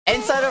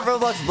Inside of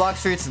Roblox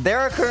BLOX Fruits, there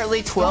are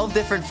currently 12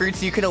 different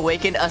fruits you can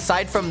awaken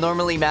aside from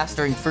normally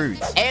mastering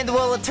fruits. And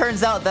well, it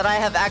turns out that I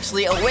have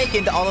actually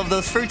awakened all of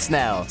those fruits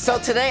now. So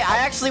today, I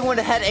actually went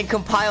ahead and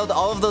compiled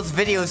all of those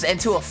videos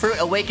into a fruit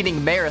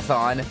awakening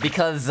marathon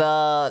because,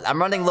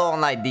 I'm running low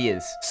on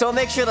ideas. So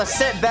make sure to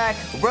sit back,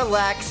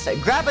 relax,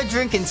 grab a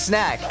drink and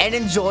snack, and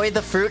enjoy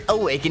the fruit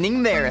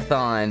awakening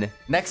marathon.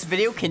 Next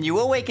video, can you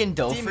awaken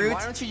dough fruit?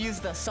 Why don't you use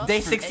the Day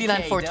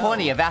 69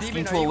 420 of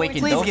asking to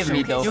awaken dough fruit. Please give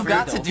me dough fruit. You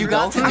got to do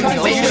dough fruit.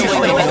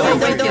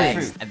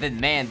 And then,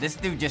 man, this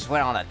dude just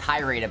went on a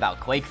tirade about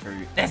Quake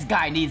fruit. This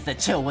guy needs to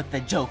chill with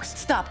the jokes,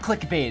 stop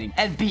clickbaiting,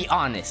 and be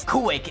honest.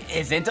 Quake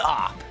isn't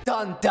op.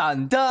 Dun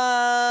dun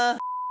dun.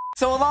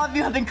 So a lot of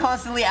you have been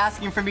constantly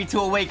asking for me to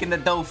awaken the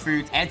dough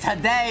fruit, and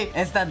today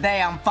is the day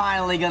I'm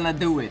finally gonna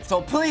do it.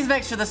 So please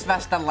make sure to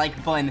smash that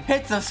like button,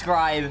 hit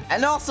subscribe,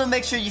 and also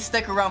make sure you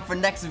stick around for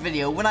next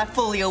video when I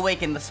fully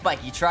awaken the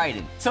spiky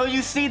trident. So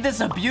you see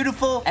this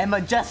beautiful and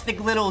majestic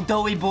little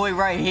doughy boy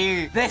right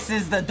here? This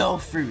is the dough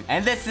fruit,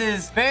 and this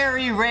is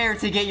very rare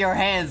to get your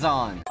hands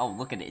on. Oh,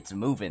 look at it, it's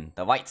moving.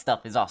 The white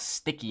stuff is all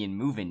sticky and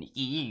moving.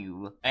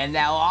 Ew. And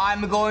now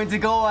I'm going to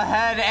go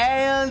ahead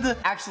and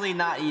actually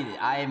not eat it.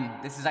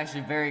 This is actually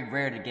very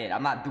rare to get.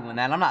 I'm not doing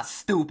that. I'm not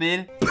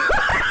stupid.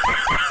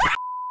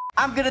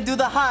 I'm gonna do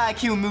the high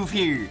IQ move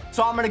here.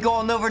 So I'm gonna go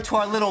on over to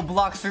our little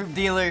BLOX fruit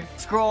dealer,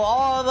 scroll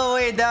all the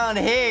way down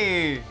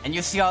here, and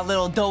you see our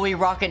little doughy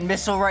rocket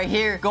missile right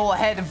here. Go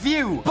ahead,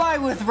 view, buy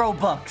with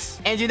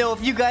Robux. And you know,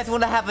 if you guys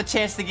want to have a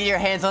chance to get your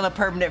hands on a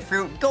permanent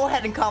fruit, go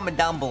ahead and comment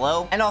down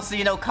below. And also,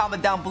 you know,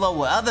 comment down below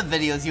what other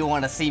videos you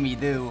want to see me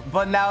do.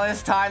 But now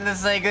it's time to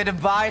say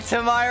goodbye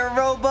to my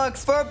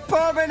Robux for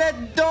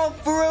permanent dough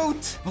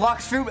fruit.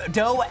 BLOX fruit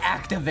dough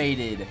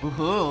activated.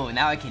 Ooh,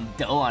 now I can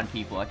dough on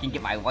people. I can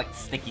get my white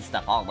sticky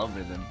stuff all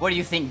over them. What do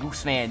you think,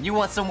 Gooseman? You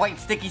want some white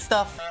sticky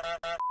stuff?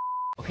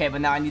 Okay,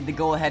 but now I need to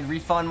go ahead,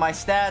 refund my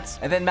stats,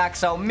 and then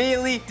max out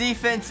melee,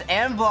 defense,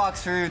 and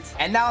BLOX fruits.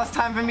 And now it's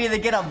time for me to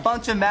get a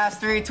bunch of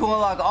mastery to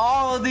unlock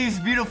all of these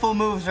beautiful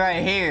moves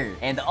right here.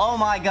 And oh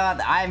my god,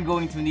 I am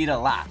going to need a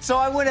lot. So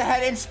I went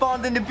ahead and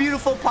spawned in the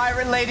beautiful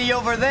pirate lady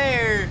over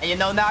there. And you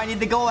know, now I need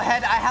to go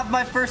ahead. I have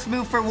my first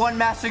move for one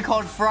mastery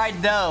called fried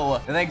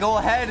dough. And then go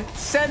ahead,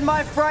 send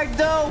my fried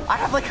dough. I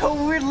have like a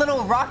weird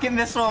little rocket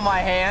missile in my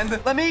hand.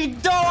 Let me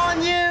dough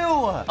on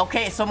you.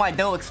 Okay, so my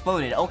dough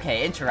exploded.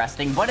 Okay,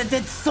 interesting. But it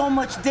did so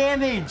much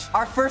damage.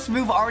 Our first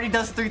move already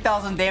does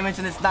 3,000 damage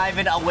and it's not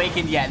even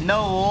awakened yet.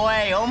 No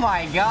way. Oh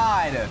my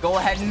god. Go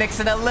ahead and mix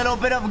in a little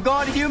bit of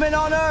God Human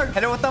on her.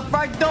 Hit her with the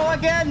fried dough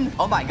again.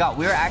 Oh my god.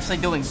 We're actually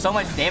doing so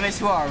much damage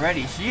to her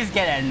already. She's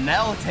getting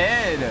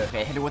melted.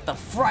 Okay, hit her with the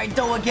fried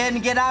dough again.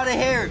 Get out of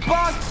here.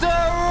 Box her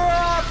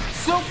up.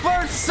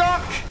 Super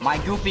suck. My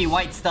goopy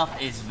white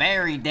stuff is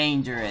very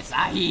dangerous.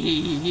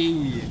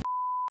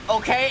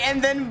 Okay,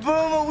 and then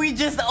boom, we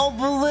just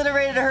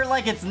obliterated her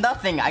like it's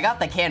nothing. I got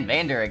the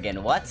Canvander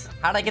again. What?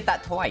 How'd I get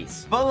that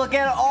twice? But look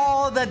at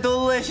all the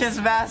delicious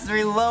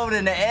mastery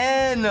loading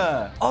in.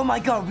 Oh my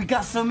god, we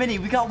got so many.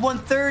 We got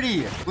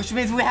 130, which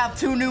means we have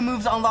 2 new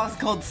moves unlocked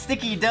called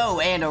Sticky Dough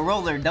and a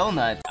Roller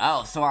Donut.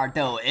 Oh, so our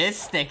dough is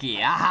sticky.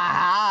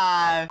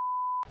 Ah.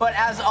 But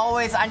as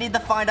always, I need to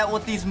find out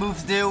what these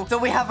moves do. So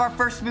we have our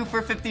first move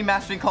for 50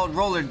 mastery called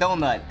Roller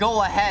Donut.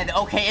 Go ahead.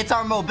 Okay, it's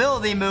our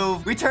mobility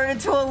move. We turn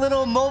into a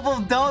little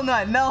mobile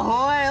donut. No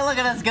way. Look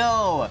at us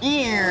go.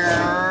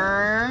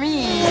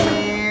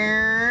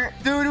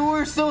 Dude,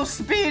 we're so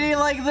speedy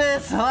like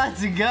this.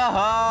 Let's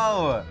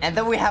go. And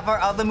then we have our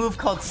other move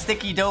called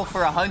Sticky Dough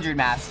for 100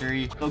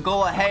 mastery. So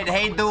go ahead.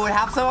 Hey, dude,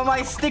 have some of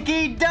my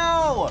sticky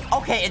dough.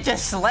 Okay, it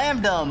just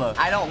slammed him.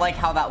 I don't like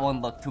how that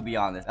one looked, to be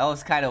honest. That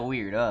was kind of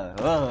weird.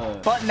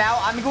 But now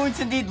I'm going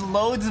to need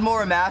loads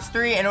more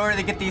mastery in order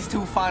to get these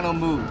 2 final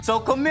moves. So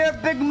come here,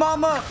 big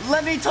mama.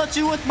 Let me touch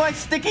you with my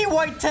sticky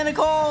white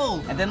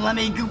tentacle. And then let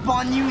me goop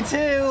on you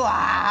too.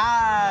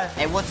 Ah.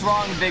 Hey, what's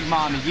wrong, big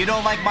mommy? You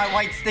don't like my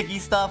white sticky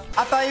stuff?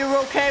 I thought you were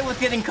okay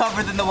with getting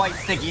covered in the white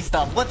sticky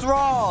stuff. What's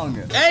wrong?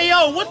 Hey,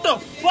 yo, what the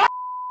fuck?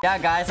 Yeah,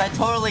 guys, I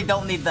totally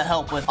don't need the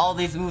help with all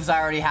these moves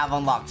I already have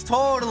unlocked.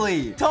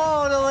 Totally.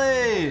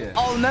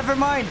 Oh, never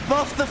mind.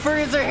 Both the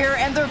furries are here,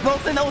 and they're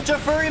both in Ultra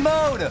Furry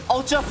mode.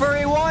 Ultra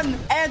Furry 1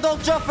 and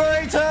Ultra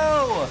Furry 2.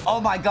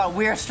 Oh my god,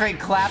 we are straight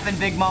clapping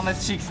Big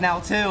Mama's cheeks now,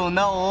 too.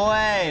 No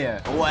way.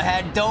 Go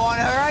ahead, dough on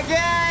her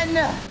again.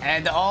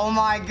 And oh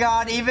my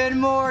god, even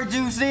more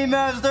juicy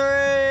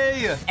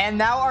mastery. And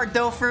now our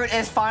dough fruit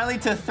is finally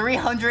to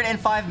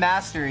 305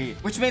 mastery,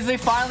 which means we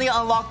finally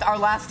unlocked our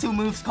last 2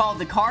 moves called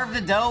the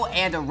Carved Dough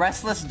and a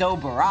Restless Dough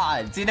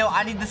Barrage. So, you know,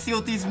 I need to see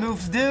what these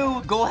moves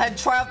do. Go ahead,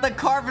 try out the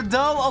Carved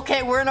Dough.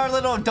 Okay, we're in our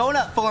little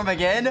donut form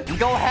again.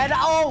 Go ahead.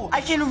 Oh,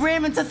 I can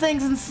ram into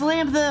things and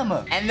slam them.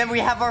 And then we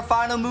have our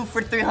final move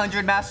for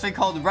 300 mastery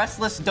called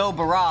Restless Dough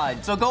Barrage.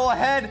 So go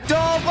ahead,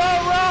 Dough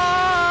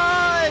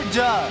Barrage! bridge.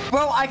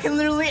 Bro, I can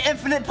literally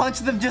infinite punch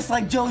them just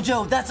like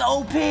JoJo. That's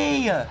OP.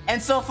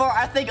 And so far,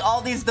 I think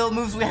all these dual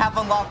moves we have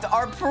unlocked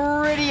are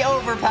pretty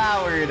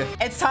overpowered.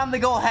 It's time to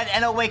go ahead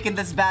and awaken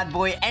this bad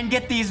boy and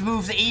get these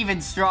moves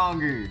even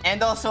stronger.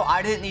 And also,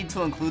 I didn't need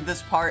to include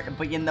this part,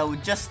 but you know,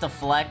 just to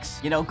flex,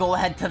 you know, go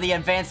ahead to the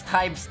advanced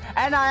types,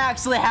 and I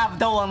actually have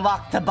dual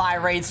unlocked to buy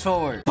raids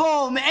for.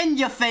 Boom, in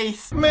your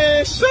face.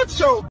 Man, shut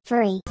your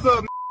Free.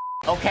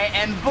 Okay,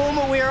 and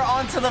boom, we are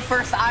on to the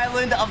first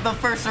island of the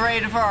first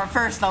raid for our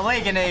first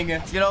awakening.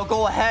 You know,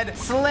 go ahead,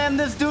 slam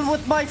this dude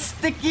with my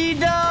sticky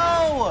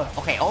dough.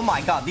 Okay, oh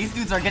my god, these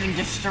dudes are getting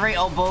just straight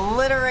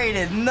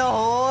obliterated.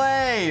 No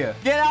way.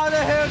 Get out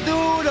of here,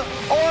 dude.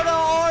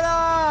 Order.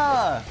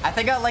 I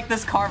think I like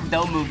this carved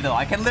dough move, though.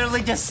 I can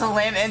literally just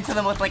slam into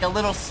them with like a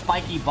little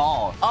spiky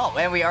ball. Oh,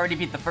 and we already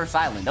beat the first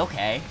island.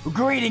 Okay.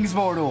 Greetings,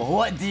 mortal.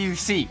 What do you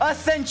seek?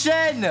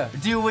 Ascension.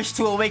 Do you wish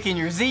to awaken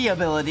your Z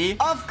ability?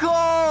 Of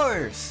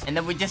course. And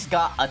then we just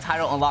got a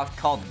title unlocked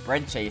called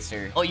Bread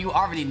Chaser. Oh, you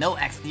already know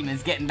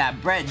xDemon's getting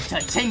that bread.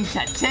 Cha-ching,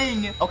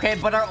 cha-ching. Okay,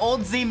 but our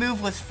old Z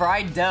move was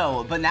fried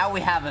dough, but now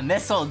we have a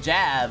missile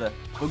jab.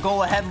 We'll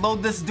go ahead,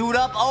 load this dude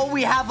up. Oh,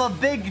 we have a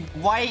big,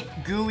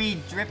 white, gooey,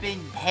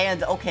 dripping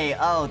hand. Okay,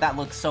 oh, that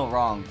looks so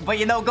wrong. But,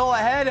 you know, go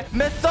ahead.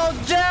 Missile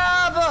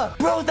jab!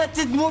 Bro, that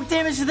did more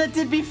damage than that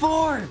did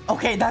before.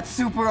 Okay, that's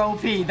super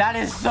OP. That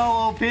is so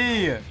OP.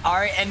 All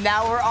right, and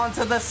now we're on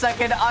to the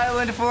second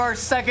island for our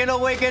second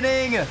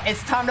awakening.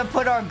 It's time to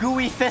put our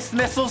gooey fist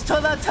missiles to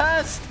the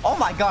test. Oh,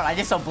 my God, I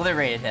just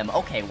obliterated him.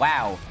 Okay,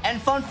 wow.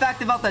 And fun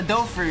fact about the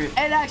dough fruit,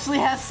 it actually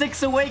has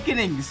 6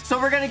 awakenings. So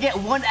we're going to get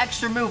 1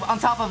 extra move on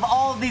top of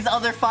all these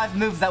other 5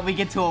 moves that we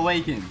get to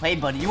awaken. Hey,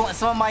 buddy, you want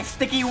some of my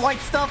sticky white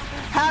stuff?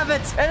 Have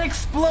it. It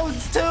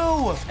explodes too.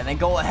 And then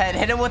go ahead,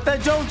 hit it with the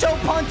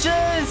JoJo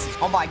punches.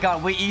 Oh my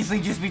god, we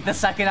easily just beat the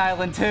second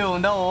island too.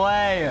 No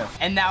way.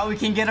 And now we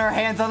can get our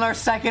hands on our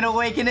second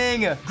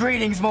awakening.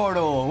 Greetings,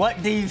 mortal.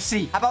 What do you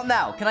see? How about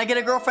now? Can I get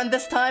a girlfriend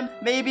this time?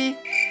 Maybe?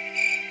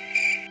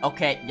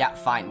 Okay, yeah,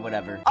 fine,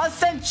 whatever.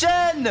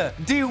 Ascension!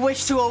 Do you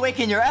wish to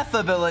awaken your F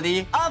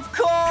ability? Of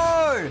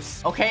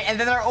course! Okay, and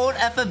then our old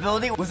F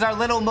ability was our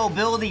little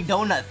mobility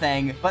donut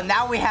thing, but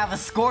now we have a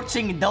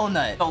scorching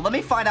donut. So let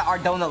me find out our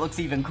donut looks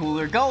even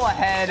cooler. Go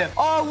ahead.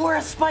 Oh, we're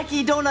a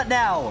spiky donut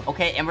now.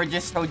 Okay, and we're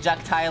just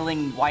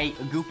projectiling white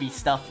goopy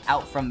stuff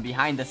out from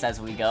behind us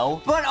as we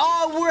go. But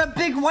oh, we're a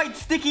big white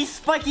sticky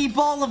spiky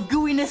ball of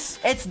gooiness.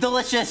 It's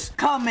delicious.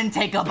 Come and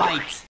take a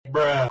bite.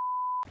 bruh.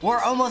 We're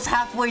almost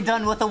halfway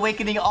done with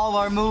awakening all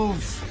our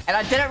moves. And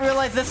I didn't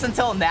realize this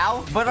until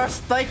now, but our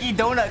spiky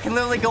donut can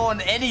literally go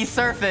on any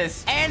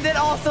surface. And it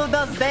also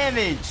does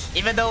damage.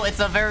 Even though it's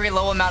a very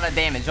low amount of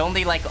damage,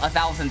 only like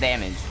 1,000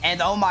 damage.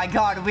 And oh my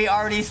god, we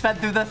already sped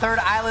through the third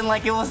island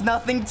like it was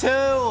nothing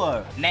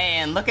too.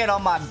 Man, look at all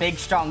my big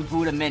strong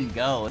Buddha men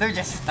go. They're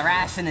just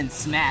thrashing and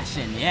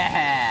smashing.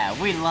 Yeah,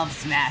 we love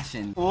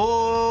smashing. Ooh,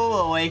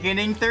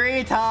 awakening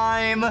 3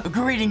 time.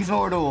 Greetings,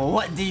 mortal.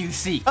 What do you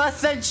seek?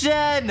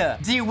 Ascension.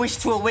 Do you wish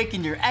to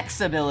awaken your X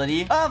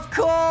ability? Of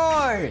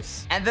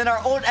course! And then our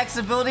old X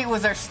ability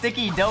was our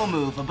sticky dough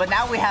move, but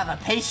now we have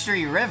a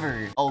pastry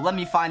river. Oh, let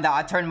me find out.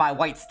 I turned my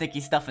white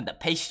sticky stuff into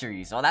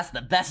pastries. Oh, that's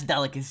the best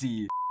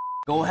delicacy.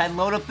 Go ahead,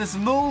 load up this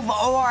move.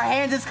 Oh, our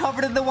hand is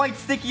covered in the white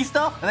sticky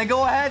stuff. And then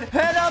go ahead,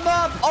 hit him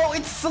up. Oh,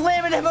 it's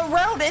slamming him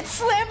around. It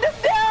slammed him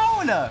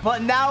down.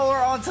 But now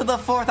we're on to the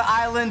 4th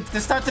island to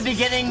start the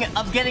beginning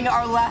of getting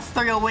our last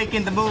 3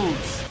 awakened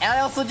moves. And I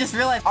also just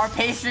realized our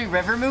pastry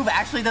river move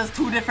actually does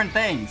 2 different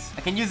things.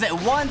 I can use it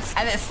once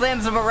and it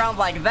slams them around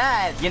like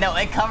that. You know,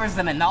 it covers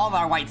them in all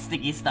our white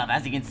sticky stuff.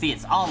 As you can see,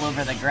 it's all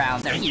over the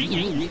ground.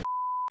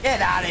 Get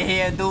out of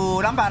here,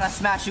 dude. I'm about to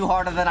smash you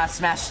harder than I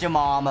smashed your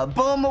mom.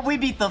 Boom, we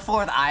beat the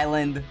 4th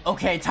island.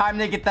 Okay, time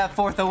to get that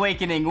 4th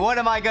awakening. What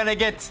am I gonna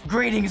get?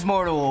 Greetings,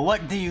 mortal.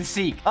 What do you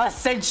seek?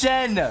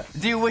 Ascension.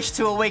 Do you wish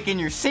to awaken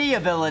your C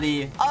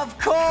ability? Of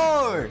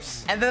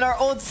course. And then our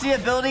old C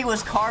ability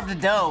was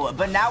carved dough,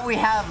 but now we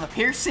have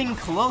piercing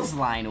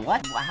clothesline.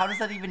 What? How does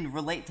that even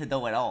relate to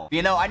dough at all?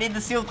 You know, I need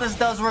to see what this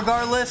does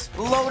regardless.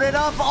 Load it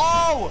up.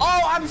 Oh,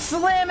 I'm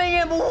slamming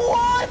him.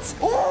 What?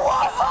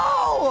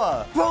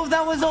 Whoa! Bro,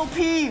 that was OP.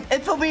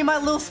 It put me in my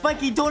little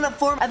spiky donut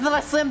form, and then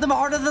I slammed him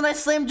harder than I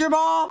slammed your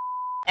mom.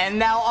 And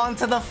now on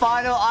to the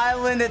final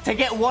island to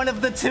get one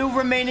of the 2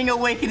 remaining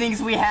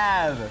awakenings we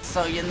have.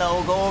 So, you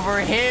know, go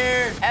over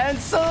here and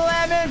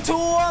slam into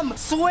him.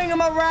 Swing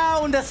him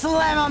around.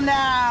 Slam him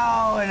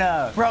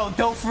down. Bro,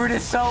 dough fruit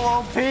is so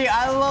OP.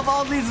 I love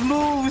all these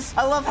moves.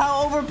 I love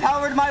how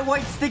overpowered my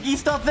white sticky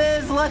stuff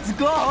is. Let's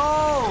go.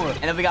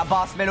 And then we got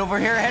Bossman over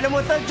here. Hit him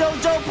with the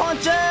JoJo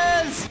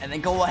punches. And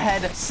then go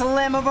ahead.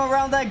 Slam him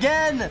around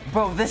again.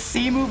 Bro, this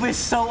C move is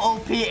so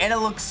OP and it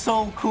looks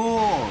so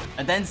cool.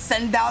 And then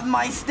send down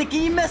my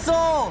sticky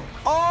missile.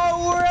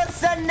 Oh, we're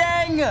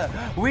ascending.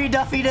 We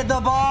defeated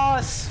the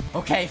boss.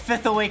 Okay,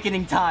 5th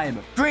awakening time.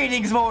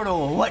 Greetings,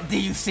 mortal. What do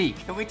you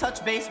seek? Can we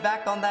touch base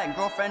back on that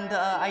girlfriend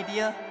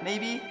idea,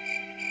 maybe?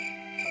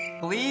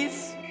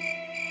 Please?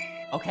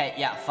 Okay,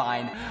 yeah,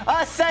 fine.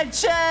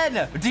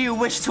 Ascension! Do you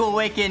wish to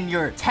awaken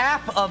your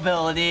tap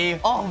ability?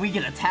 Oh, we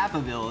get a tap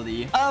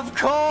ability. Of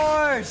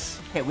course!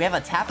 Okay, we have a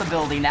tap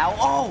ability now.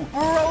 Oh,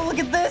 bro, look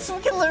at this. We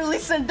can literally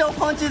send dope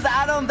punches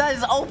at him. That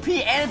is OP,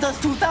 and it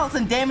does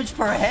 2,000 damage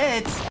per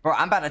hit. Bro,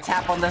 I'm about to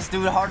tap on this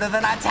dude harder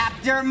than I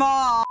tapped your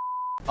mom.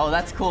 Oh,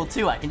 that's cool,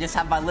 too. I can just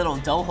have my little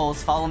dough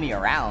holes follow me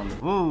around.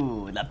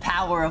 Ooh, the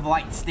power of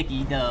white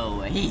sticky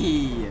dough.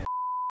 Hee.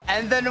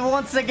 And then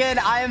once again,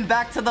 I am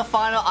back to the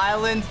final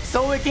island,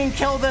 so we can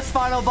kill this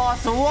final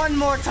boss one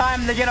more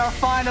time to get our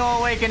final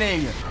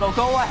awakening. So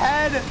go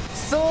ahead,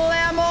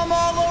 slam them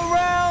all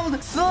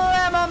around,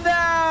 slam them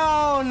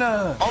down.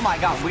 Oh my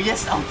god, we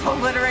just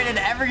obliterated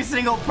every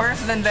single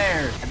person in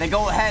there. And then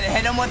go ahead and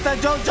hit them with the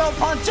JoJo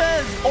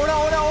punches. Ora,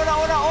 ora, ora,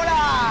 ora,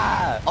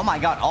 ora. Oh my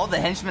god, all the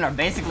henchmen are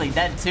basically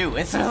dead too.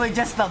 It's really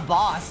just the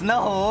boss,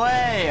 no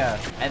way.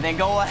 And then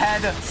go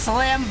ahead,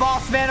 slam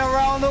boss man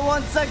around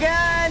once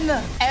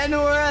again. And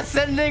we're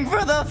ascending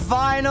for the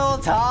final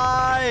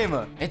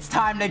time. It's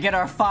time to get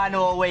our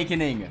final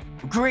awakening.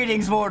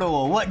 Greetings,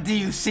 mortal. What do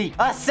you seek?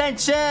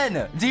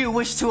 Ascension! Do you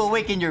wish to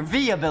awaken your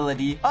V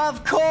ability?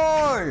 Of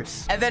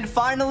course! And then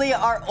finally,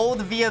 our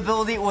old V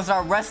ability was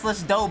our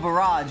Restless Dough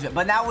Barrage,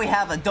 but now we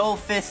have a Dough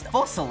Fist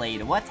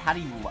Fusillade. What? How do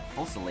you... what?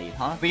 Fusillade,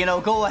 huh? But, you know,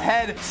 go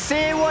ahead,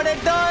 see what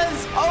it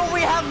does! Oh,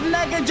 we have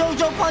Mega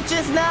JoJo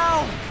Punches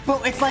now!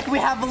 Bro, it's like we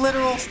have a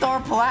literal Star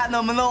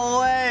Platinum, no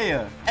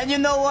way! And you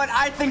know what?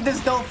 I think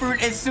this Dough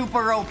Fruit is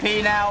super OP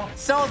now.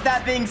 So, with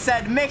that being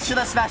said, make sure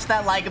to smash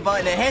that like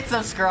button and hit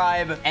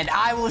subscribe, and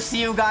I will see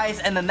you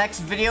guys in the next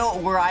video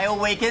where I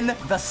awaken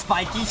the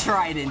Spiky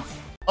Trident.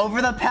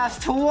 Over the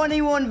past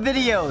 21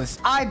 videos,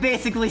 I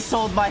basically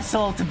sold my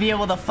soul to be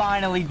able to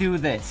finally do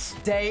this.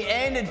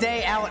 Day in,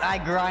 day out, I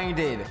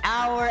grinded.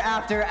 Hour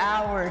after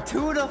hour,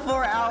 2 to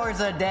 4 hours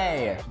a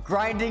day.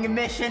 Grinding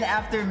mission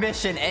after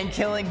mission and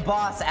killing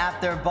boss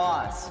after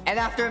boss. And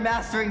after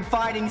mastering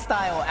fighting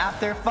style,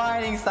 after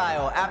fighting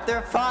style,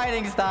 after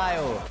fighting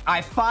style,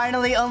 I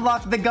finally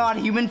unlocked the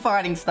God-Human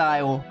fighting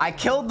style. I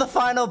killed the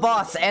final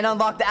boss and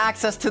unlocked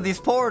access to these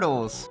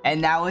portals.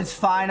 And now it's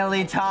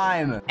finally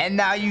time. And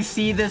now you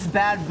see this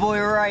bad boy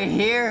right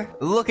here.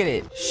 Look at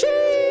it.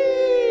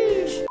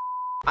 Sheesh.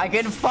 I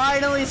can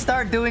finally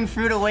start doing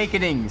fruit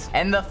awakenings.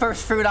 And the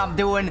first fruit I'm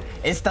doing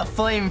is the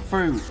flame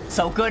fruit.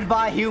 So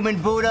goodbye,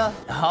 human Buddha.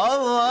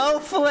 Hello,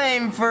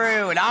 flame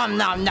fruit. Nom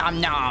nom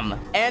nom nom.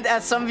 And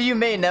as some of you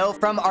may know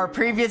from our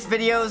previous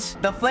videos,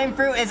 the flame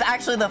fruit is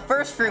actually the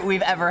first fruit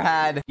we've ever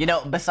had, you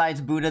know, besides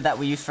Buddha that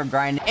we use for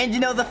grinding. And you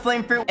know, the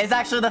flame fruit is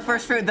actually the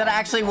first fruit that I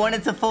actually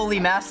wanted to fully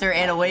master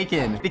and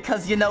awaken.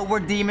 Because, you know, we're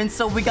demons,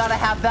 so we gotta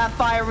have that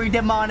fiery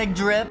demonic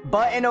drip.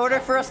 But in order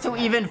for us to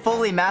even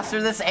fully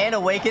master this and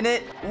awaken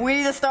it, we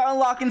need to start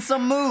unlocking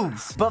some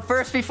moves. But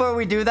first, before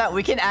we do that,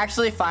 we can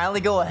actually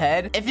finally go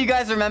ahead. If you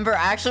guys remember,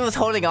 I actually was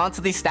holding on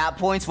to these stat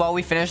points while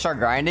we finished our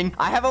grinding.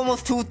 I have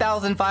almost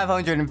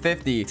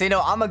 2,550. So, you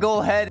know, I'm gonna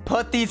go ahead,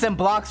 put these in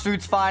Blox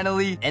Fruits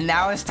finally. And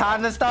now it's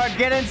time to start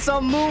getting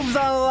some moves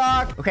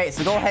unlocked. Okay,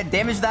 so go ahead,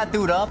 damage that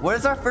dude up. What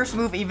does our first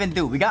move even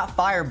do? We got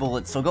fire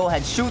bullets, so go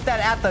ahead, shoot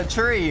that at the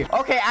tree.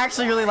 Okay, I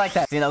actually really like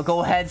that. So, you know,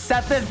 go ahead,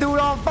 set this dude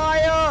on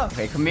fire.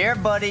 Okay, come here,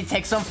 buddy.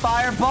 Take some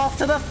fireballs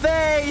to the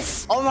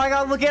face. Oh my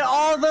god, look at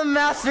all the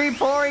mastery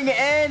pouring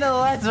in.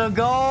 Let's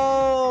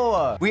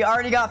go. We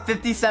already got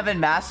 57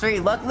 mastery.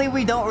 Luckily,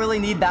 we don't really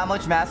need that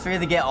much mastery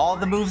to get all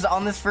the moves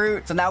on this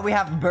fruit. So now we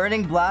have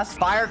Burning Blast,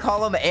 Fire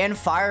Column, and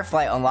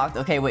Firefly unlocked.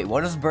 Okay, wait,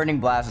 what does Burning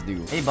Blast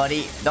do? Hey,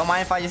 buddy, don't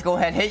mind if I just go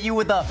ahead and hit you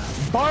with a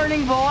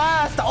Burning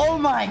Blast. Oh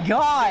my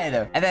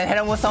god. And then hit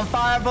him with some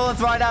fire bullets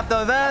right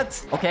after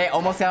that. Okay,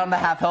 almost got him to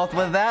half health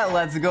with that.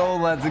 Let's go,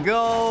 let's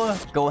go.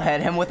 Go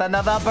ahead, hit him with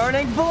another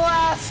Burning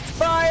Blast.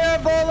 Fire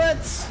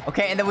bullets.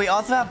 Okay, and then we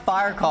also have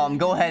Fire Column.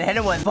 Go ahead, hit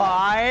him with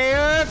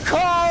Fire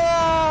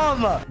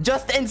Column.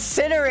 Just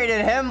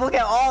incinerated him. Look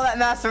at all that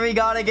mastery we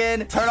got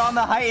again. Turn on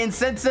the heightened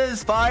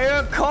senses.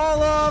 Fire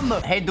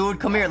Column. Hey, dude,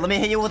 come here. Let me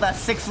hit you with a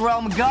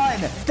 6-realm gun.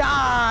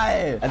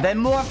 Die. And then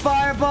more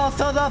fireballs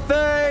to the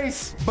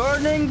face.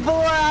 Burning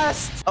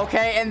Blast.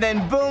 Okay, and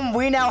then boom,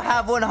 we now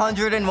have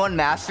 101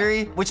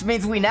 mastery, which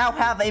means we now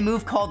have a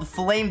move called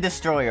Flame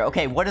Destroyer.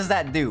 Okay, what does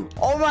that do?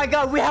 Oh my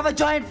god, we have a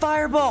giant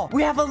fireball.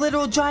 We have a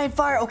literal giant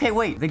fire. Okay,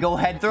 wait. Then go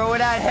ahead, throw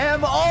it at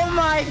him. Oh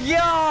my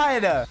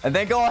god. And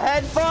then go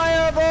ahead,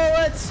 fire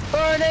bullets.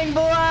 Burning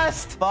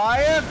Blast.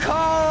 Fire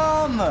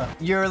Column.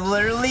 You're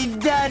literally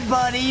dead,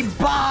 buddy.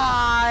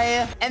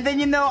 Bye. And then,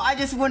 you know, I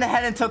just went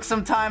ahead and took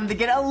some time to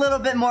get a little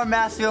bit more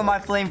mastery on my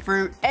flame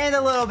fruit and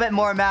a little bit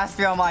more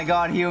mastery on my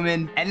god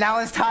human. And now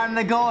it's time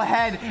to go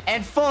ahead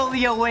and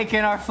fully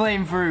awaken our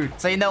flame fruit.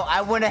 So, you know,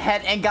 I went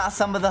ahead and got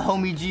some of the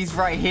homie G's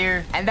right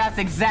here. And that's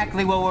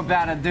exactly what we're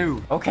about to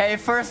do. Okay,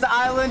 first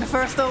island,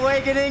 first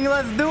awakening.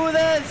 Let's do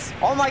this.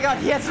 Oh my god,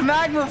 he has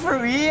magma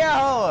fruit.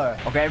 Yo.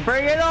 Okay,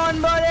 bring it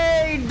on,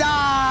 buddy.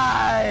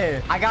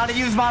 Die. I gotta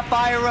use my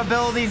fire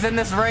abilities in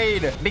this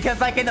raid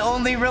because I can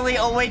only really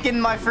awaken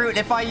my fruit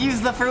if if I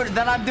use the fruit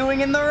that I'm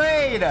doing in the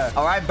raid.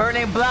 All right,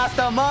 burning blast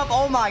them up.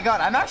 Oh my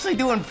god, I'm actually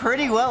doing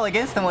pretty well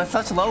against them with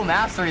such low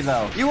mastery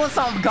though. You want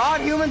some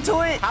god human to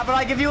it? How about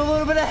I give you a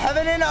little bit of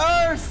heaven and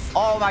earth?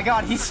 Oh my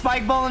god, he's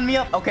spike balling me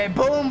up. Okay,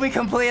 boom, we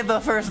completed the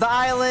first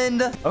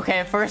island.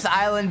 Okay, first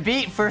island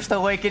beat, first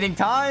awakening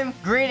time.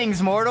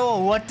 Greetings,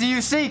 mortal. What do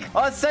you seek?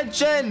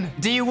 Ascension.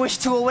 Do you wish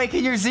to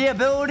awaken your Z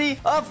ability?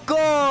 Of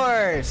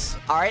course.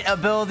 All right,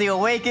 ability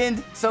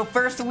awakened. So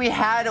first we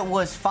had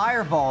was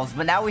fireballs,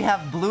 but now we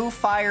have blue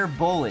fire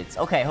bullets.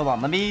 Okay, hold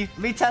on. Let me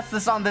test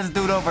this on this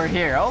dude over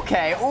here.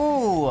 Okay,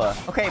 ooh.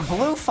 Okay,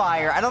 blue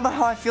fire. I don't know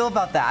how I feel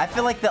about that. I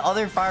feel like the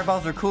other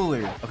fireballs are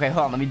cooler. Okay,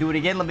 hold on. Let me do it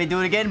again. Let me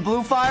do it again.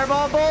 Blue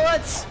fireball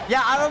bullets.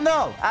 Yeah, I don't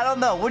know. I don't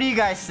know. What do you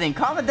guys think?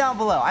 Comment down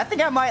below. I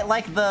think I might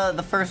like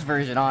the first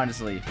version,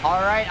 honestly.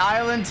 All right,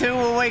 Island 2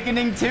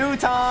 Awakening 2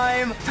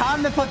 time.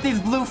 Time to put these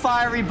blue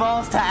fiery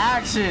balls to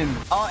action.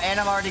 Oh, and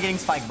I'm already getting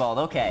spike balled.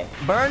 Okay.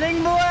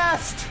 Burning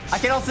blast. I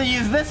can also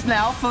use this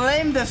now.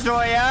 Flame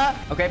destroyer.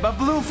 Okay, but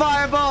blue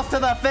fireballs to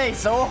the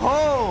face. Oh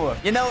ho.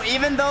 You know,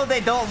 even though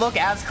they don't look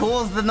as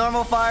cool as the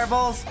normal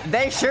fireballs,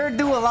 they sure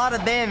do a lot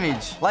of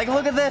damage. Like,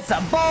 look at this.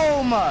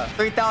 Boom.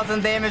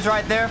 3,000 damage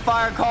right there.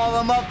 Fire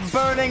column up.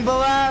 Burning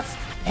blast.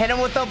 Hit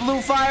him with the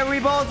blue fiery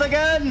balls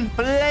again.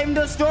 Flame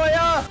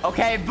destroyer.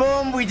 Okay,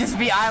 boom. We just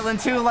beat Island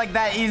 2 like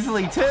that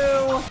easily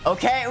too.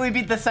 Okay, we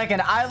beat the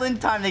second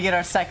island. Time to get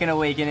our second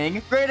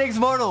awakening. Greetings,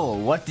 mortal.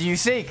 What do you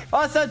seek?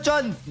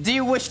 Ascension. Do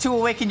you wish to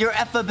awaken your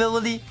F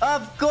ability?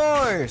 Of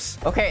course.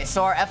 Okay,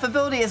 so our F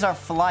ability is our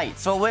flight.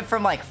 So it went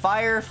from like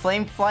fire,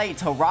 flame flight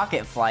to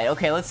rocket flight.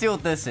 Okay, let's see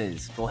what this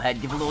is. Go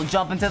ahead, give a little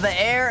jump into the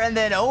air and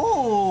then,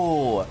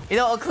 oh, you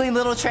know, a clean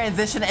little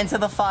transition into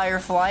the fire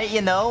flight,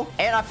 you know?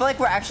 And I feel like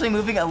we're actually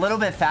moving a little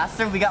bit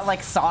faster. We got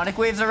like sonic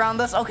waves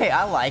around us. Okay,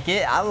 I like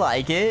it. I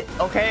like it.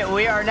 Okay,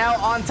 we are now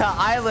on to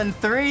Island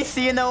 3. So,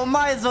 you know,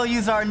 might as well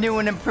use our new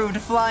and improved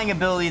flying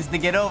abilities to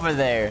get over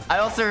there. I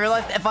also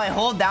realized if I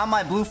hold down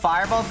my blue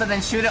fireballs and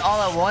then shoot it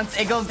all at once,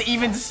 it goes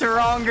even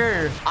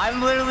stronger.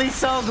 I'm literally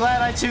so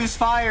glad I choose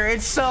fire.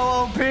 It's so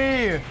OP.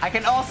 I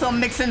can also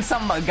mix in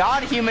some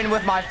god human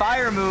with my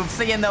fire moves.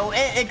 So, you know,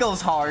 it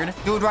goes hard.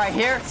 Dude right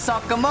here,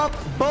 suck him up.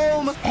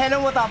 Boom. Hit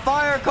him with a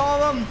fire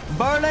column.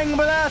 Burning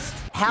blast.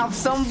 Have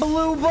some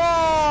blue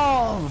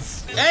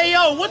balls. Hey,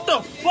 yo, what the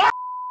fuck?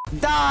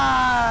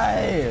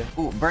 Die!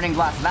 Ooh, burning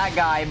blast that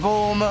guy.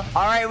 Boom. All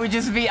right, we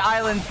just beat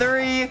Island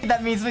 3.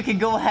 That means we can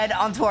go ahead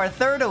onto our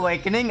third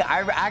awakening.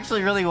 I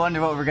actually really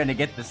wonder what we're gonna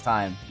get this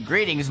time.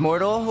 Greetings,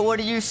 mortal. What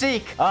do you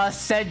seek?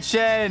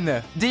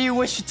 Ascension. Do you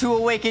wish to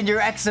awaken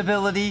your X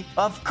ability?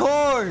 Of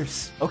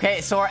course.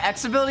 Okay, so our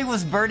X ability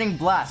was burning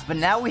blast, but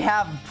now we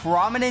have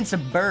prominence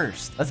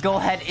burst. Let's go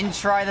ahead and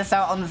try this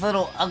out on this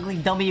little ugly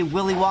dummy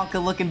Willy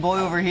Wonka looking boy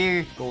over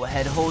here. Go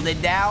ahead, hold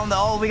it down.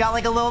 Oh, we got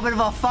like a little bit of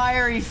a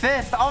fiery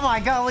fist. Oh my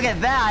god, look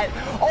at that.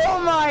 Oh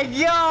my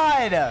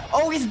god.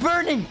 Oh, he's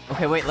burning.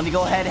 Okay, wait, let me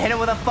go ahead. Hit it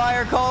with a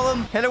fire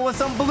column. Hit it with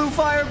some blue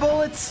fire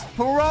bullets.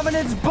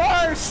 Prominence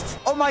burst.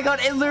 Oh my god,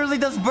 it literally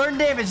does burn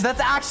damage. That's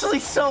actually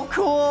so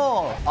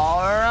cool.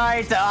 All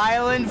right,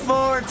 Island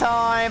 4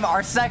 time.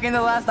 Our second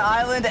to last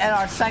island and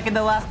our second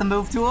to last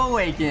move to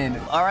awaken.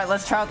 All right,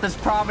 let's try out this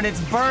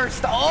prominence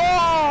burst.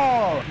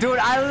 Oh, dude,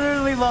 I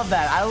literally love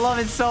that. I love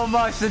it so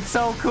much. It's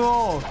so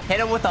cool.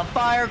 Hit it with a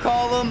fire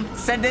column.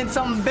 Send in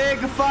some big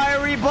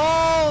fiery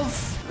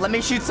balls. Let me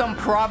shoot some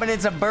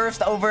prominence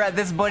burst over at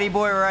this buddy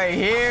boy right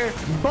here.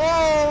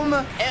 Boom!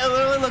 It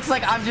literally looks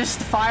like I'm just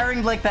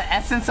firing like the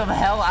essence of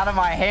hell out of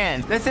my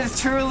hand. This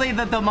is truly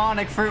the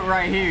demonic fruit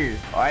right here.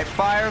 All right,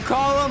 fire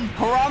column.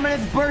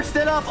 Prominence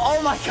bursted up.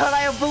 Oh my god,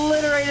 I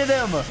obliterated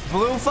him.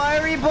 Blue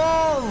fiery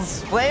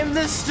balls. Flame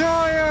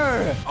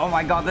destroyer. Oh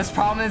my god, this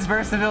prominence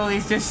burst ability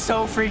is just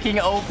so freaking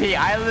OP.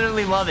 I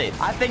literally love it.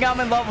 I think I'm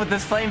in love with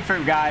this flame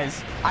fruit,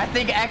 guys. I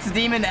think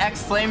xDemon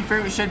X flame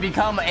fruit should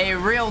become a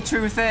real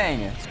true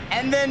thing.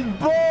 And then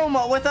boom,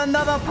 with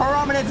another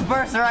prominence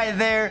burst right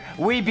there,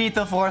 we beat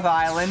the fourth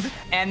island.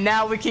 And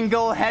now we can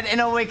go ahead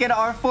and awaken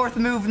our fourth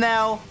move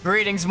now.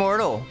 Greetings,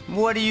 mortal.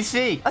 What do you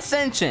see?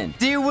 Ascension.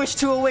 Do you wish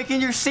to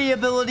awaken your C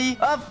ability?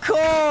 Of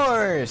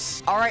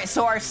course. All right,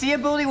 so our C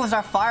ability was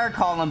our fire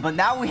column, but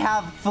now we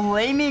have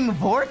flaming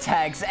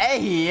vortex.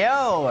 Hey,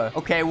 yo.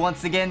 Okay,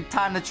 once again,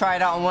 time to try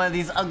it out on one of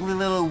these ugly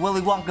little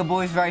Willy Wonka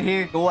boys right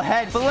here. Go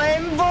ahead.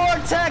 Flame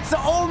vortex.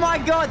 Oh my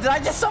god, did I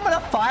just summon a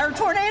fire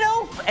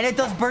tornado? And it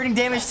does burning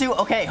damage too.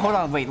 Okay, hold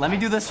on, wait, let me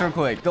do this real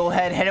quick. Go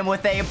ahead, hit him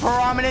with a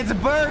prominence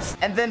burst,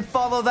 and then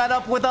follow that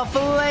up with a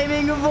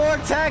flaming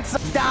vortex.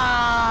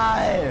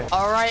 Die.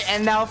 All right,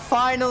 and now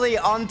finally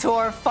onto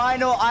our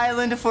final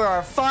island for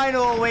our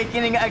final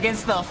awakening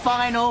against the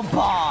final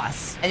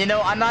boss. And you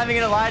know, I'm not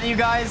even gonna lie to you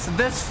guys,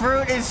 this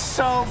fruit is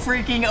so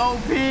freaking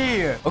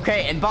OP.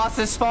 Okay, and boss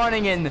is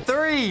spawning in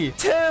 3,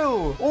 2,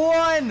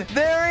 1.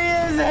 There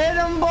he is. Hit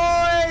him,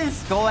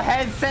 boys. Go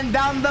ahead, send send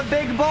down the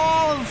big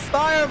balls.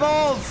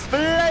 Fireballs.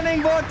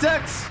 Flaming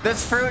vortex.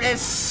 This fruit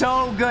is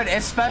so good,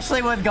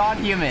 especially with God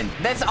Human.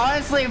 This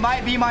honestly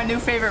might be my new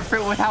favorite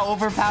fruit with how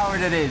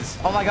overpowered it is.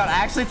 Oh my god,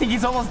 I actually think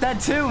he's almost dead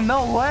too.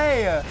 No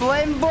way.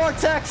 Flame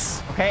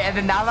vortex. Okay, and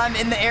then now that I'm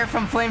in the air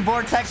from flame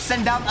vortex,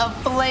 send down a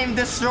flame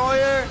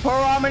destroyer.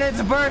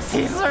 Prominence burst.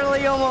 He's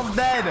literally almost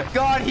dead.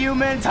 God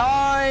Human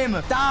time.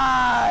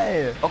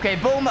 Die. Okay,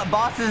 boom.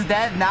 Boss is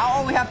dead. Now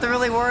all we have to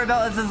really worry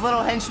about is this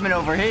little henchman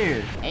over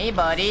here. Hey,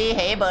 buddy.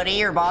 Hey, buddy.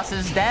 Your boss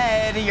is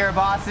dead. Your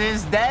boss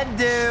is dead,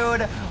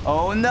 dude.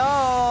 Oh,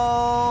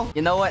 no.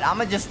 You know what? I'm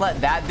gonna just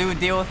let that dude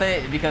deal with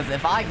it, because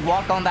if I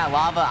walk on that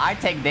lava, I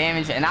take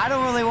damage, and I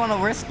don't really want to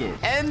risk it.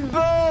 And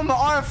boom,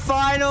 our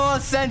final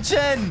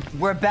ascension.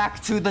 We're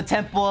back to the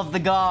temple of the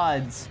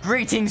gods.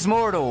 Greetings,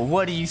 mortal.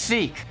 What do you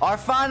seek? Our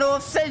final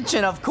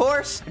ascension, of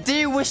course. Do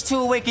you wish to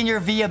awaken your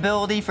V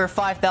ability for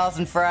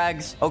 5,000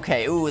 frags?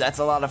 Okay, ooh, that's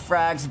a lot of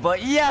frags,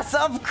 but yes,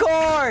 of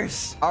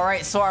course. All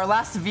right, so our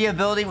last V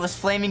ability was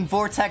Flaming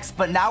Vortex,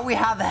 but now we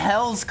have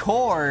Hell's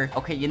Core.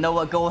 Okay, you know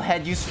what? Go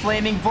ahead, use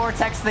Flaming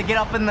Vortex to get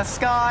up in the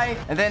sky,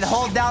 and then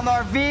hold down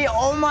our V.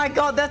 Oh my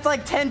god, that's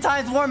like 10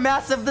 times more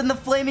massive than the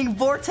Flaming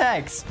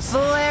Vortex.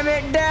 Slam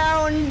it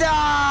down,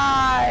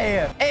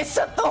 die. It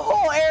set the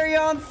whole area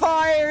on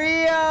fire,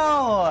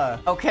 yo.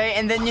 Okay,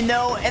 and then, you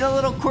know, in a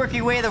little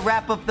quirky way to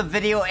wrap up the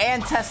video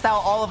and test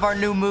out all of our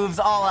new moves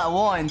all at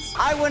once,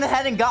 I went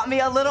ahead and got me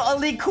a little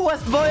elite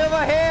quest boy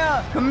over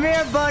here. Come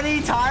here,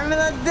 buddy. Time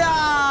to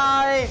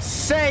die.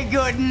 Say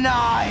good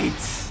night.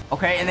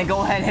 Okay, and then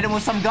go ahead and hit him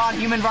with some God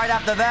Human right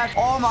after that.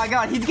 Oh my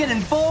god, he's getting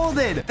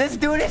folded. This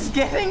dude is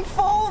getting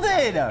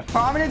folded.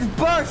 Prominence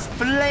burst.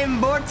 Flame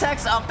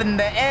vortex up in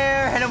the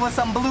air. Hit him with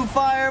some blue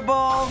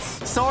fireballs.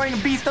 Soaring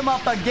beast him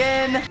up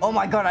again. Oh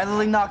my god, I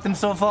literally knocked him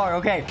so far.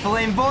 Okay,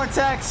 flame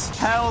vortex.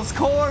 Hell's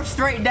core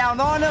straight down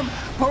on him.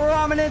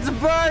 Prominence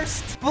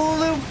burst.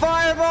 Blue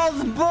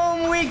fireballs.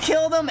 Boom, we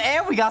killed him.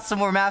 And we got some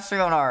more mastery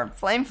on our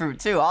flame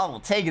fruit too. I will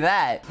take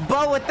that.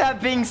 But with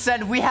that being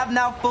said, we have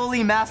now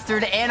fully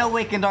mastered and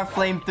awakened our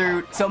flame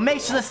fruit. So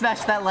make sure to smash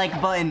that like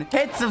button,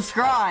 hit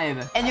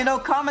subscribe, and you know,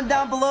 comment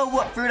down below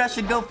what fruit I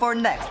should go for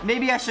next.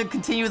 Maybe I should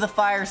continue the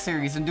fire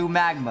series and do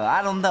magma.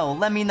 I don't know.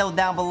 Let me know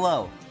down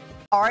below.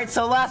 Alright,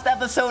 so last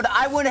episode,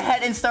 I went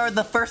ahead and started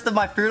the first of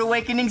my fruit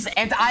awakenings,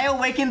 and I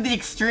awakened the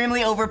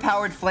extremely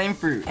overpowered flame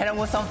fruit. Hit him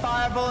with some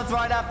fire bullets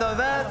right after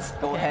that.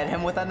 Go ahead, hit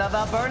him with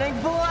another burning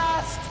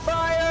blast.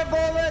 Fire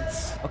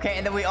bullets. Okay,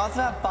 and then we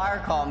also have fire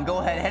column. Go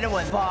ahead, hit him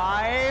with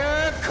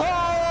fire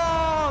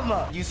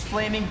column. Use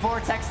flaming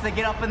vortex to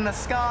get up in the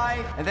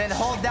sky, and then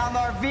hold down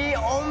our V.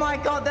 Oh my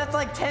god, that's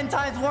like 10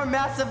 times more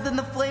massive than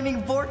the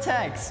flaming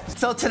vortex.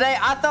 So today,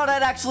 I thought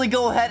I'd actually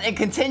go ahead and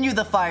continue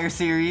the fire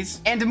series,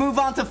 and move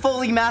on to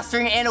fully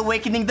mastering and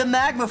awakening the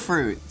magma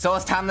fruit. So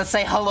it's time to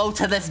say hello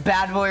to this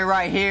bad boy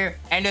right here,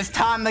 and it's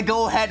time to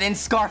go ahead and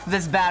scarf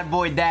this bad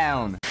boy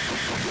down.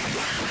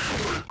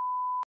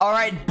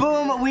 Alright,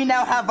 boom, we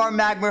now have our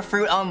magma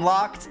fruit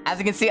unlocked. As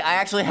you can see, I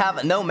actually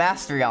have no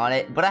mastery on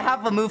it, but I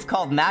have a move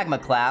called magma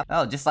clap.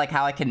 Oh, just like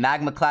how I can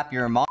magma clap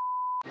your mom.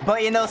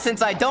 But you know,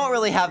 since I don't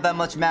really have that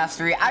much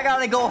mastery, I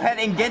gotta go ahead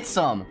and get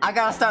some. I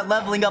gotta start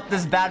leveling up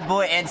this bad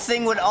boy and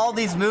seeing what all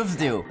these moves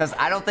do, because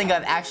I don't think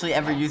I've actually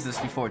ever used this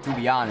before, to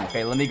be honest.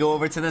 Okay, let me go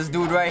over to this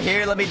dude right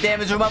here. Let me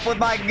damage him up with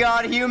my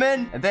God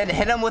Human, and then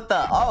hit him with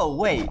the... Oh,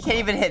 wait, can't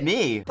even hit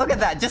me. Look at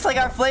that, just like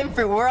our flame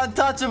fruit, we're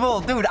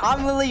untouchable. Dude,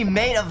 I'm really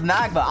made of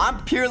magma.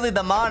 I'm purely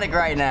demonic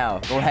right now.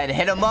 Go ahead,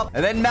 hit him up,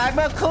 and then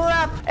magma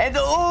clap, and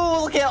oh,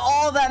 look at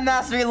all that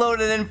mastery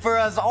loaded in for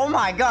us. Oh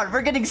my god,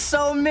 we're getting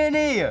so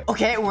many.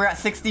 Okay, we're at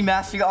 60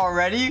 mastery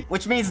already,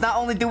 which means not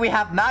only do we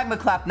have magma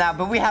clap now,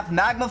 but we have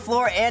magma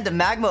floor and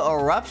magma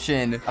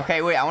eruption.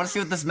 Okay, wait, I want to see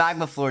what this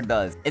magma floor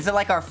does. Is it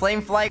like our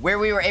flame flight where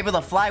we were able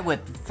to fly with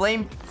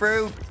flame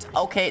fruit?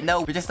 Okay,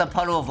 no, we're just a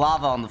puddle of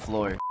lava on the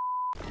floor.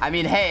 I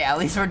mean, hey, at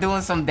least we're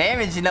doing some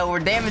damage, you know, we're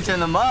damaging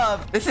them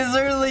up. This is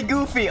really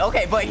goofy.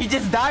 Okay, but he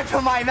just died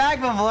from my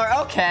magma floor.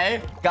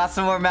 Okay. Got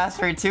some more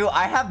mastery too.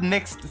 I have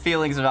mixed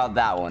feelings about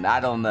that one. I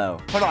don't know.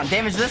 Hold on,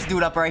 damage this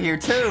dude up right here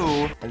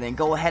too. And then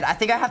go ahead. I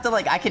think I have to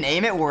like, I can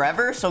aim it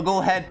wherever. So go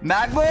ahead.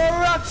 Magma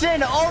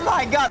eruption. Oh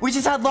my god. We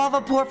just had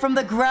lava pour from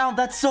the ground.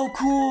 That's so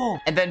cool.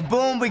 And then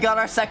boom, we got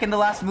our second to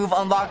last move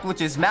unlocked,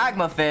 which is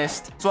magma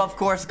fist. So of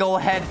course, go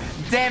ahead.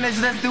 Damage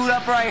this dude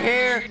up right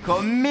here.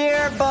 Come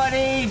here,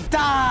 buddy.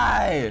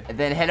 Die. And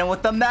then hit him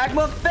with the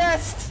magma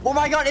fist. Oh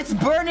my god, it's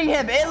burning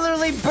him. It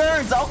literally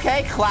burns.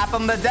 Okay, clap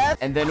him to death.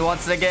 And then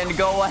once again,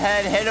 go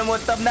ahead, hit him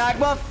with the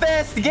magma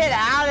fist. Get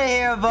out of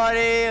here,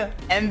 buddy.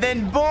 And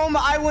then boom,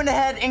 I went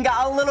ahead and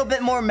got a little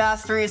bit more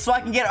mastery so I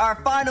can get our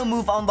final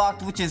move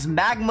unlocked, which is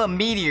magma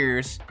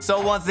meteors.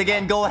 So once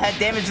again, go ahead,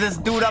 damage this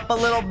dude up a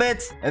little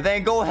bit. And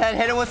then go ahead,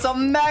 hit him with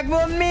some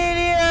magma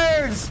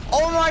meteors.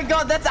 Oh my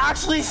god, that's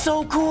actually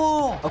so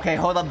cool. Okay,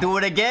 hold up, do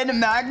it again.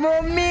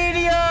 Magma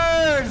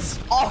meteors.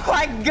 moves. Oh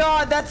my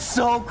god, that's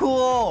so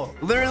cool.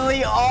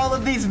 Literally, all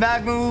of these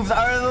magma moves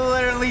are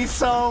literally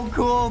so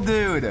cool,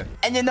 dude.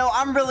 And you know,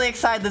 I'm really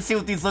excited to see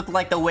what these look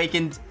like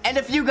awakened. And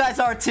if you guys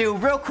are too,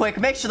 real quick,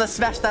 make sure to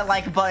smash that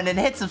like button and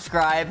hit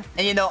subscribe.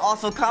 And you know,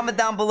 also comment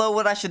down below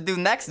what I should do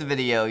next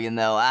video, you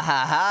know.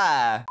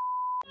 Ahaha.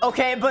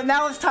 Okay, but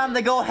now it's time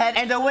to go ahead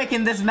and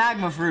awaken this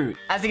magma fruit.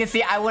 As you can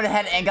see, I went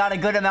ahead and got a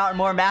good amount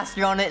more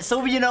mastery on it,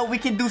 so you know, we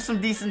can do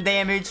some decent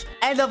damage.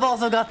 And I've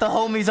also got the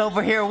homies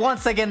over here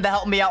once again to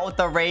help me out with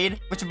the raid.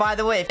 Which, by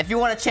the way, if you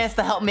want a chance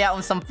to help me out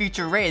in some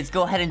future raids,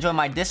 go ahead and join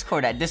my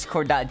Discord at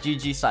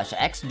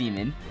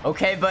discord.gg/xDemon.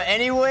 Okay, but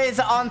anyways,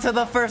 on to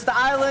the first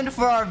island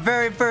for our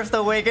very first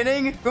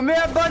awakening. Come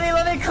here, buddy,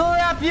 let me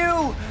clap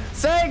you.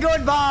 Say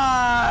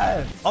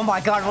goodbye! Oh my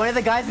god, one of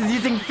the guys is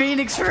using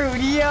Phoenix Fruit.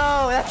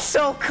 Yo, that's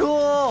so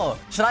cool.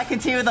 Should I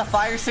continue the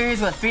fire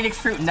series with Phoenix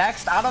Fruit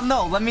next? I don't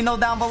know. Let me know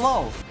down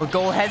below. But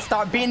go ahead,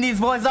 start beating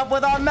these boys up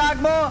with our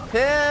magma.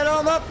 Hit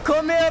them up.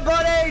 Come here,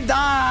 buddy.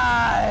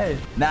 Die.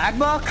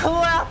 Magma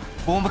clap.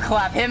 Boom,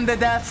 clap him to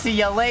death. See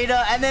ya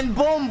later. And then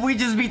boom, we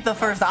just beat the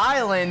first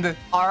island.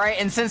 All right,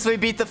 and since we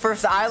beat the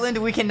first island,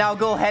 we can now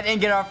go ahead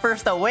and get our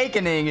first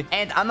awakening.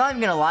 And I'm not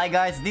even gonna lie,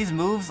 guys, these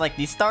moves, like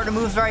these starter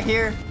moves right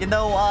here, you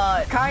know,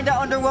 kind of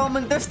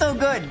underwhelming. They're still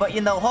good, but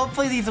you know,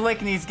 hopefully these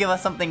awakenings give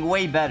us something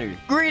way better.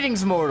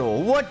 Greetings,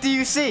 mortal. What do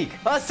you seek?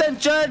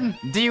 Ascension.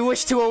 Do you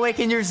wish to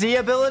awaken your Z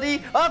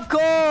ability? Of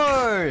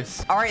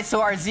course. All right, so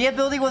our Z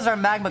ability was our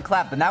magma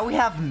clap, but now we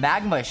have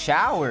magma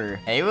shower.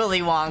 Hey, Willy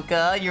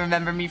Wonka, you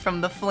remember me from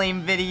the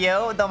flame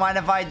video? Don't mind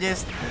if I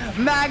just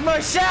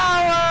magma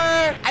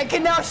shower. I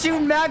can now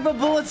shoot magma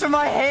bullets from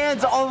my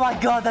hands. Oh my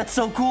god, that's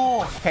so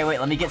cool. Okay, wait,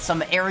 let me get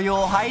some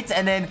aerial height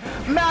and then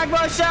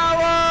magma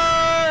shower.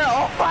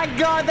 Oh my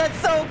god, that's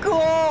so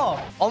cool.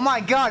 Oh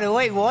my god,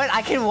 wait, what?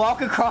 I can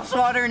walk across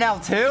water now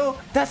too?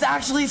 That's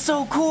actually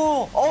so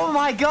cool. Oh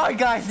my god,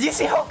 guys, do you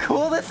see how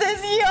cool this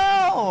is?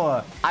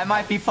 Yo, I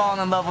might be falling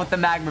in love with the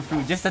magma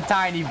fruit just a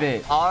tiny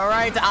bit. All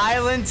right,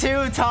 island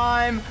 2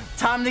 time.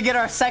 Time to get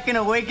our second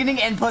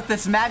awakening and put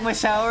this magma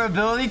shower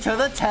ability to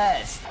the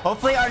test.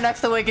 Hopefully our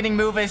next awakening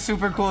move is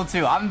super cool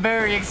too. I'm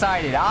very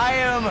excited. I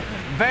am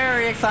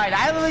very excited.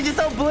 I literally just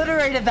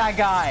obliterated that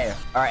guy.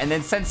 All right, and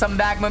then send some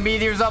magma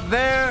meteors up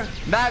there.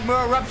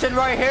 Magma eruption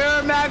right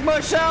here.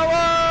 Magma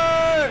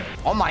shower.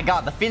 Oh my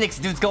god, the Phoenix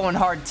dude's going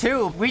hard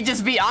too. We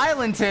just beat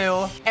Island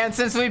 2. And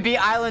since we beat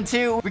Island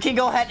 2, we can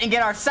go ahead and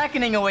get our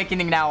second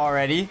awakening now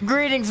already.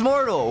 Greetings,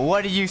 mortal.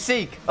 What do you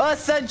seek?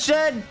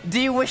 Ascension. Do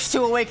you wish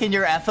to awaken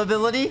your F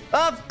ability?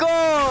 Of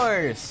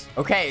course.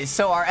 Okay,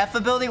 so our F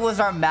ability was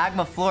our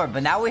magma floor,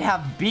 but now we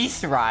have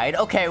beast ride.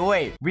 Okay,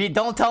 wait,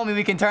 don't tell me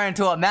we can turn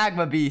into a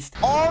magma beast.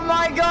 Oh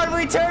my god,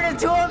 we turned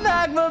into a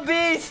magma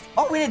beast.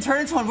 Oh, we didn't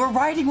turn into one, we're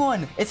riding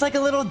one. It's like a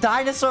little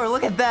dinosaur.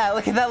 Look at that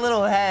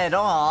little head.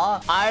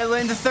 Aw.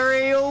 Island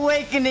 3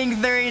 awakening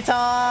 3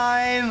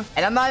 time.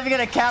 And I'm not even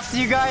gonna cap to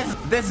you guys,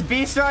 this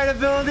beast ride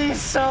ability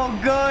is so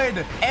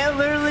good. It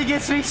literally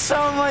gets me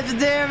so much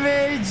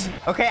damage.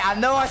 Okay, I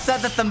know I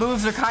said that the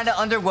moves are kind of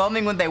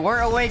underwhelming when they were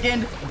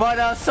awakened,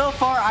 but so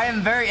far I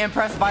am very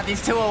impressed by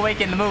these 2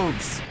 awakened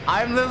moves.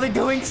 I'm literally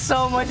doing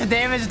so much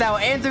damage now,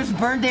 and there's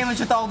burn damage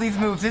with all these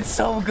moves. It's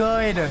so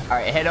good. All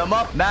right, hit them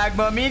up.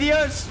 Magma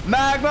meteors,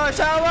 magma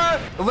shower.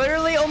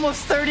 Literally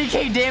almost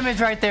 30k damage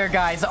right there,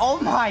 guys. Oh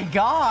my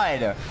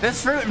god,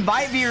 this fruit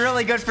might be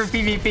really good for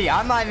PvP.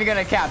 I'm not even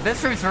gonna cap,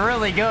 this fruit's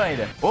really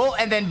good. Oh,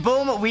 and then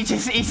boom, we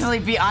just easily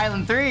beat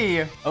Island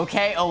 3.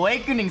 Okay,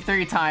 awakening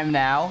 3 time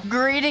now.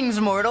 Greetings,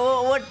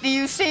 mortal. What do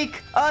you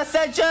seek?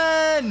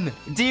 Ascension.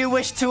 Do you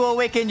wish to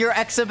awaken your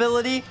X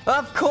ability?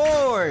 Of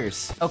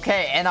course.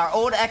 Okay, and our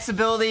old X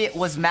ability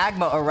was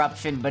magma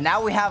eruption, but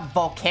now we have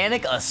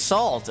volcanic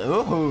assault.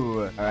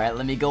 Ooh. All right,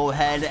 let me go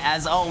ahead.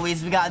 As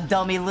always, we got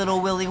dummy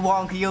little Willy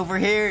Wonka over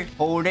here.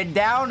 Hold it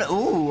down.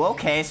 Ooh,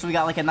 okay, so we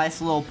got like a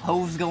nice little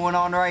pose going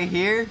on right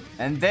here.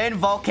 And then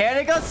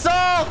volcanic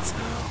assault.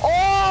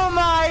 Oh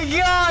my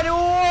god,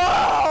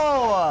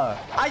 whoa!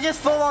 I just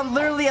full on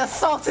literally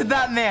assaulted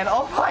that man.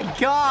 Oh my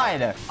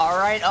god. All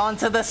right, on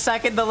to the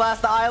second to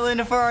last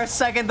island for our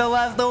second to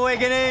last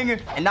awakening.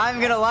 And I'm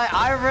gonna lie,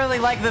 I really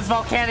like this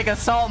volcanic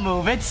assault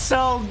move. It's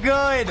so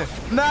good.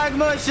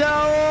 Magma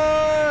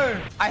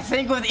shower. I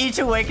think with each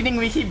awakening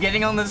we keep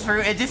getting on this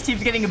fruit, it just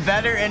keeps getting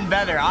better and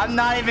better. I'm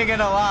not even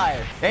gonna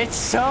lie. It's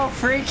so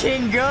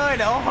freaking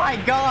good. Oh my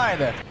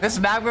god. This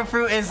magma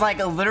fruit is like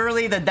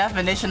literally the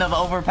definition of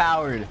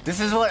overpowered.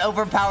 This is what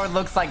overpowered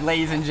looks like,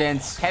 ladies and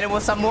gents. Heading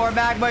with some more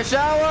magma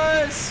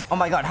showers. Oh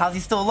my god, how's he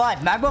still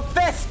alive? Magma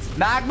fist.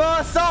 Magma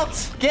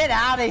assault. Get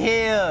out of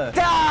here.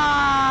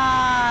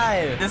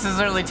 Die. This is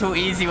literally too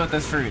easy with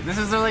this fruit. This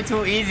is literally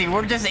too easy.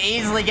 We're just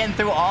easily getting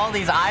through all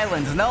these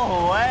islands.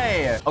 No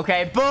way.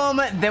 Okay, boom.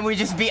 Then we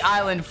just beat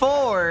Island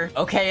 4.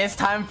 Okay, it's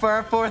time for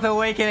our 4th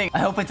awakening. I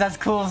hope it's as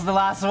cool as the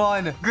last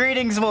one.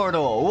 Greetings,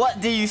 mortal.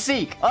 What do you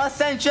seek?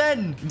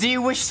 Ascension. Do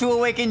you wish to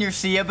awaken your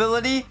C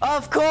ability?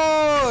 Of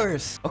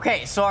course.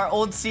 Okay, so our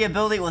old C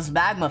ability was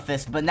Magma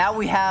Fist, but now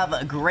we have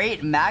a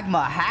Great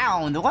Magma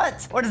Hound.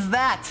 What is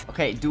that?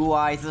 Okay, dual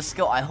is the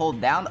skill I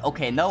hold down?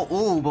 Okay, no.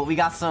 Ooh, but we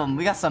got some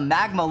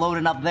magma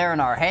loading up there in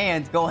our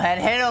hands. Go ahead,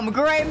 hit him.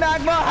 Great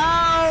magma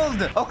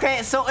hound.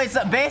 Okay, so it's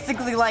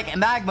basically like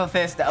magma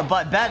fist,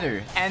 but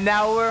better. And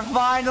now we're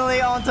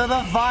finally onto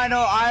the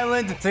final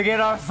island to get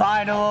our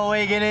final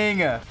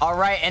awakening. All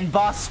right, and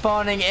boss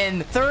spawning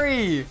in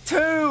 3,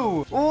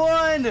 2,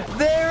 1.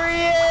 There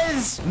he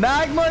is.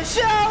 Magma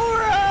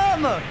shower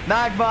him.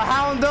 Magma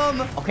hound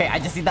him. Okay, I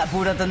just need that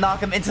Buddha to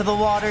knock him into the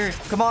water.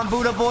 Come on,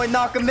 Buddha boy,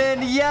 knock him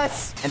in.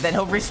 Yes. And then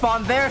he'll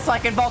respawn there so I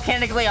can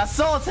volcanically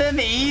assault him.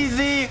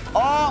 Easy.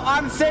 Oh,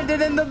 I'm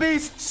sending in the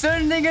beast.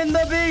 Sending in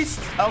the beast.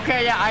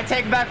 Okay, yeah, I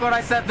take back what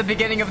I said at the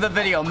beginning of the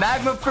video.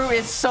 Magma fruit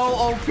is so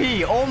OP.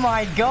 Oh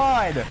my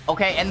god.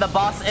 Okay, and the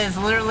boss is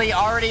literally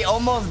already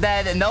almost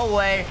dead. No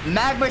way.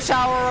 Magma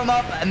shower him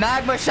up.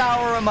 Magma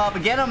shower him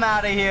up. Get him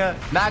out of here.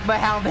 Magma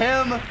hound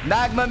him.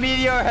 Magma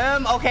meteor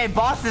him. Okay,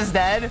 boss is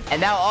dead. And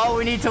now all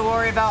we need to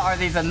worry about are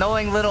these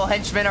annoying little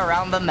henchmen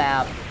around the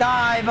map.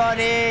 Die,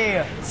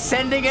 buddy.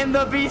 Sending in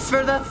the beast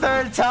for the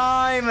 3rd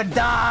time.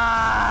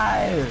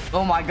 Die.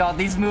 Oh my god,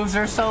 these moves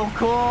are so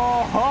cool.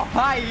 Oh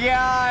my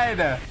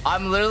god.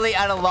 I'm literally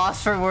at a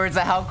loss for words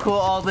at how cool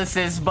all this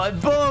is.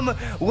 But boom,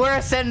 we're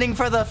ascending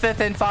for the 5th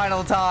and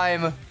final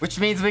time. Which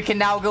means we can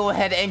now go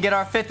ahead and get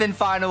our 5th and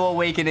final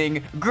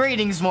awakening.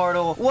 Greetings,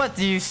 mortal. What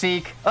do you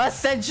seek?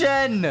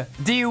 Ascension.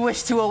 Do you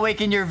wish to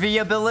awaken your V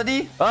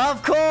ability?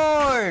 Of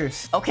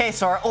course. Okay,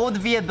 so our old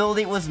V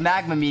ability was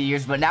magma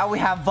meteors, but now we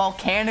have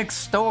volcanic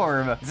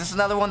storm. Is this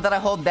another one that I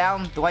hold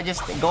down? Do I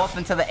just go up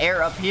into the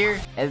air up here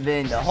and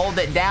then hold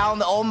it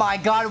down? Oh my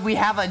god, we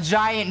have a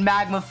giant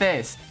magma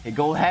fist. Okay,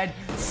 go ahead,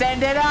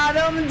 send it at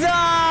him.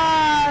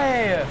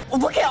 Die.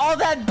 Look at all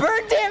that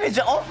burn damage.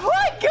 Oh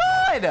my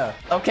god.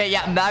 Okay,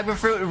 yeah, magma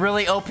fruit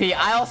really OP.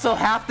 I also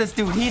have this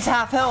dude. He's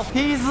half health.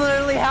 He's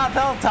literally half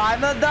health.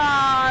 Time to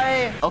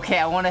die. Okay,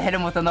 I want to hit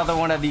him with another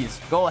one of these.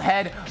 Go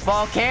ahead,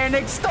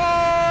 volcanic storm.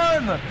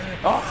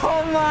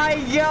 Oh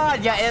my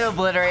god. Yeah, it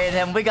obliterated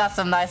him. We got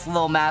some nice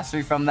little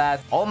mastery from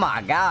that. Oh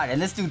my god.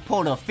 And this dude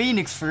pulled a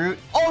phoenix fruit.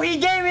 Oh, he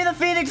gave me the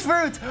phoenix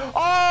fruit.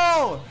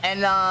 Oh, and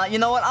you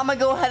know what? I'm gonna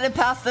go ahead and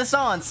pass this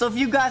on. So if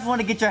you guys want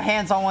to get your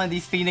hands on one of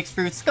these phoenix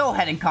fruits, go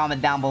ahead and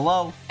comment down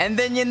below. And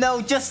then, you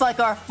know, just like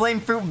our flame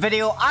fruit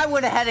video, I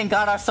went ahead and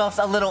got ourselves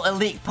a little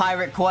elite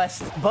pirate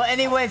quest. But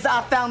anyways,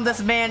 I found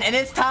this man, and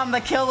it's time to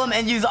kill him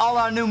and use all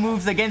our new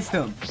moves against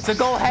him. So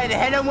go ahead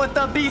and hit him with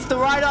the beast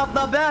right off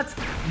the bat.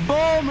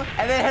 Boom.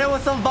 And then hit him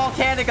with some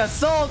volcanic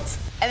assault.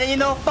 And then, you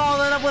know,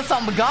 follow it up with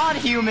some god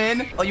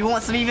human. Oh, you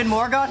want some even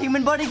more god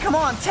human, buddy? Come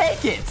on,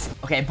 take it.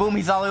 Okay, boom,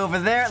 he's all the way over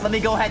there. Let me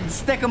go ahead and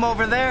stick him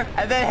over there.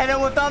 And then hit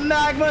him with a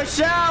magma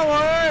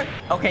shower.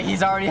 Okay,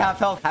 he's already half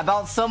health. How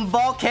about some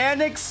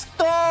volcanic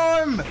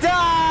storm?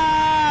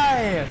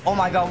 Die. Oh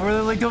my god, we're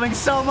literally doing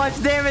so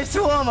much damage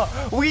to him.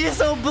 We just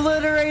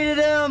obliterated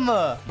him.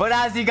 But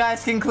as you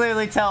guys can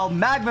clearly tell,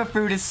 magma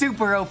fruit is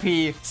super OP.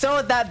 So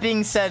with that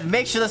being said,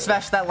 make sure to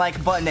smash that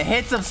like button,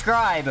 hit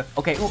subscribe.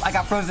 Okay, ooh, I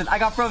got frozen. I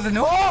got frozen.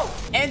 Oh,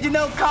 and you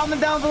know,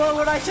 comment down below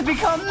what I should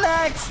become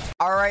next.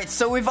 All right,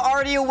 so we've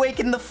already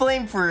awakened the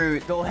flame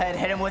fruit. Go ahead,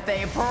 hit him with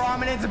a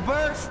prominence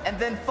burst, and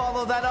then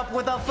follow that up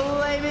with a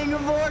flaming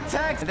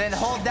vortex. And then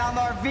hold down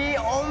our V.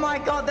 Oh my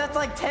god, that's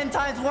like 10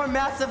 times more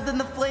massive than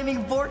the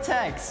flaming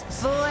vortex.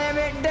 Slam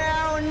it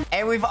down.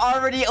 And we've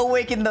already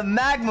awakened the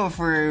magma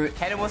fruit.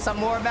 Hit him with some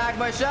more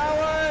magma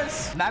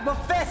showers. Magma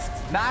fist.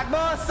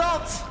 Magma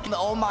assault.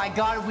 Oh my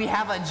god, we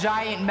have a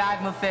giant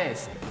magma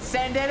fist.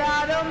 Send it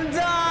at him.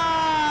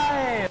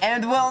 Die.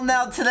 And well,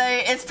 now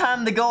today it's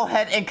time to go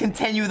ahead and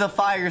continue the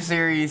fire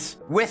series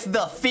with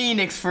the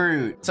phoenix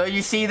fruit. So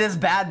you see this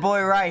bad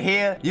boy right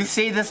here? You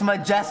see this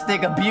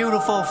majestic,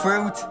 beautiful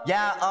fruit?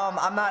 Yeah,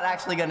 I'm not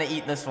actually gonna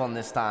eat this one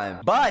this time.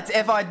 But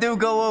if I do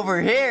go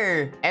over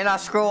here and I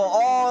scroll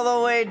all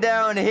the way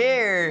down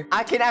here,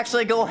 I can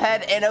actually go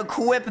ahead and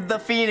equip the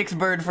phoenix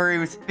bird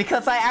fruit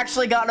because I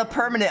actually got a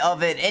permanent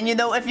of it. And you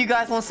know, if you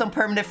guys want some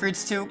permanent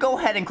fruits too, go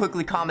ahead and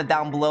quickly comment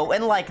down below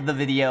and like the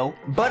video.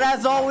 But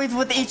as always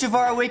with each of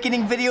our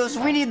awakening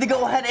videos, we need to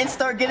go ahead and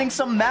start getting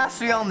some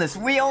mastery on this.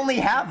 We only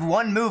have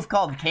one move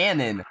called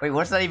cannon. Wait,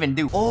 what does that even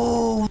do?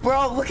 Oh,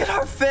 bro, look at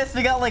our fist.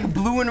 We got like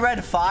blue and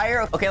red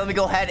fire. Okay, let me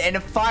go ahead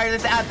and fire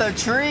this at the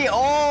tree.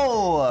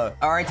 Oh,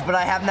 all right, but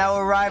I have now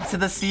arrived to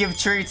the Sea of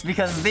Treats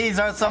because these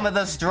are some of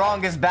the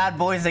strongest bad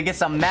boys to get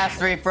some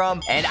mastery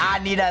from, and I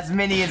need as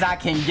many as I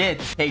can get.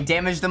 Okay,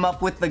 damage them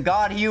up with the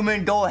god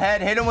human. Go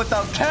ahead, hit him with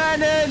the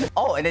cannon.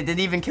 Oh, and it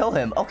didn't even kill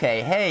him.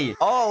 Okay, hey.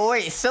 Oh,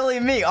 wait, silly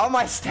me. All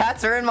my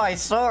stats are in my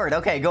sword.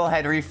 Okay, go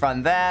ahead,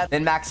 refund that.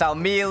 Then max out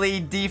melee,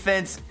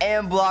 defense,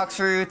 and blocks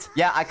fruit.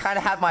 Yeah, I kind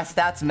of had my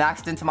stats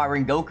maxed into my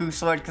Rengoku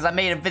sword because I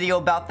made a video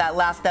about that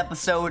last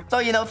episode. So,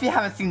 you know, if you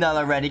haven't seen that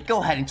already,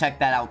 go ahead and check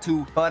that out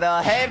too. But,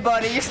 hey,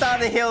 buddy, you're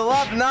starting to heal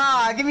up.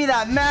 Nah, give me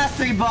that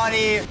mastery,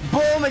 buddy.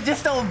 Boom, it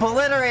just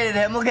obliterated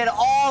him. Look at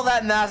all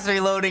that mastery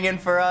loading in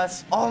for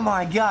us. Oh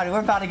my god, we're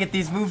about to get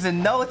these moves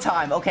in no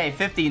time. Okay,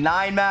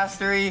 59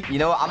 mastery. You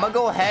know what? I'm gonna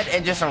go ahead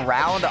and just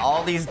round all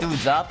all these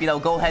dudes up. You know,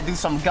 go ahead, do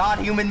some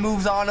god-human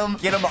moves on them.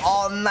 Get them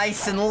all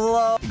nice and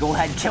low. Go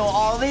ahead, kill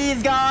all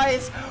these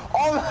guys.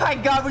 Oh my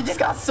god, we just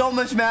got so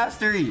much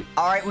mastery.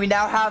 All right, we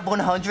now have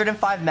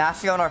 105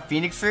 mastery on our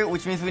Phoenix Fruit,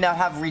 which means we now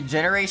have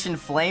regeneration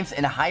flames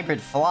and hybrid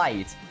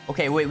flight.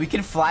 Okay, wait, we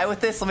can fly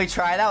with this. Let me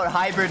try it out.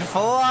 Hybrid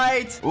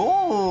flight.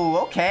 Ooh,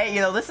 okay.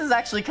 You know, this is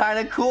actually kind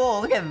of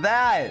cool. Look at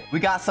that. We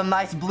got some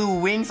nice blue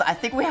wings. I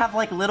think we have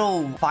like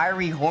little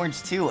fiery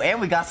horns too.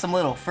 And we got some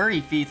little furry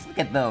feet. Look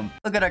at them.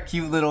 Look at our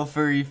cute little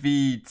furry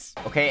feet.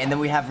 Okay, and then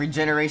we have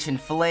regeneration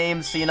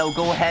flames. So, you know,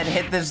 go ahead,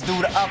 hit this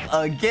dude up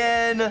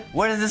again.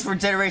 What does this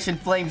regeneration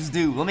flames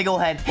do? Let me go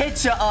ahead,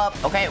 hit you up.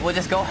 Okay, we'll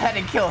just go ahead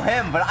and kill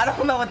him. But I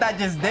don't know what that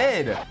just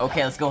did.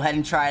 Okay, let's go ahead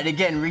and try it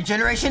again.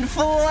 Regeneration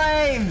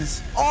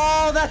flames.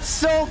 Oh, that's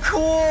so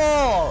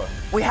cool.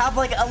 We have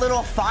like a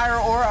little fire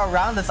aura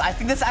around us. I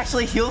think this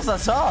actually heals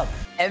us up.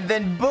 And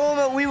then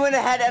boom, we went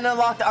ahead and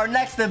unlocked our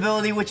next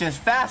ability, which is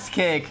fast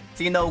kick.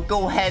 So, you know,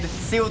 go ahead,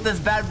 see what this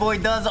bad boy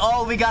does.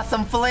 Oh, we got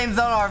some flames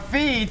on our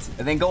feet.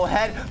 And then go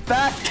ahead,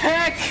 fast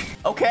kick.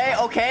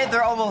 Okay,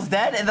 they're almost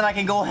dead. And then I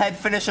can go ahead,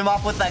 finish them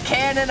off with the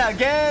cannon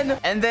again.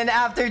 And then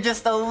after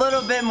just a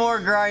little bit more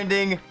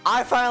grinding,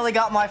 I finally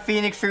got my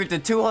Phoenix Fruit to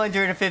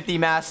 250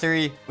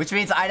 mastery, which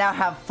means I now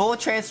have full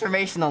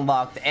transformation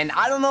unlocked. And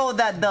I don't know what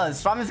that does.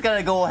 So I'm just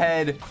gonna go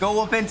ahead,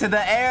 go up into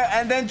the air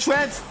and then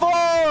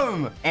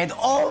transform. And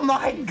oh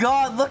my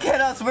god, look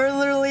at us. We're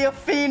literally a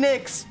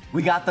phoenix.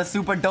 We got the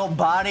super dope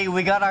body.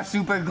 We got our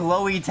super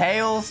glowy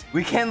tails.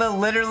 We can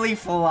literally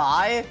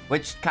fly,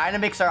 which kind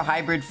of makes our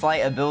hybrid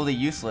flight ability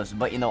useless.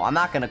 But, you know, I'm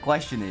not going to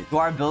question it. Do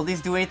our abilities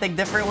do anything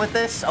different with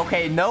this?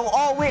 Okay, no.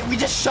 Oh, wait, we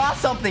just shot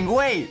something.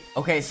 Wait.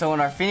 Okay, so in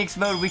our Phoenix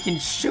mode, we can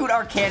shoot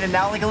our cannon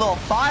now like a little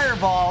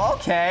fireball.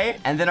 Okay.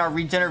 And then our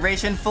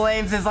regeneration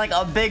flames is like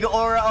a big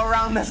aura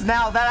around us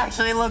now. That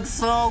actually looks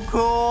so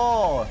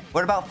cool.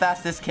 What about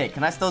fastest kick?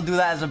 Can I still do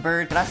that as a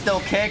bird? Can I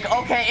still kick?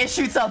 Okay, it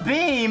shoots a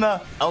beam.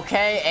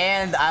 Okay,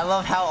 and I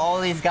love how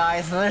all these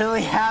guys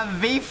literally have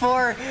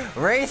V4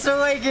 Race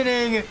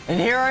Awakening. And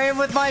here I am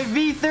with my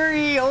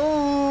V3.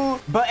 Oh.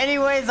 But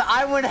anyways,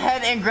 I went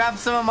ahead and grabbed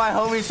some of my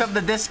homies from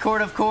the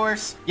Discord, of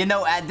course. You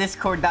know, at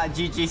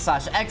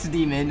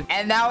discord.gg/xDemon.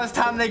 And now it's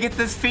time to get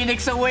this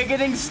Phoenix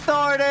Awakening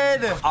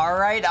started. All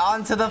right,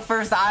 on to the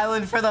first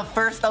island for the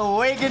first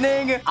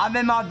awakening. I'm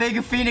in my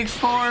big Phoenix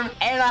form.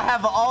 And I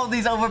have all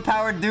these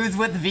overpowered dudes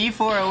with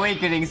V4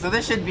 Awakening. So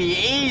this should be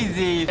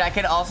easy. I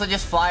can also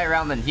just fly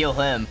around and heal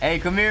him. Hey,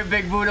 come here,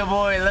 big Buddha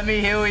boy. Let me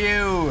heal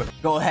you.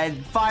 Go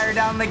ahead, fire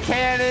down the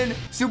cannon.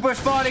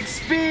 Supersonic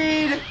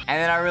speed. And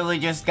then I really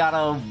just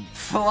gotta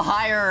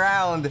fly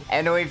around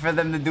and wait for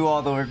them to do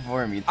all the work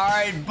for me. All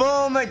right,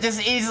 boom.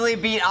 Just easily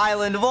beat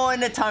Island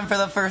 1. Time for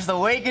the first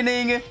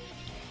awakening.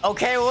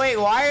 Okay, wait,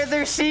 why are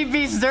there sea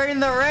beasts during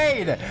the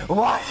raid?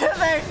 Why are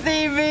there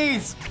sea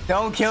beasts?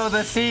 Don't kill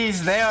the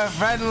seas, they are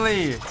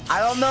friendly. I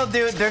don't know,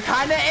 dude, they're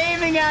kind of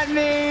aiming at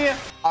me.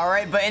 All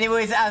right, but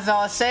anyways, as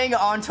I was saying,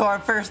 on to our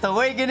first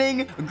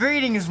awakening.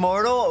 Greetings,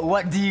 mortal.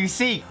 What do you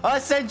seek?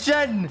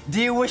 Ascension.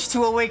 Do you wish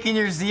to awaken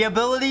your Z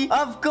ability?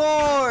 Of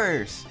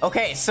course.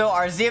 Okay, so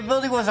our Z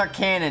ability was our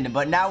cannon,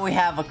 but now we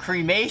have a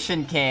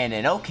cremation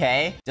cannon.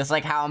 Okay, just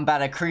like how I'm about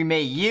to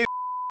cremate you.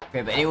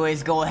 Okay, but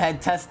anyways, go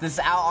ahead, test this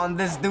out on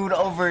this dude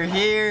over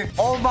here.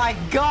 Oh my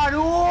god,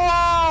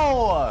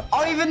 whoa! I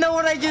don't even know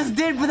what I just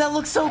did, but that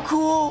looks so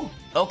cool.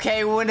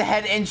 Okay, we went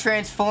ahead and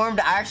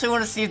transformed. I actually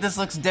want to see if this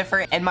looks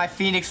different in my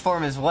Phoenix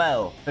form as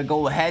well. So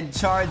go ahead,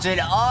 charge it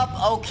up.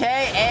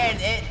 Okay, and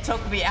it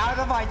took me out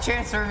of my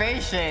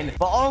transformation.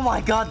 But oh my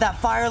god, that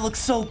fire looks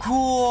so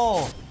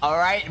cool. All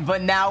right,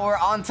 but now we're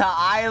on to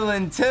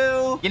Island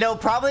 2. You know,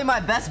 probably my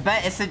best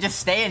bet is to just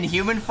stay in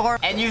human form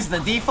and use the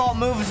default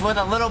moves with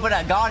a little bit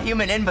of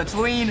god-human in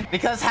between.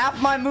 Because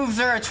half my moves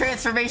are a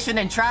transformation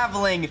and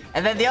traveling.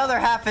 And then the other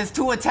half is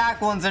 2 attack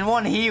ones and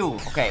 1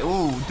 heal. Okay,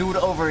 ooh, dude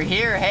over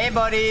here. Hey,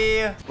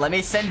 buddy. Let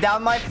me send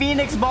down my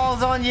Phoenix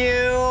balls on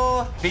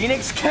you.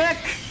 Phoenix kick.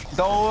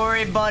 Don't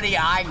worry, buddy.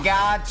 I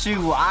got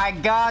you. I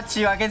got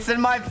you. I can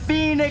send my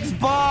Phoenix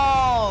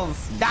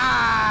balls.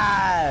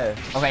 Die.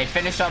 Okay,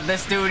 finish up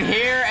this dude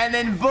here. And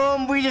then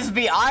boom, we just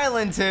beat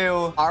Island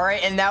 2. All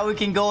right, and now we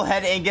can go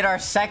ahead and get our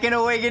second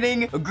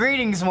awakening.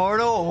 Greetings,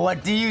 mortal.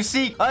 What do you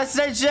seek?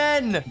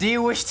 Ascension. Do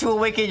you wish to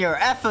awaken your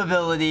F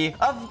ability?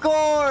 Of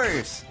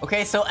course.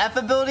 Okay, so F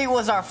ability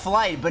was our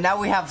flight, but now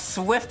we have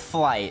swift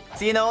flight.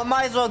 So, you know, I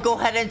might as well go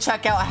ahead and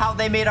check out how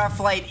they made our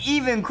flight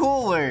even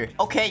cooler.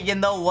 Okay, you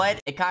know what?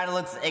 It kind of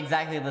looks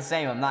exactly the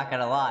same, I'm not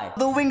gonna lie.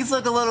 The wings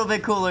look a little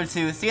bit cooler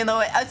too, so you know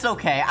what? It's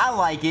okay. I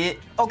like it.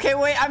 Okay,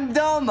 wait, I'm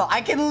dumb.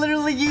 I can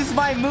literally use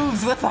my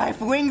moves with my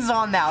wings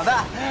on now.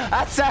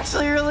 That's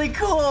actually really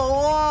cool.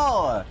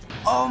 Whoa.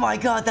 Oh my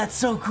god, that's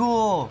so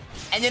cool.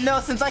 And you know,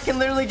 since I can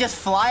literally just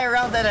fly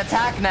around and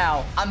attack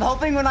now, I'm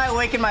hoping when I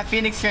awaken my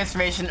Phoenix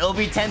transformation, it'll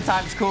be 10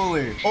 times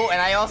cooler. Oh, and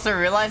I also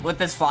realized with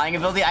this flying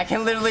ability, I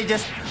can literally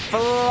just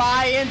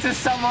fly into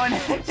someone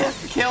and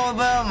just kill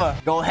them.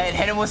 Go ahead,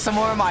 hit him with some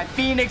more of my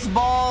Phoenix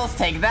balls.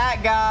 Take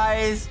that,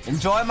 guys.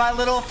 Enjoy my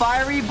little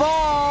fiery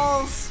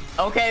balls.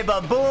 Okay,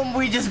 but boom,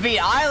 we just beat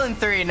Island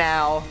 3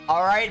 now.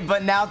 All right,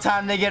 but now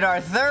time to get our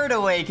third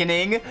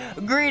awakening.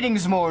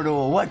 Greetings,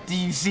 mortal. What do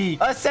you see?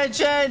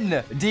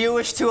 Ascension! Do you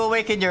wish to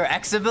awaken your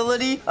X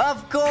ability?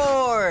 Of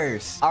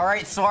course! All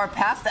right, so our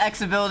past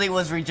X ability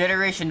was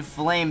Regeneration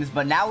Flames,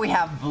 but now we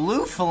have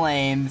Blue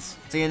Flames.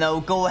 So, you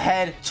know, go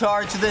ahead,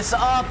 charge this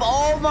up.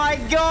 Oh my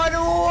god,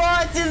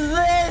 what is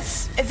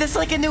this? Is this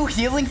like a new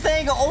healing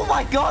thing? Oh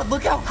my god,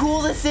 look how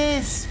cool this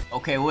is.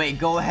 Okay, wait,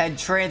 go ahead,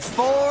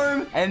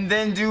 transform, and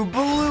then do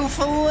Blue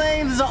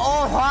Flames.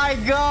 Oh my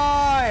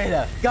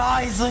god.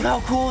 Guys, look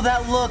how cool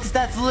that looks.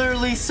 That's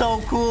literally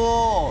so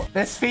cool.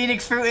 This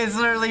Phoenix Fruit is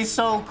literally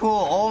so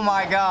cool. Oh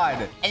my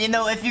god. And you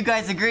know, if you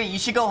guys agree, you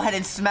should go ahead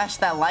and smash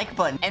that like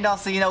button. And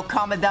also, you know,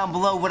 comment down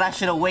below what I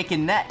should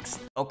awaken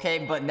next. Okay,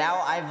 but now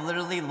I've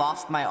literally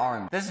lost my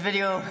arm. This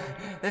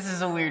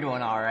is a weird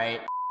one, all right?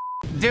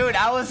 Dude,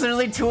 I was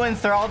literally too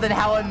enthralled in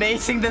how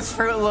amazing this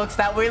fruit looks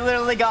that we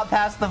literally got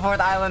past the 4th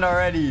island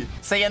already.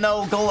 So, you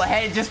know, go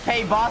ahead, just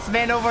pay Boss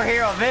Man over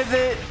here a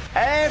visit.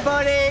 Hey,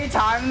 buddy,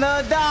 time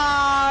to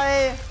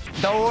die.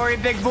 Don't worry,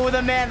 Big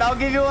Buddha Man. I'll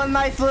give you a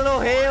nice little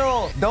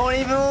heal. Don't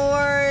even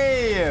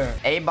worry.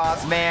 Hey,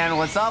 Boss Man.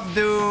 What's up,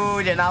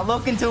 dude? You're not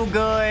looking too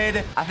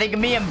good. I think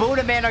me and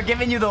Buddha Man are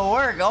giving you the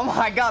work. Oh,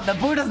 my God. The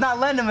Buddha's not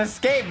letting him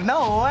escape.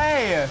 No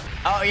way.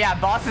 Oh, yeah.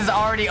 Boss is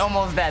already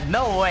almost dead.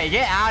 No way.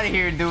 Get out of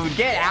here, dude.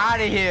 Get out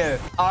of here.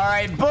 All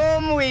right.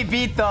 Boom. We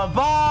beat the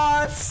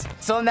boss.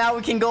 So now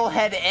we can go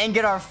ahead and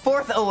get our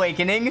 4th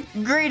awakening.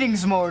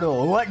 Greetings,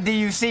 mortal. What do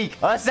you seek?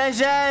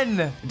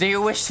 Ascension. Do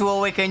you wish to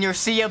awaken your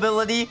C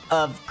ability?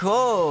 Of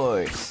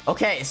course.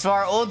 Okay, so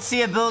our old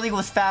C ability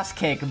was Fast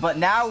Kick, but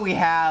now we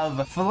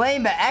have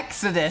Flame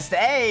Exodus.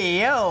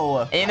 Hey,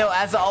 yo. And, you know,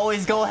 as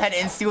always, go ahead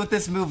and see what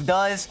this move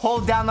does.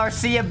 Hold down our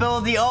C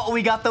ability. Oh,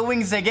 we got the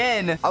wings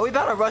again. Are we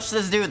about to rush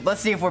this dude?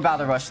 Let's see if we're about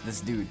to rush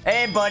this dude.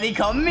 Hey, buddy,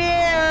 come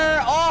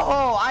here.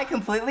 Oh, I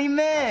completely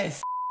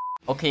missed.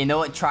 Okay, you know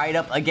what? Try it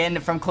up again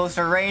from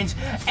closer range.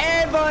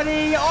 Hey,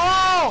 buddy!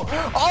 Oh!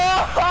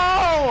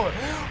 Oh!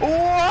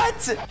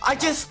 What? I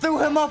just threw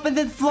him up and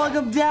then flung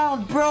him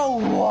down, bro.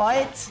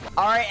 What?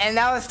 All right, and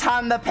now it's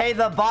time to pay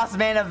the Boss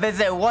Man a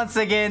visit once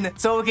again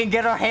so we can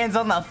get our hands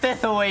on the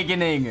 5th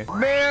awakening.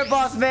 Come here,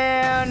 Boss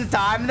Man.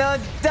 Time to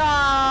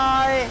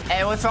die.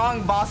 Hey, what's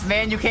wrong, Boss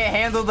Man? You can't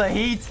handle the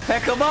heat?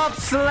 Pick him up,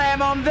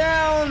 slam him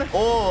down.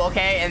 Oh,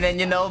 okay, and then,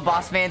 you know,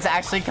 Boss Man's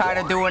actually kind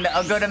of doing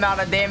a good amount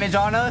of damage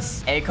on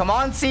us. Hey, come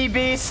on, Sea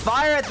Beast.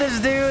 Fire at this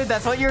dude.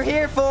 That's what you're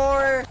here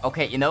for.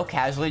 Okay, you know,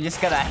 casually just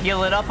gotta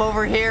heal it up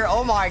over here.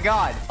 Oh my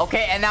god.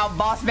 Okay, and now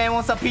Boss Man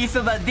wants a piece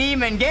of the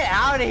demon. Get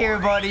out of here,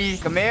 buddy.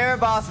 Come here,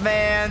 Boss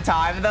Man.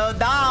 Time to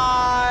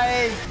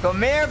die.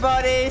 Come here,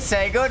 buddy.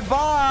 Say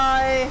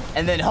goodbye.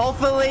 And then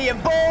hopefully,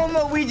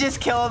 boom, we just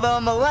kill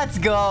them. Let's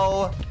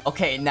go.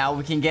 Okay, now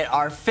we can get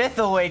our 5th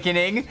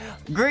awakening.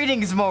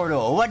 Greetings,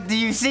 mortal. What do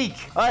you seek?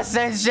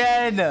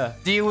 Ascension.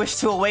 Do you wish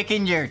to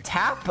awaken your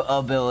tap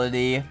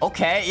ability?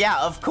 Okay, yeah,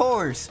 of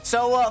course.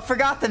 So,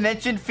 forgot to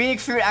mention,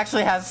 Phoenix Fruit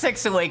actually has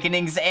 6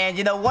 awakenings, and,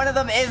 you know, one of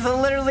them is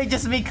literally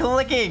just me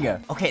clicking.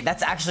 Okay,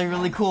 that's actually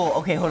really cool.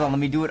 Okay, hold on. Let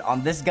me do it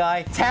on this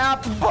guy.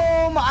 Tap,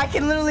 boom. I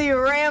can literally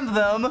ram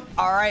them.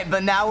 All right,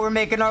 but now we're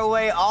making our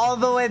way all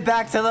the way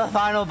back to the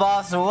final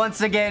boss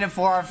once again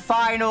for our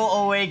final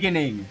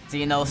awakening. So,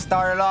 you know,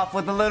 start it off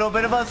with a little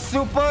bit of a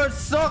super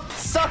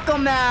suck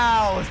them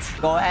out.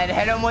 Go ahead,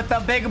 hit him with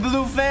the big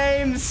blue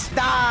flames.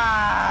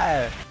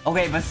 Die.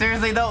 Okay, but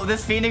seriously though,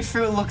 this Phoenix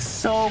Fruit looks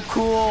so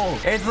cool.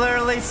 It's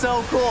literally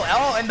so cool.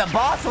 Oh, and the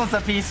boss wants a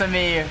piece of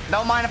me.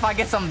 Don't mind if I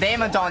get some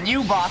damage on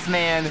you, Boss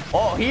Man.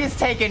 Oh, he's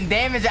taking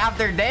damage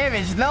after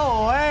damage.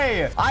 No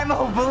way. I'm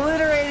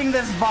obliterating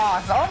this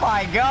boss. Oh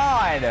my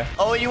god.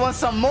 Oh, you want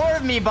some more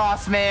of me,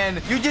 Boss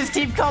Man? You just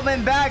keep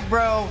coming back,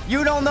 bro.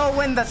 You don't know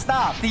when to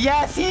stop.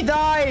 Yes, he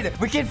died.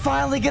 We can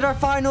finally get our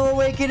final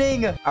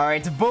awakening. All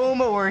right, boom,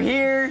 we're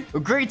here.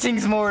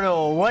 Greetings,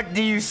 mortal. What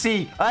do you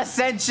seek?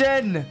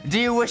 Ascension. Do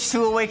you wish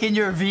to awaken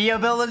your V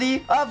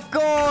ability? Of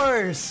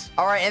course.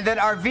 All right, and then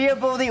our V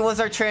ability was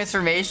our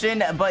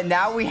transformation, but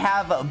now we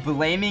have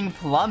Blaming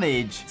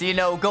Plumage. So, you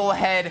know, go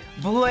ahead.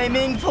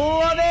 Blaming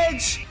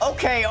Plumage.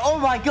 Okay, oh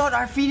my god,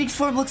 our Phoenix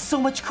form looks so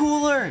much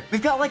cooler.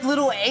 We've got like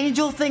little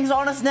angel things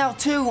on us now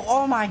too.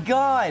 Oh my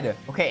god.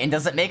 Okay, and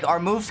does it make our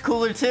moves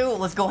cooler too?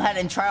 Let's go ahead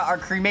and try out our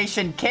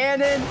cremation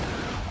cannon.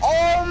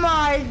 Oh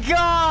my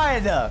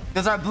god!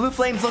 Does our blue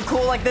flames look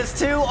cool like this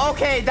too?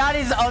 Okay, that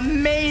is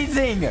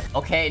amazing.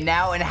 Okay,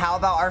 now, and how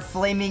about our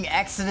flaming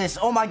exodus?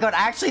 Oh my god,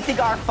 I actually think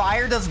our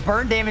fire does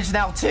burn damage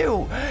now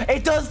too.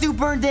 It does do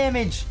burn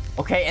damage.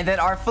 Okay, and then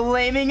our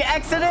flaming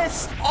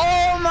exodus.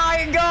 Oh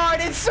my god,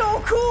 it's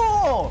so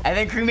cool. And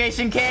then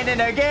cremation cannon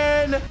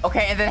again.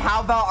 Okay, and then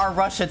how about our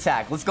rush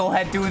attack? Let's go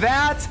ahead and do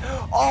that.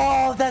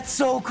 Oh, that's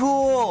so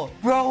cool.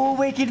 Bro,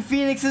 Awakened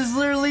Phoenix is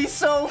literally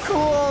so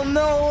cool.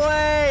 No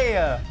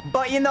way.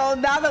 But, you know,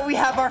 now that we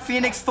have our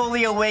Phoenix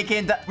fully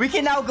awakened, we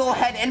can now go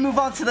ahead and move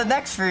on to the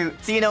next fruit.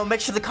 So, you know, make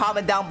sure to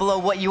comment down below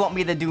what you want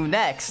me to do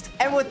next.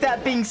 And with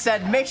that being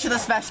said, make sure to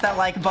smash that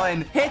like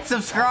button, hit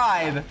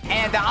subscribe,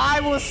 and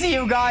I will see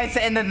you guys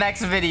in the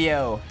next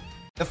video.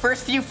 The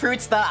first few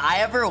fruits that I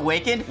ever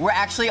awakened were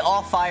actually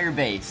all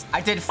fire-based.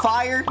 I did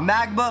fire,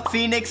 magma,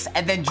 phoenix,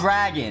 and then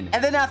dragon.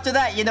 And then after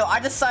that, you know, I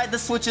decided to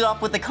switch it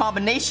up with the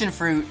combination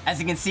fruit. As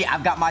you can see,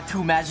 I've got my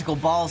 2 magical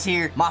balls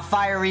here, my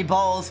fiery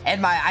balls, and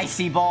my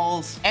icy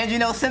balls. And you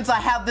know, since I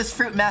have this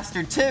fruit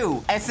mastered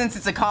too, and since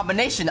it's a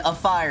combination of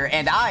fire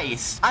and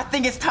ice, I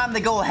think it's time to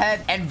go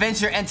ahead and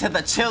venture into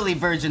the chili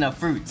version of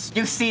fruits.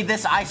 You see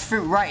this ice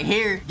fruit right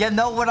here? You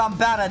know what I'm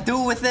about to do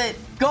with it?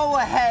 Go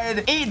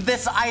ahead, eat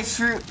this ice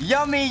fruit.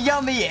 Yummy,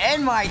 yummy,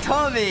 in my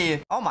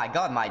tummy. Oh my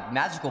god, my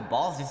magical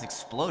balls just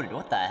exploded.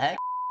 What the heck?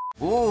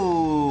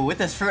 Ooh, with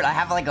this fruit, I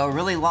have like a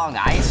really long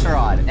ice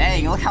rod.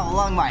 Dang, look how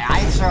long my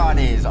ice rod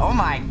is. Oh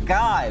my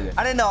god.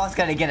 I didn't know I was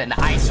gonna get an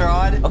ice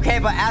rod. Okay,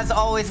 but as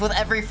always with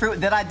every fruit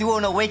that I do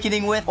an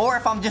awakening with, or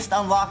if I'm just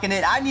unlocking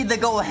it, I need to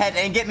go ahead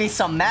and get me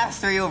some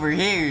mastery over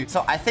here.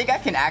 So I think I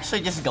can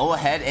actually just go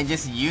ahead and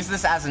just use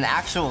this as an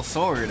actual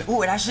sword.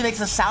 Ooh, it actually makes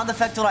a sound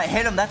effect when I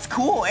hit him. That's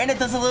cool. And it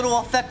does a little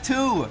effect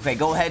too. Okay,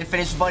 go ahead and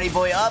finish Buddy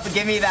Boy up.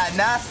 Give me that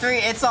mastery.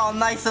 It's all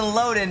nice and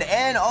loaded.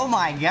 And oh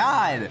my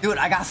god. Dude,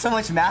 I got so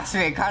much mastery.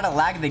 It kind of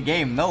lagged the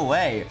game. No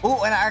way.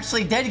 Oh, and I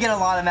actually did get a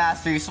lot of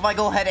mastery. So if I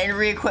go ahead and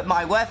re-equip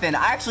my weapon,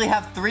 I actually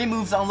have 3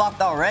 moves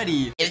unlocked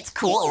already. It's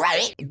cool,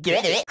 right?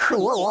 Get it?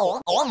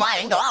 Cool. Oh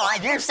my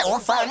god, you're so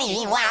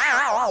funny.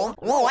 Wow.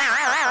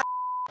 Wow.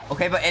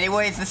 Okay, but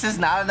anyways, this is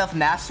not enough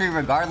mastery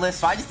regardless,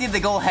 so I just need to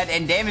go ahead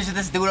and damage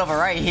this dude over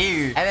right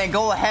here. And then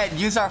go ahead,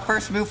 use our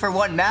first move for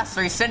 1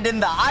 mastery, send in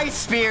the ice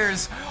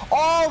spears.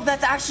 Oh,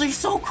 that's actually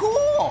so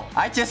cool.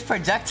 I just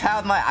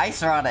projectiled my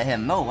ice rod at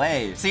him. No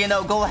way. So, you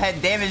know, go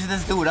ahead, damage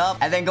this dude up,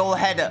 and then go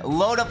ahead,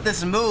 load up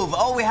this move.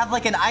 Oh, we have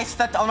like an ice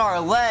effect on our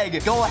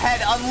leg. Go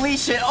ahead,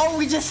 unleash it. Oh,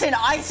 we just sent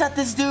ice at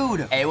this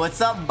dude. Hey, what's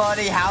up,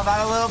 buddy? How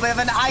about a little bit of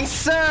an ice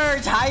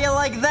surge? How you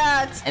like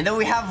that? And then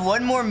we have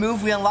 1 more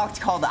move we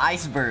unlocked called the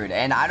iceberg.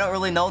 And I don't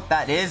really know what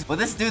that is, but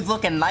this dude's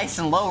looking nice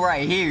and low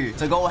right here.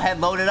 So go ahead,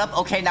 load it up.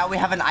 Okay, now we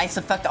have an ice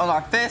effect on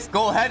our fist.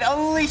 Go ahead,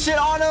 unleash it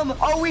on him.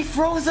 Oh, we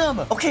froze him.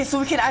 Okay, so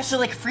we can actually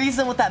like freeze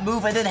him with that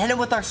move and then hit him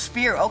with our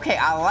spear. Okay,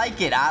 I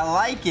like it. I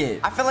like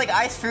it. I feel like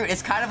ice fruit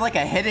is kind of like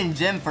a hidden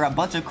gem for a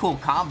bunch of cool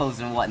combos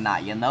and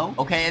whatnot, you know?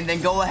 Okay, and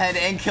then go ahead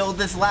and kill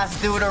this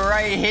last dude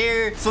right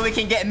here so we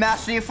can get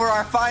mastery for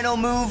our final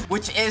move,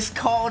 which is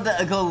called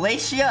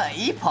Glacier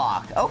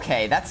Epoch.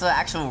 Okay, that's an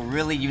actual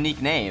really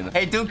unique name.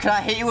 Hey, dude, can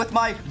I hit you with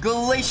my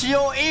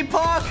Glacial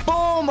Epoch?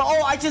 Boom!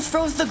 Oh, I just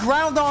froze the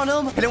ground on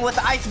him. Hit him with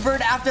the ice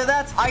bird after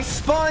that. Ice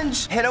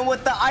sponge. Hit him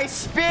with the ice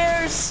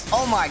spears.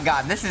 Oh my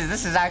god, this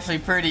is actually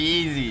pretty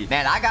easy.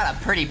 Man, I got a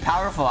pretty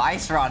powerful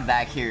ice rod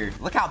back here.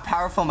 Look how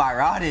powerful my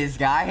rod is,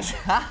 guys.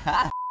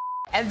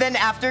 And then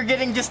after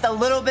getting just a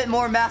little bit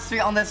more mastery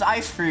on this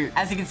ice fruit,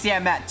 as you can see,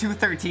 I'm at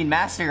 213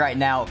 mastery right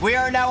now. We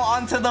are now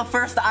on to the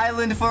first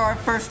island for our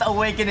first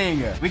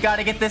awakening. We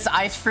gotta get this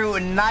ice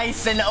fruit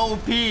nice and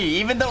OP,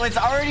 even though it's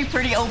already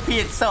pretty OP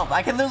itself.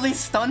 I can literally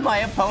stun my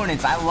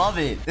opponents. I love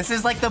it. This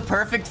is like the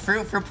perfect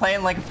fruit for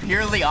playing like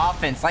purely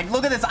offense. Like,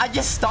 look at this. I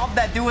just stomped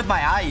that dude with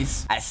my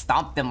ice. I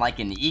stomped him like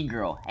an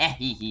e-girl.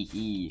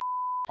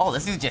 Oh,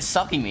 this is just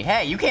sucking me.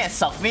 Hey, you can't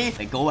suck me.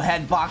 Hey, go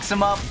ahead, box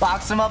him up.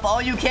 Box him up. Oh,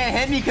 you can't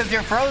hit me because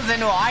you're frozen.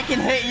 Well, I can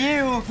hit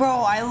you. Bro,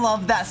 I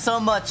love that so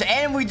much.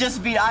 And we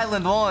just beat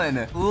Island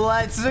 1.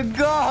 Let's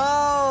go.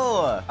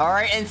 All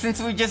right, and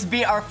since we just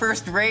beat our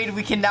first raid,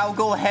 we can now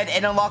go ahead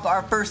and unlock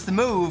our first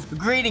move.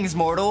 Greetings,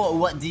 mortal.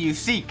 What do you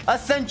seek?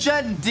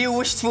 Ascension. Do you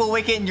wish to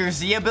awaken your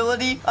Z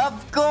ability?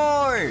 Of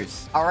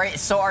course. All right,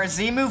 so our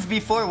Z move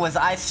before was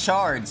ice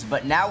shards,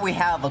 but now we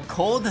have a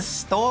cold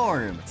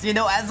storm. So, you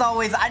know, as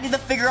always, I need to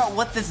figure out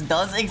what this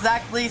does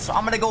exactly, so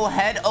I'm gonna go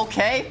ahead.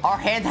 Okay, our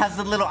hand has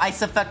the little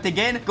ice effect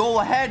again. Go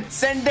ahead,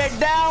 send it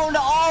down.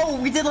 Oh,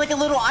 we did like a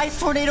little ice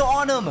tornado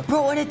on him,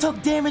 bro, and it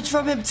took damage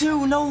from him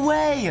too. No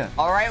way.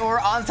 All right,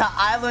 we're on to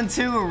Island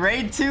 2,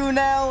 Raid 2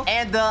 now,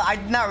 and I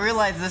did not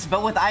realize this,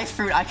 but with ice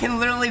fruit, I can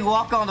literally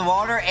walk on the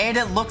water, and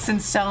it looks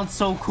and sounds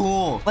so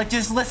cool. Like,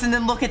 just listen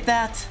and look at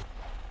that.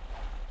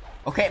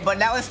 Okay, but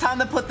now it's time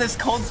to put this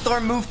cold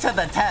storm move to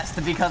the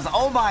test because,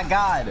 oh my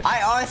god,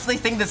 I honestly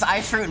think this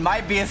ice fruit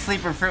might be a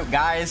sleeper fruit,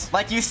 guys.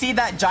 Like, you see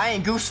that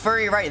giant goose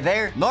furry right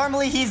there?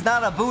 Normally, he's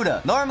not a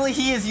Buddha. Normally,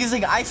 he is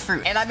using ice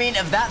fruit. And I mean,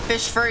 if that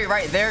fish furry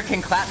right there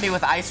can clap me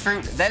with ice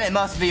fruit, then it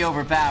must be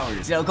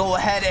overpowered. So go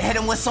ahead and hit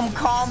him with some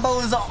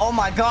combos. Oh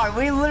my god,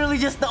 we literally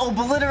just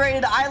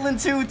obliterated Island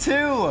 2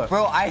 too.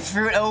 Bro, ice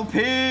fruit OP.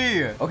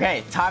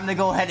 Okay, time to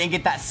go ahead and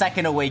get that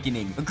second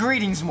awakening.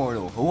 Greetings,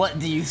 mortal. What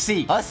do you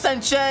seek?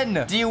 Ascension.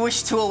 Do you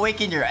wish to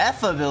awaken your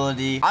F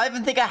ability? I don't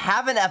even think I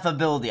have an F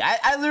ability.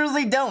 I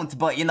literally don't,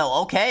 but you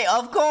know, okay,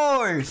 of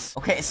course.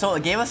 Okay, so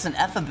it gave us an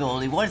F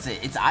ability. What is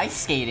it? It's ice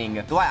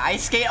skating. Do I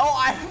ice skate? Oh,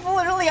 I'm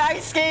literally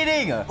ice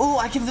skating. Oh,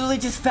 I can literally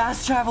just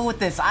fast travel with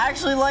this. I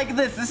actually like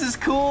this. This is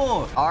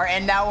cool. All right,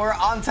 and now we're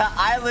on to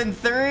Island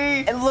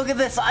 3. And look at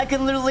this. I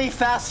can literally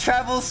fast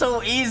travel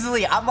so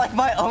easily. I'm like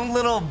my own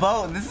little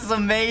boat. This is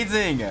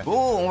amazing.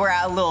 Oh, we're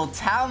at a little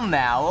town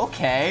now.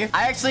 Okay.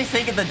 I actually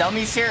think the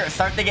dummies here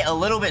start to get a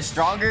little bit bit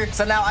stronger.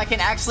 So now I can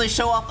actually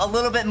show off a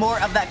little bit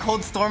more of that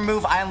cold storm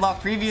move I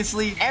unlocked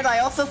previously. And I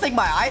also think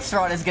my ice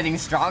rod is getting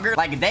stronger.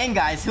 Like, dang,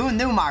 guys, who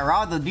knew my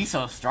rod would be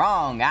so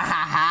strong? Ah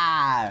ha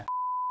ha.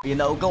 You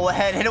know, go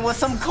ahead, hit him with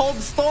some cold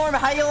storm.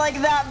 How you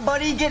like that,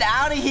 buddy? Get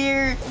out of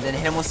here. And then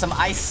hit him with some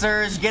ice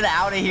surge. Get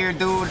out of here,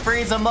 dude.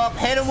 Freeze him up.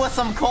 Hit him with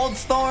some cold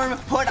storm.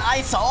 Put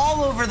ice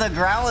all over the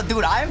ground.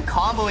 Dude, I am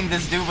comboing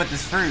this dude with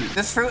this fruit.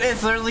 This fruit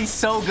is literally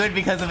so good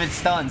because of its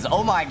stuns.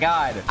 Oh my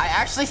god. I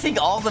actually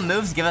think all the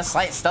moves give a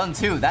slight stun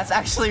too. That's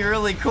actually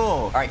really cool.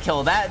 All right,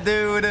 kill that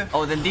dude.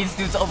 Oh, then these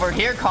dudes over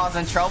here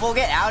causing trouble.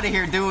 Get out of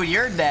here, dude.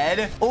 You're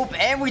dead. Oop,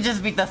 and we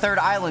just beat the third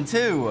island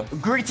too.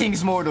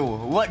 Greetings, mortal.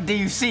 What do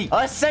you seek?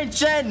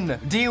 Ascension!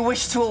 Do you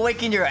wish to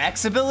awaken your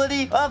X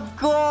ability? Of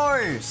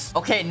course!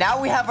 Okay,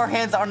 now we have our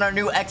hands on our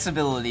new X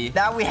ability.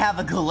 Now we have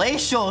a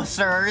Glacial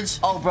Surge.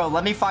 Oh, bro,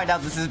 let me find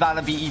out this is about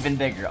to be even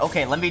bigger.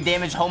 Okay, let me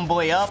damage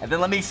homeboy up, and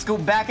then let me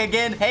scoop back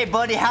again. Hey,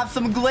 buddy, have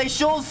some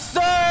Glacial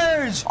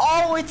Surge!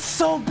 Oh, it's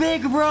so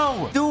big,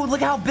 bro! Dude,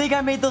 look how big I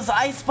made those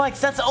ice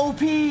spikes. That's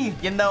OP!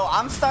 You know,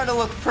 I'm starting to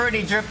look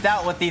pretty dripped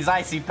out with these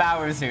icy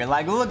powers here.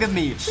 Like, look at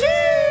me.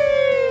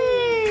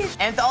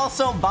 And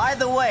also, by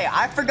the way,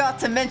 I forgot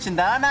to mention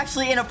that I'm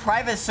actually in a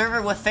private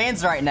server with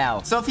fans right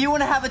now. So if you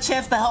want to have a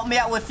chance to help me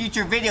out with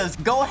future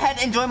videos, go ahead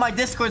and join my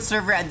Discord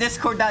server at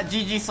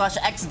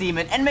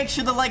discord.gg/xDemon and make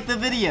sure to like the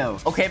video.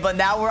 Okay, but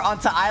now we're on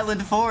to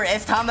Island 4.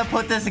 It's time to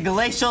put this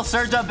Glacial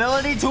Surge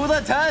ability to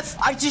the test.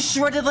 I just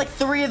shredded like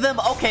 3 of them.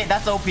 Okay,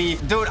 that's OP.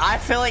 Dude, I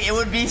feel like it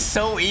would be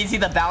so easy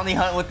to bounty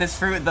hunt with this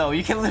fruit, though.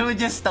 You can literally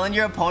just stun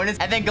your opponents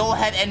and then go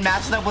ahead and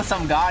match them with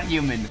some god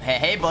human.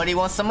 Hey, buddy,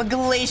 want some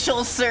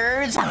Glacial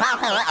Surge?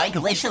 I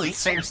glacially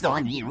surged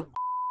on you.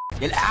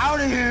 Get out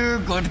of here.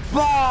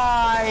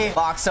 Goodbye.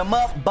 Box them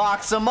up.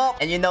 Box them up.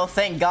 And you know,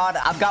 thank God,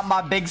 I've got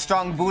my big,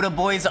 strong Buddha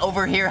boys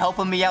over here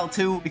helping me out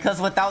too. Because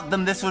without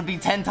them, this would be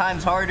 10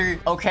 times harder.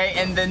 Okay,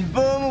 and then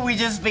boom, we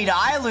just beat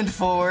Island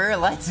 4.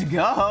 Let's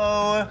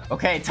go.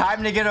 Okay,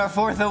 time to get our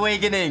 4th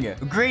awakening.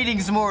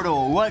 Greetings,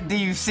 mortal. What do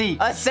you seek?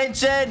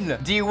 Ascension.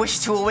 Do you wish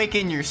to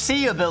awaken your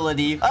C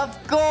ability? Of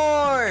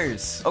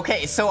course.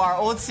 Okay, so our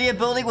old C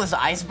ability was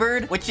Ice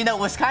Bird, which, you know,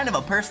 was kind of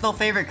a personal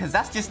favorite because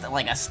that's just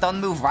like a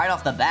stun move right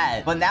off the bat.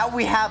 But now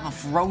we have a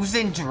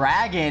Frozen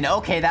Dragon.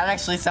 Okay, that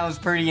actually sounds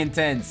pretty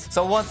intense.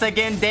 So once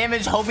again,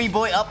 damage homie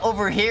boy up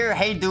over here.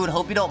 Hey, dude,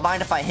 hope you don't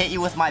mind if I hit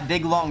you with my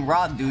big long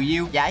rod, do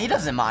you? Yeah, he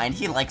doesn't mind.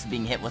 He likes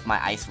being hit with my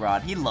ice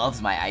rod. He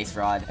loves my ice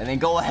rod. And then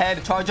go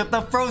ahead, charge up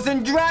the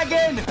Frozen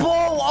Dragon.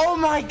 Whoa, oh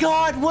my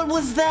god, what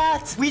was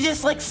that? We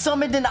just like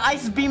summoned an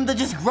ice beam to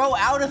just grow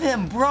out of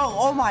him, bro.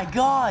 Oh my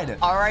god.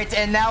 All right,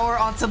 and now we're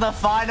on to the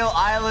final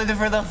island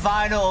for the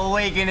final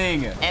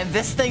awakening. And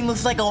this thing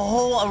looks like a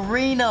whole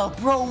arena,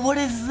 bro. What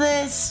is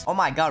this? Oh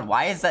my god,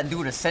 why is that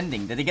dude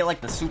ascending? Did he get like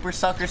the super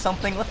suck or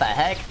something? What the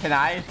heck? Can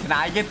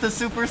I get the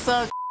super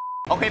suck?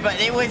 Okay, but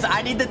anyways,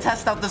 I need to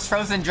test out this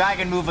Frozen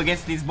Dragon move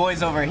against these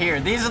boys over here.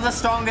 These are the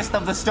strongest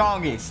of the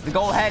strongest.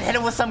 Go ahead, hit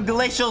it with some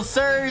Glacial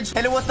Surge.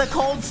 Hit it with the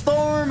Cold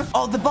Storm.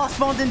 Oh, the boss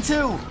spawned in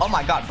too. Oh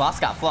my god,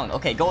 boss got flung.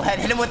 Okay, go ahead,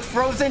 hit him with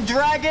Frozen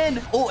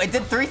Dragon. Oh, it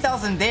did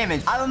 3,000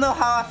 damage. I don't know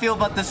how I feel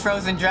about this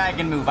Frozen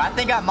Dragon move. I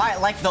think I might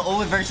like the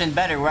old version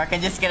better, where I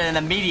can just get an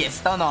immediate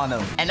stun on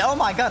him. And oh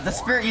my god, the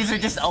Spirit User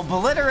just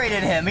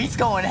obliterated him. He's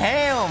going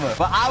ham.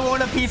 But I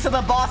want a piece of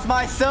the boss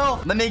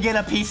myself. Let me get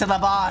a piece of the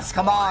boss.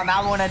 Come on,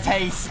 I want to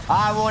taste.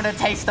 I want a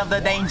taste of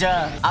the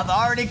danger. I've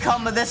already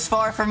come this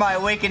far for my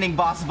awakening,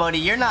 boss buddy.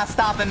 You're not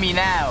stopping me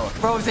now.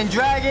 Frozen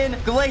Dragon,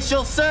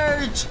 Glacial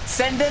Surge,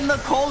 send in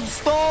the Cold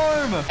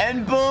Storm,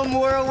 and boom,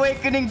 we're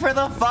awakening for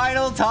the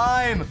final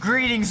time.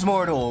 Greetings,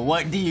 mortal.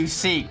 What do you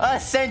seek?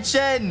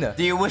 Ascension.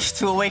 Do you wish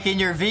to awaken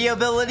your V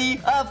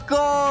ability? Of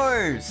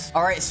course.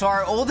 All right, so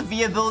our old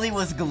V ability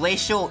was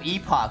Glacial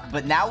Epoch,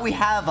 but now we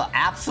have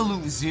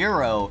Absolute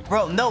Zero.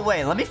 Bro, no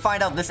way. Let me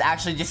find out this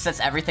actually just sets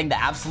everything to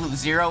Absolute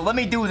Zero. Let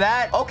me do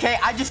that. Okay,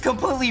 I just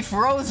completely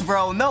froze,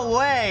 bro. No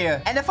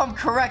way. And if I'm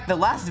correct, the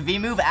last V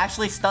move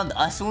actually stunned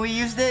us when we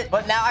used it.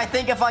 But now I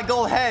think if I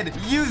go ahead,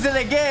 use it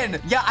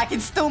again, yeah, I can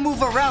still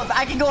move around.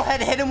 I can go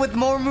ahead and hit him with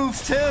more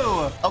moves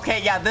too.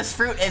 Okay, yeah, this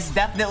fruit is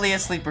definitely a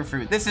sleeper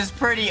fruit. This is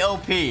pretty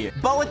OP.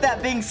 But with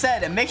that being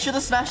said, make sure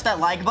to smash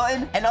that like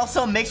button and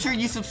also make sure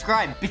you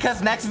subscribe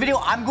because next video,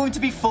 I'm going to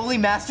be fully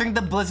mastering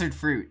the Blizzard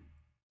fruit.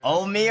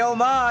 Oh me, oh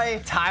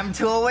my, time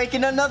to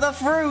awaken another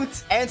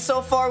fruit. And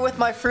so far with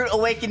my fruit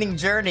awakening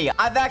journey,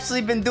 I've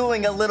actually been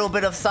doing a little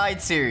bit of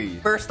side series.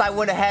 First, I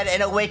went ahead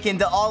and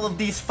awakened all of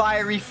these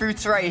fiery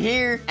fruits right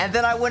here. And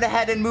then I went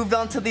ahead and moved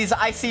on to these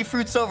icy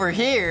fruits over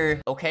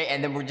here. Okay,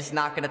 and then we're just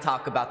not gonna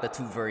talk about the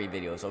 2 furry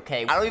videos,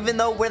 okay? I don't even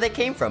know where they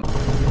came from.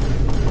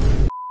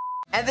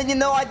 And then, you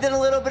know, I did a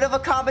little bit of a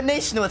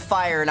combination with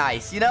fire and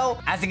ice, you know?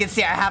 As you can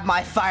see, I have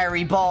my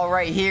fiery ball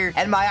right here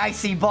and my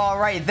icy ball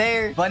right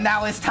there. But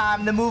now it's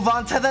time to move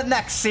on to the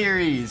next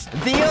series,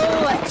 the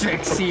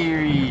electric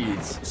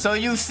series. So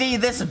you see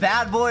this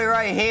bad boy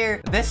right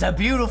here, this a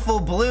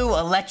beautiful blue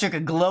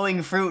electric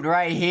glowing fruit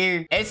right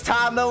here. It's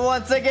time to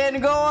once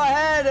again go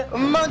ahead,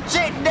 munch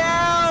it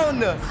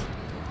down.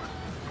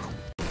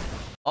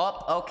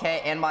 Oh,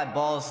 okay, and my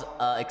balls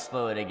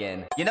explode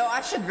again. You know, I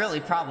should really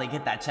probably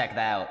get that checked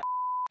out.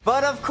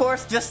 But of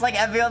course, just like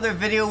every other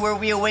video where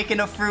we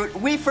awaken a fruit,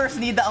 we first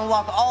need to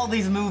unlock all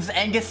these moves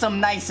and get some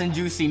nice and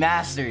juicy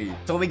mastery.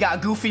 So we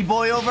got Goofy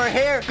Boy over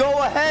here. Go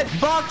ahead,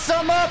 box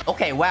him up.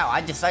 Okay, wow,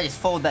 I just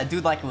followed that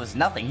dude like it was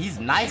nothing. He's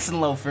nice and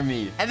low for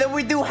me. And then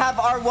we do have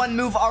our one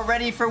move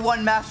already for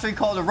one mastery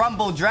called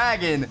Rumble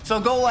Dragon.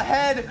 So go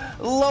ahead,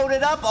 load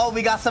it up. Oh,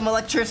 we got some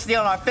electricity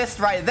on our fist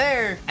right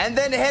there. And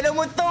then hit him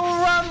with the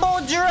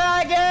Rumble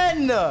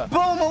Dragon.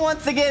 Boom,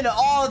 once again,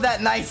 all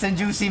that nice and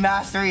juicy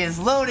mastery is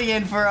loading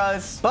in for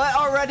us. But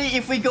already,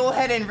 if we go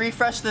ahead and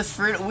refresh this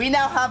fruit, we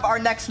now have our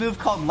next move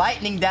called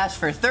Lightning Dash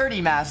for 30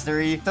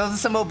 mastery. So this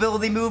is a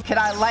mobility move. Can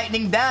I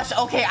Lightning Dash?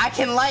 Okay, I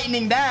can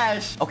Lightning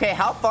Dash. Okay,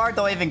 how far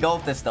do I even go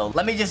with this though?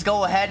 Let me just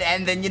go ahead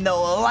and then, you know,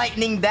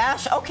 Lightning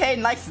Dash. Okay,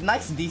 nice,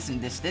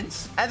 decent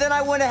distance. And then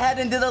I went ahead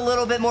and did a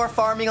little bit more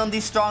farming on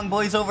these strong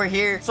boys over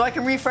here so I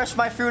can refresh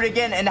my fruit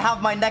again and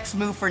have my next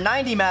move for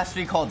 90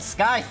 mastery called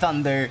Sky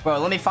Thunder. Bro,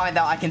 let me find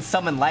out I can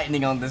summon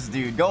lightning on this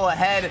dude. Go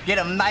ahead, get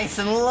him nice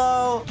and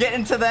low, get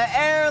into the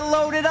air,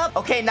 load it up.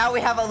 Okay, now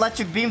we have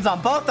electric beams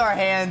on both our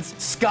hands.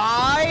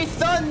 Sky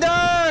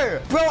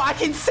Thunder! Bro, I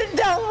can send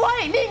down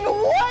lightning.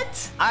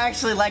 What? I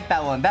actually like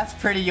that one. That's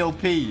pretty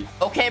OP.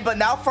 Okay, but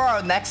now for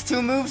our next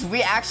two moves,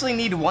 we actually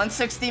need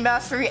 160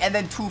 mastery and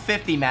then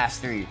 250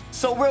 mastery.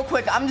 So real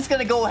quick, I'm just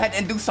gonna go ahead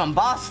and do some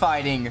boss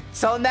fighting.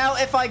 So now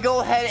if I go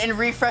ahead and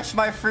refresh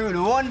my fruit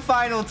one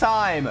final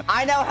time,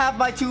 I now have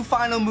my two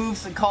final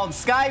moves called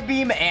Sky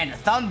Beam and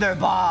Thunder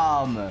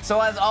Bomb.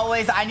 So as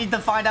always, I need to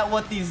find out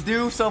what these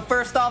do. So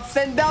first off,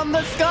 send down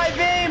the Sky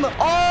Beam.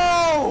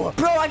 Oh,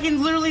 bro, I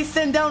can literally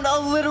send down a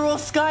literal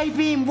Sky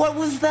Beam. What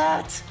was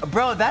that?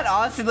 Bro, that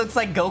honestly looks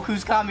like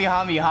Goku's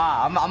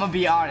Kamehameha. I'm gonna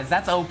be honest,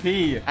 that's OP.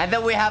 And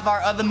then we have our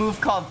other move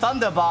called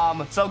Thunder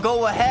Bomb. So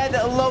go ahead,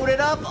 load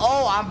it up.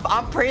 Oh,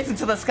 I'm praising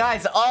to the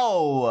skies.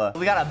 Oh,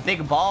 we got a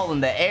big ball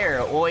in the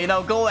air. Well, you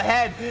know, go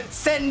ahead,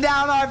 send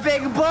down our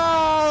big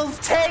balls.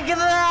 Take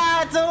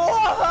that.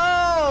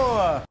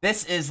 Whoa!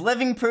 This is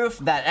living proof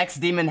that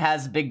xDemon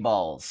has big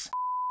balls.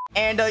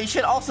 And you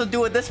should also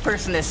do what this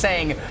person is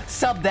saying,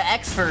 sub to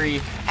X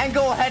Furry, and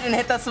go ahead and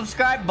hit the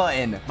subscribe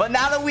button. But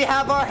now that we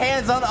have our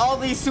hands on all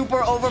these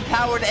super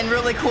overpowered and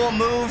really cool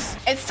moves,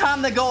 it's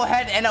time to go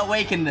ahead and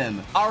awaken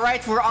them.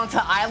 Alright, we're on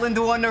to Island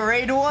 1 to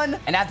Raid 1,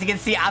 and as you can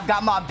see, I've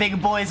got my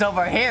big boys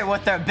over here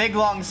with their big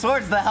long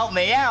swords to help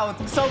me out.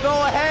 So go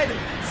ahead,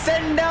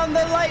 send down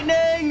the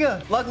lightning!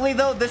 Luckily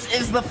though, this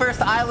is the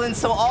first island,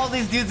 so all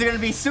these dudes are gonna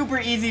be super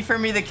easy for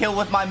me to kill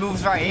with my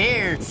moves right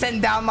here.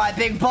 Send down my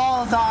big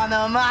balls on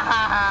them.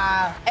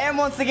 And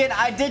once again,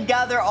 I did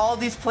gather all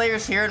these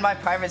players here in my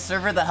private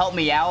server to help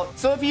me out.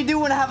 So if you do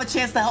want to have a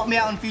chance to help me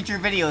out in future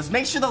videos,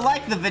 make sure to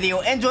like the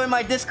video and join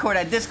my Discord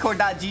at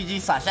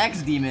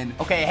discord.gg/xDemon.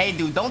 Okay, hey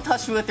dude, don't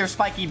touch me with your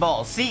spiky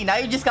balls. See, now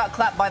you just got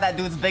clapped by that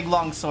dude's big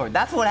long sword.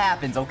 That's what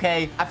happens,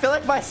 okay? I feel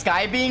like my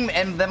Sky Beam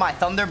and then my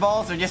Thunder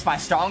Balls are just my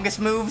strongest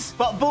moves.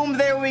 But boom,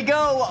 there we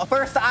go.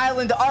 First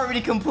island already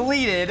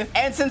completed.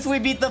 And since we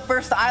beat the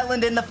first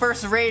island in the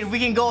first raid, we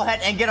can go ahead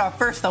and get our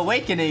first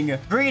awakening.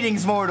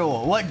 Greetings, mortal.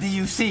 What do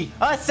you seek?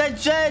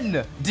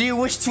 Ascension! Do you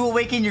wish to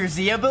awaken your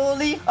Z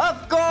ability?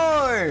 Of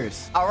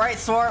course! Alright,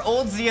 so our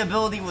old Z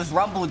ability was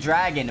Rumble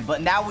Dragon,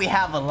 but now we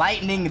have a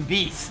Lightning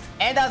Beast.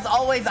 And as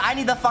always, I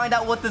need to find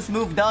out what this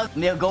move does.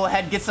 I'll go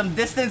ahead, get some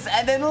distance,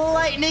 and then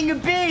Lightning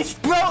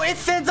Beast! Bro, it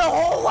sends a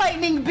whole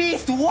Lightning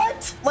Beast!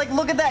 What? Like,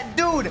 look at that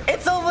dude!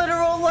 It's a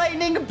literal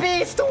Lightning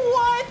Beast!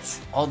 What?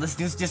 Oh, this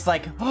dude's just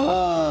like,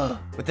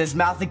 with his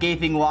mouth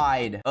gaping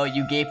wide. Oh,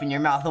 you gaping your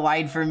mouth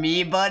wide for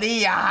me,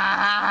 buddy?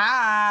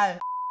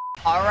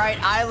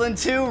 Alright, Island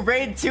 2,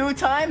 Raid 2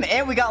 time,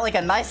 and we got like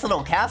a nice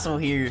little castle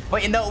here.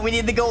 But you know, we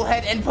need to go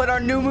ahead and put our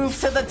new moves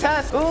to the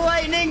test.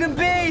 Lightning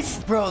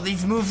Beast! Bro,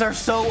 these moves are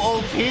so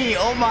OP.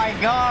 Oh my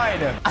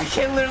god. I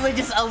can literally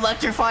just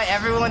electrify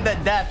everyone to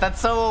death. That's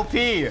so OP.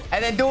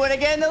 And then do it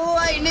again,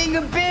 Lightning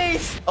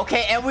Beast!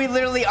 Okay, and we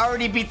literally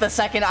already beat the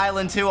second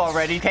Island 2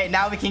 already. Okay,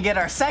 now we can get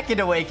our second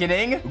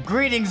awakening.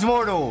 Greetings,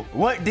 mortal.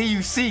 What do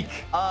you seek?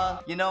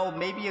 You know,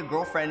 maybe a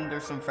girlfriend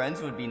or some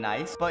friends would be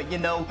nice. But you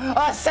know,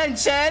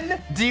 Ascension!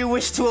 Do you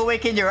wish to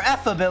awaken your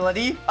F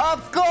ability?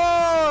 Of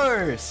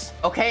course!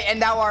 Okay, and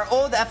now our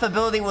old F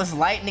ability was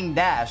Lightning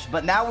Dash,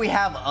 but now we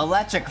have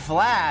Electric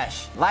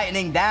Flash.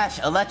 Lightning Dash,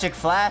 Electric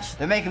Flash.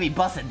 They're making me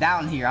bust it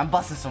down here. I'm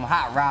busting some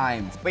hot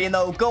rhymes. But you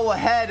know, go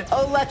ahead.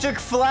 Electric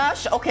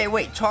Flash. Okay,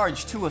 wait,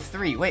 charge 2 of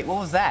 3. Wait, what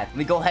was that? Let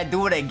me go ahead and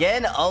do it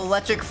again.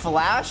 Electric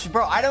Flash.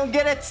 Bro, I don't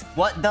get it.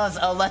 What does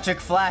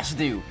Electric Flash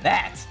do?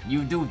 That.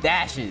 You do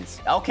dashes.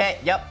 Okay,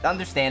 yep,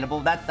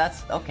 understandable.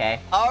 That's okay.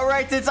 All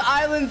right, it's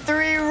Island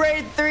 3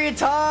 raid 3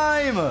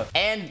 time.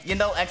 And, you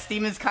know,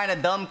 xDemon's kind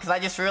of dumb because I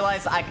just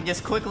realized I can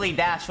just quickly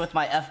dash with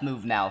my F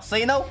move now. So,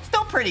 you know,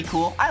 still pretty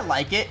cool. I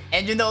like it.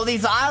 And, you know,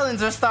 these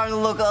islands are starting to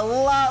look a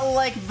lot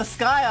like the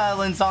Sky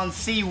Islands on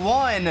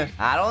C1.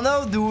 I don't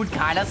know, dude.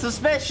 Kind of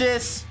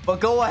suspicious. But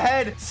go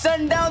ahead.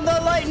 Send down the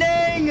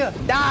lightning.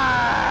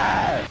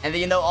 Die. And then,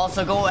 you know,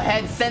 also go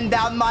ahead. Send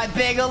down my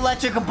big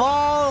electric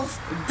balls.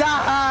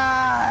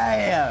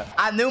 Die.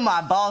 I knew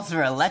my balls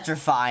were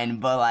electrifying,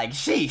 but like,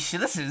 sheesh,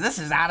 this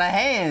is out of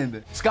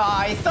hand.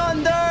 Sky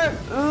Thunder,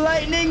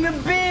 Lightning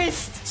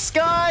Beast,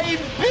 Sky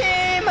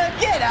Beam,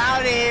 get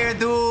out of here,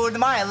 dude.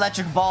 My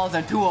electric balls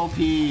are too OP.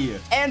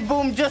 And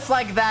boom, just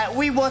like that,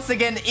 we once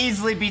again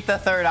easily beat the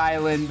third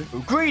island.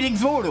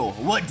 Greetings, mortal.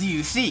 What do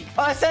you seek?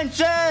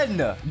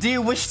 Ascension. Do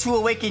you wish to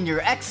awaken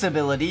your X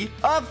ability?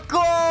 Of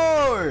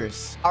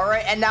course. All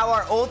right, and now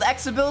our old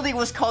X ability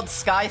was called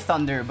Sky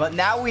Thunder, but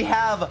now we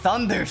have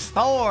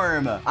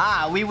Thunderstorm.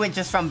 Ah, we went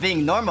just from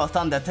being normal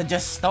thunder to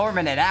just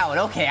storming it out.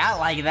 Okay, I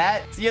like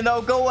that. So, you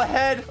know, go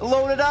ahead,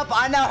 load it up.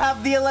 I now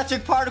have the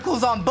electric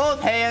particles on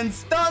both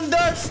hands.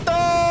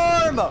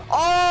 Thunderstorm!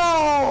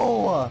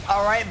 Oh!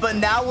 All right, but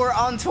now we're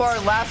on to our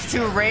last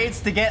 2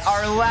 raids to get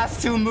our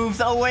last 2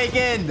 moves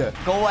awakened.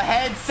 Go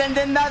ahead, send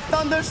in that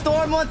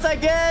Thunderstorm once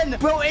again.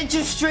 Bro, it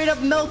just straight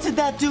up melted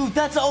that dude.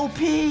 That's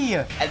OP.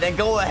 And then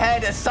go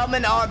ahead and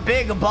summon our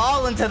big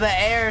ball into the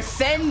air.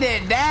 Send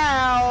it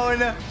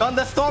down.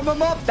 Thunderstorm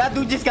him up. That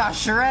dude just got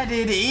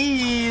shredded.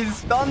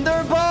 Ease.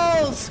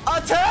 Thunderballs.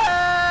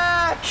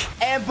 Attack.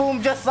 And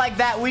boom, just like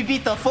that, we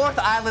beat the 4th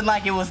island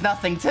like it was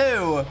nothing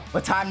too.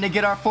 But time to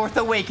get our 4th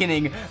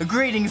awakening.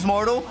 Greetings,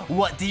 mortal.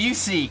 What do you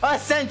seek?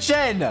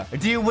 Ascension.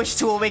 Do you wish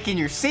to awaken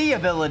your C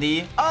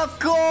ability? Of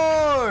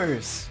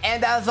course.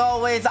 And as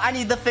always, I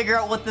need to figure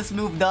out what this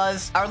move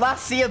does. Our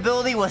last C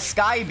ability was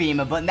Sky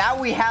Beam, but now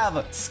we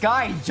have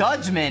Sky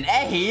Judgment.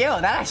 Hey, yo,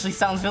 that actually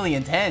sounds really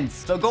intense.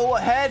 So go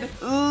ahead,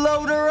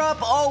 load her up.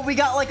 Oh, we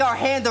got like our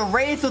hand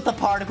raised with the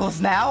particles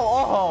now.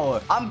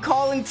 Oh, I'm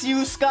calling to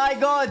you, Sky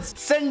Gods.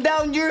 Send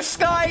down your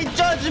Sky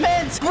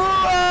Judgment.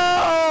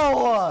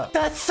 Bro,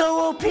 that's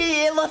so OP.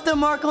 It left a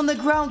mark on the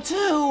ground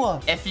too.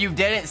 If you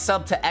didn't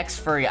sub to X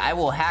Furry, I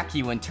will hack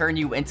you and turn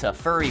you into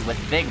furry with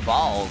big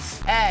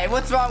balls. Hey,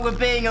 what's wrong with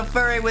being a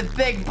furry with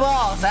big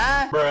balls,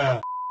 huh?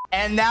 Bruh.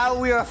 And now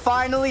we are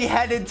finally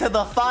headed to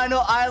the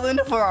final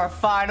island for our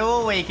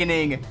final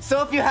awakening.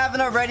 So if you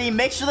haven't already,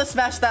 make sure to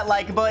smash that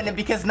like button,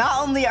 because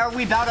not only are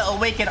we about to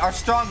awaken our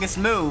strongest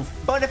move,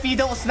 but if you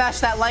don't smash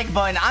that like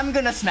button, I'm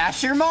gonna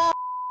smash your mom.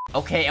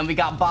 Okay, and we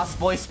got Boss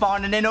Boy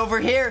spawning in over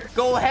here.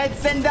 Go ahead,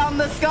 send down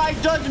the Sky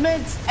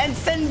Judgment and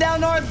send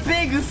down our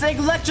big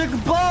electric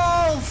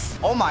balls.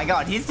 Oh my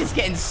god, he's just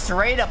getting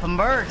straight up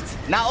murked.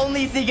 Not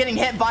only is he getting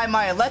hit by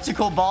my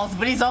electrical balls,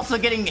 but he's also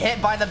getting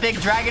hit by the big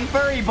dragon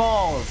furry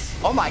balls.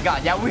 Oh my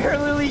god, yeah, we're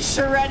literally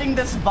shredding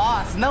this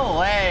boss. No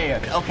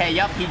way. Okay,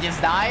 yup, he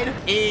just died.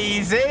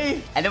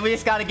 Easy. And then we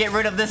just gotta get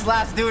rid of this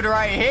last dude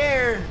right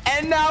here.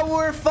 And now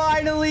we're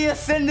finally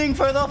ascending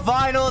for the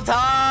final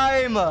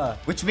time,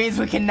 which means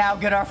we can now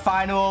get our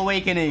final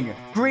awakening.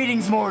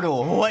 Greetings,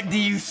 mortal. What do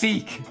you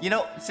seek? You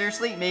know,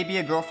 seriously, maybe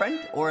a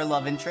girlfriend or a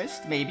love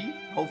interest. Maybe,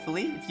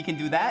 hopefully, if you can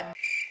do that.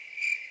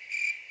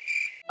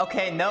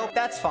 Okay, nope,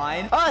 that's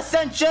fine.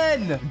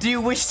 Ascension! Do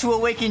you wish to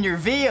awaken your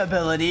V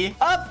ability?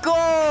 Of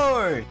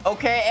course!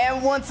 Okay,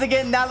 and once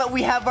again, now that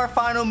we have our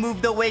final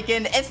move to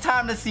awaken, it's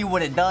time to see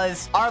what it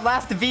does. Our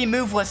last V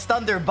move was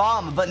Thunder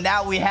Bomb, but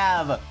now we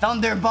have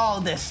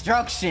Thunderball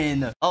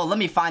Destruction. Oh, let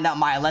me find out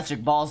my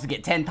electric balls to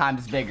get 10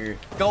 times bigger.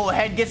 Go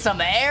ahead, get some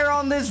air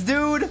on this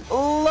dude.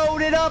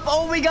 Load it up.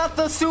 Oh, we got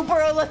the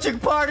super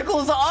electric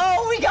particles.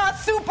 Oh, we got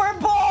super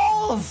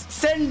balls.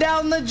 Send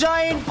down the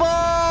giant ball.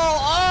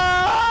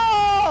 Oh!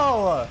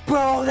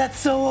 Bro, that's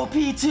so OP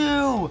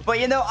too. But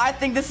you know, I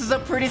think this is a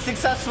pretty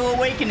successful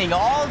awakening.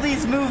 All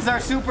these moves are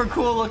super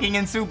cool looking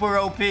and super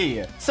OP.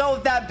 So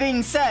with that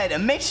being said,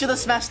 make sure to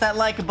smash that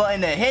like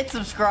button, hit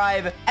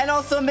subscribe, and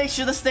also make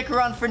sure to stick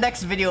around for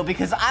next video,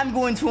 because I'm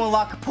going to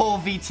unlock Pole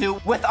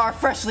V2 with our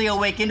freshly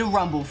awakened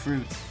Rumble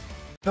Fruits.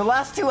 The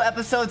last 2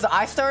 episodes,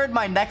 I started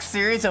my next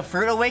series of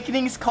fruit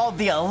awakenings called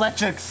the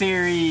Electric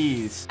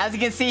series. As you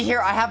can see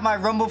here, I have my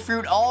Rumble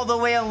Fruit all the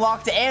way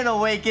unlocked and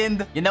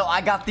awakened. You know,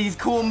 I got these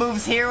cool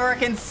moves here where I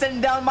can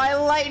send down my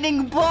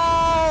lightning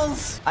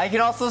balls. I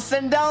can also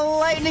send down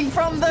lightning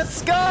from the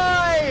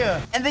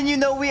sky. And then, you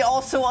know, we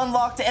also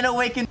unlocked and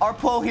awakened our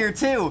pole here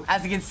too.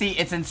 As you can see,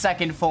 it's in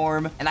second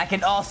form. And I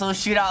can also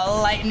shoot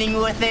out lightning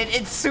with it.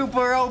 It's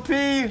super OP.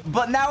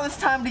 But now it's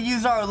time to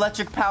use our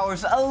electric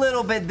powers a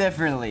little bit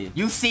differently.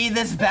 You see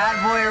this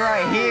bad boy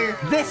right here?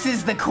 This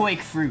is the Quake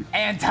Fruit.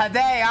 And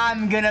today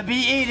I'm gonna be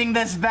eating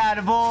this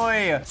bad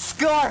boy.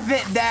 Scarf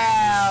it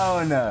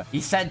down. He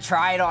said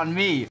try it on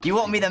me. You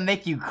want me to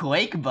make you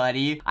quake,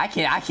 buddy? I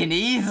can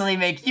easily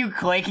make you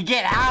quake.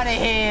 Get out of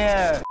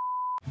here.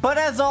 But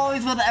as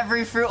always with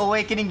every Fruit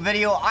Awakening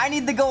video, I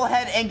need to go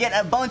ahead and get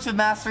a bunch of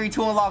mastery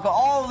to unlock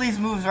all of these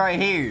moves right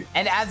here.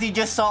 And as you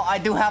just saw, I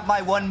do have my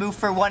 1 move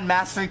for 1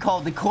 mastery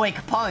called the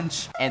Quake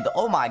Punch. And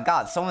oh my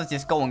god, someone's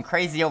just going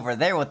crazy over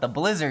there with the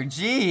blizzard.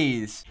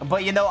 Jeez.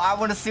 But you know, I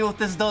want to see what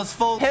this does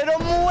full. Hit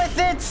him with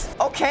it.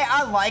 Okay,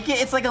 I like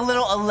it. It's like a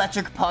little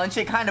electric punch.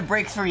 It kind of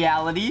breaks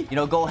reality. You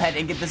know, go ahead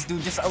and get this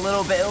dude just a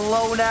little bit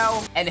low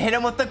now. And hit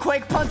him with the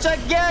Quake Punch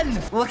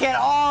again. Look at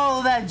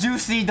all that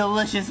juicy,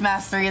 delicious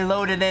mastery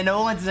loaded in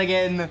once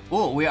again.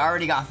 Oh, we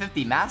already got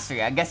 50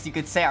 mastery. I guess you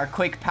could say our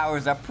Quake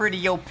powers are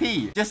pretty OP.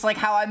 Just like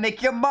how I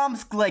make your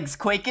mom's legs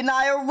quake in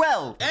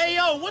IRL. Hey,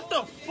 yo, what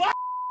the fuck?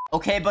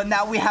 Okay, but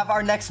now we have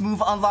our next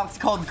move unlocked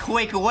called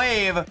Quake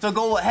Wave. So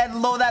go ahead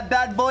and load that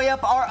bad boy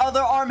up. Our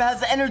other arm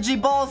has energy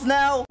balls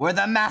now. We're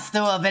the master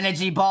of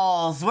energy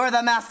balls. We're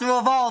the master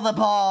of all the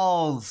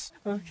balls.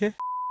 Okay.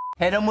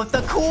 Hit him with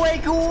the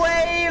Quake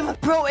Wave.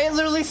 Bro, it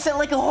literally sent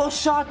like a whole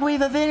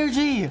shockwave of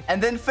energy.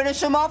 And then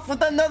finish him off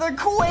with another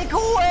Quake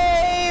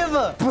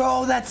Wave.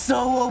 Bro, that's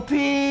so OP.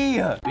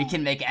 We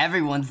can make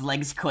everyone's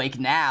legs quake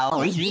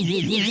now.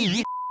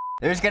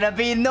 There's gonna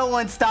be no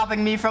one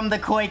stopping me from the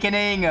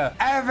quakening.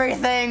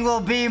 Everything will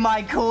be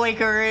my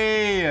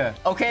quakery.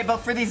 Okay, but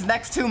for these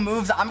next 2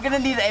 moves, I'm gonna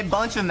need a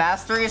bunch of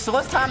mastery. So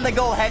it's time to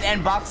go ahead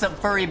and box up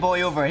Furry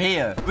Boy over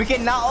here. We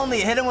can not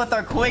only hit him with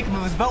our quake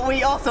moves, but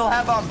we also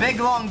have our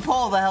big long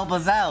pole to help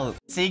us out.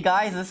 See,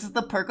 guys, this is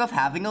the perk of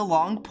having a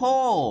long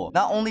pole.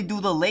 Not only do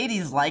the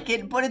ladies like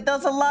it, but it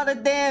does a lot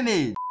of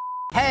damage.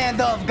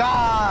 Hand of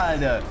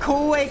God!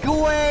 Quake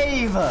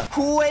Wave!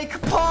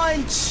 Quake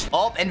Punch!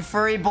 Oh, and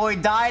Furry Boy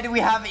died. We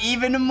have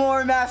even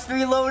more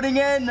mastery loading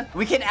in.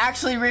 We can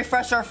actually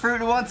refresh our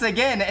fruit once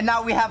again. And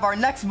now we have our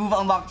next move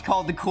unlocked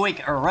called the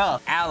Quake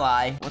Erupt.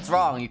 Ally, what's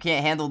wrong? You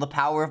can't handle the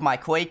power of my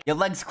Quake? Your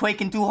leg's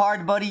quaking too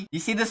hard, buddy. You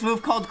see this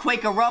move called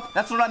Quake Erupt?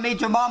 That's what I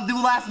made your mom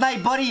do last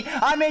night, buddy.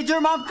 I made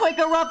your mom Quake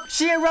Erupt.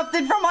 She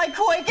erupted from my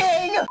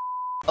quaking.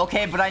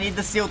 Okay, but I need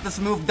to see what this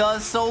move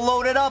does, so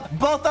load it up.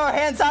 Both our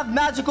hands have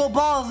magical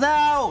balls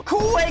now.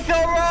 Quake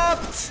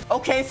Erupt!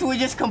 Okay, so we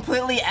just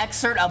completely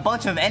exert a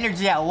bunch of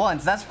energy at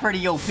once. That's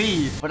pretty OP.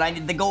 But I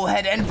need to go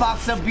ahead and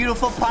box up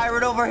Beautiful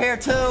Pirate over here,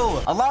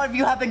 too. A lot of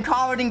you have been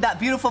commenting that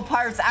Beautiful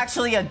Pirate's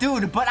actually a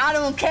dude, but I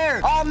don't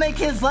care. I'll make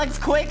his legs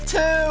quake,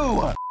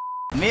 too.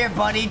 Come here,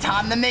 buddy.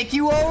 Time to make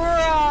you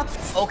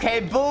erupt. Okay,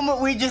 boom.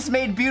 We just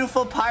made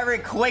Beautiful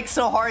Pirate quake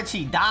so hard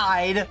she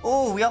died.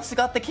 Oh, we also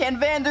got the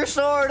Canvander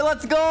sword.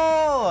 Let's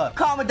go.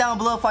 Comment down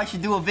below if I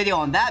should do a video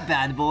on that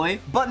bad boy.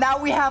 But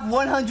now we have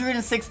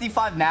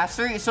 165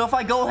 mastery. So if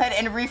I go ahead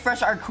and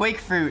refresh our Quake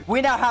Fruit,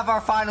 we now have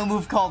our final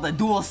move called the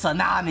Dual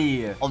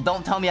Tsunami. Oh,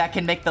 don't tell me I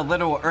can make the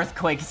literal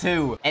earthquake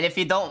too. And if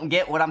you don't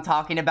get what I'm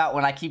talking about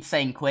when I keep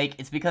saying quake,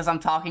 it's because I'm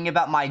talking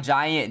about my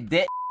giant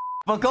dick.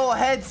 But go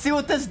ahead, see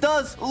what this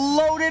does.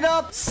 Load it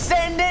up,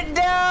 send it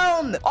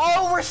down.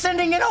 Oh, we're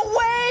sending in a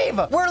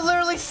wave. We're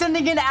literally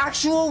sending in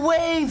actual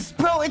waves.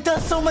 Bro, it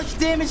does so much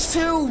damage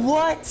too.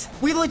 What?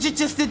 We legit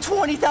just did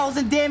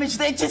 20,000 damage.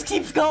 It just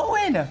keeps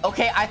going.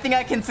 Okay, I think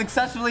I can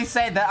successfully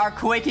say that our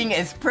quaking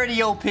is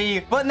pretty OP.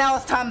 But now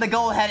it's time to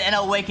go ahead and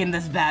awaken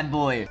this bad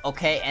boy.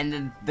 Okay, and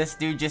then this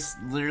dude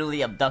just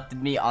literally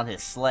abducted me on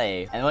his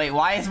sleigh. And wait,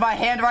 why is my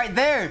hand right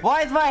there?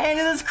 Why is my hand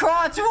in this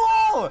crotch?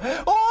 Whoa!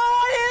 Whoa,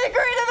 I didn't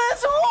agree to this.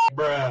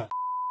 Bruh.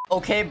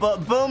 Okay,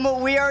 but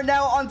boom, we are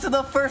now onto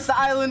the first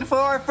island for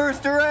our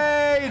first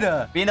raid.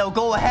 You know,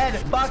 go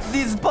ahead, box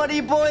these buddy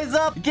boys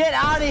up. Get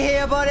out of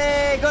here,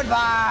 buddy.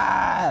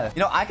 Goodbye. You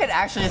know, I could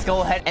actually just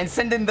go ahead and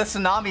send in the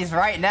tsunamis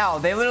right now.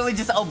 They literally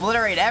just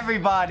obliterate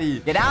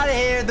everybody. Get out of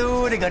here,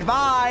 dude.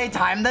 Goodbye.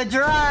 Time to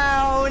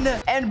drown.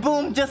 And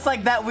boom, just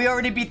like that, we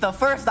already beat the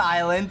first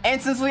island.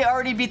 And since we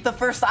already beat the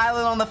first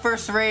island on the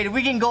first raid,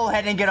 we can go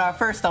ahead and get our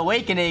first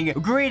awakening.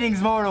 Greetings,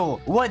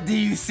 mortal. What do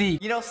you see?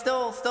 You know,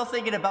 still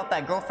thinking about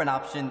that girlfriend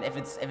option if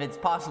it's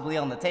possibly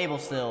on the table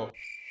still.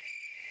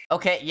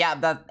 Okay, yeah,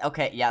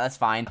 that's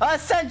fine.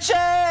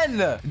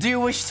 Ascension! Do you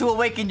wish to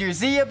awaken your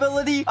Z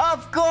ability?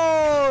 Of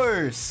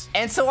course!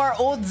 And so our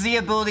old Z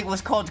ability was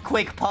called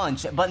Quake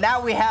Punch, but now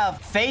we have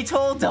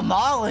Fatal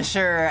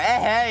Demolisher.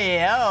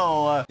 Hey,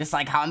 yo. Just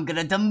like how I'm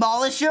gonna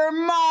demolish your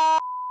mom.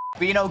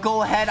 But you know,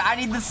 go ahead. I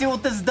need to see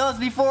what this does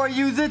before I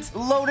use it.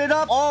 Load it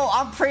up. Oh,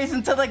 I'm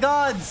praising to the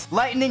gods.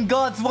 Lightning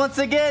gods once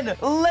again.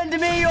 Lend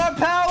me your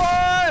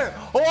power.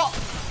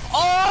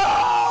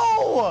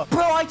 Oh,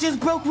 bro, I just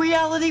broke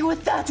reality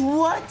with that.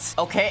 What?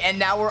 Okay, and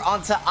now we're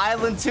on to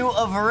Island 2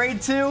 of Raid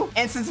 2.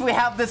 And since we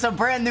have this a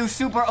brand new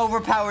super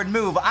overpowered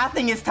move, I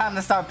think it's time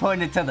to start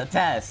putting it to the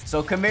test.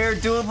 So come here,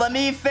 dude. Let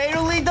me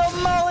fatally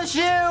demolish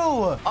you.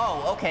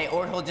 Oh, okay.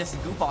 Or he'll just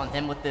goop on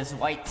him with this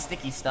white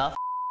sticky stuff.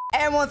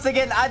 And once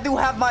again, I do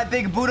have my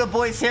big Buddha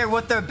boys here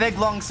with their big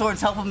long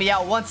swords helping me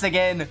out once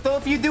again. So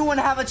if you do want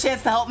to have a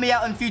chance to help me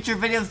out in future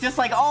videos, just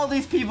like all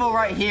these people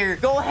right here,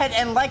 go ahead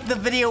and like the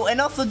video and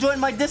also join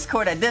my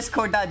Discord at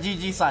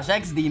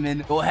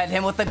discord.gg/xDemon. Go ahead and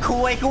hit with the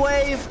Quake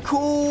Wave,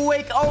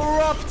 Quake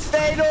Erupt,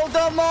 Fatal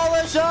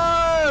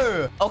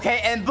Demolisher.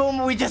 Okay, and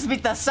boom, we just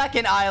beat the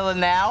second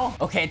island now.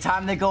 Okay,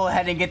 time to go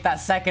ahead and get that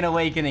second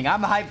awakening.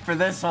 I'm hyped for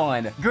this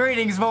one.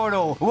 Greetings,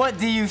 mortal. What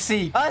do you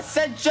seek?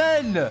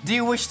 Ascension. Do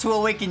you wish to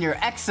awaken your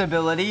X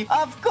ability?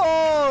 Of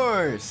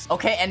course.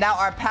 Okay, and now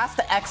our past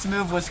X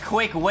move was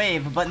Quake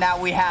Wave, but now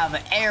we have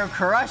Air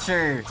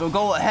Crusher. So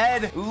go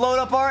ahead, load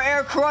up our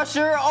Air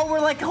Crusher. Oh, we're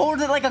like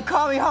holding it like a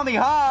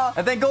Kamehameha.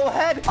 And then go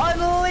ahead,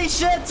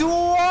 unleash it.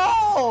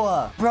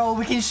 Whoa! Bro,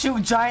 we can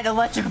shoot giant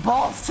electric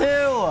balls too.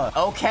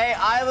 Okay,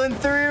 Island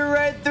 3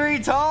 red 3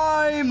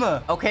 time.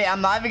 Okay, I'm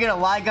not even gonna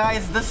lie,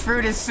 guys. This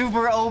fruit is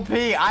super OP.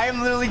 I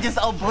am literally just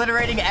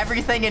obliterating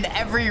everything in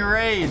every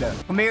raid.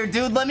 Come here,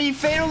 dude. Let me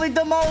fatally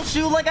demolish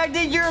you like I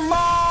did your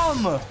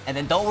mom. And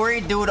then don't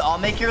worry, dude. I'll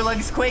make your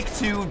legs quake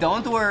too.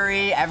 Don't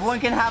worry. Everyone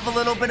can have a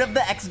little bit of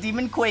the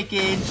xDemon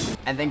quakeage.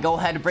 And then go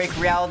ahead and break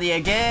reality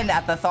again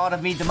at the thought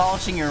of me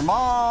demolishing your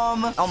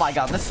mom. Oh my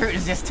god, this fruit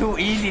is just too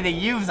easy to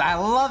use. I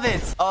love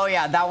it. Oh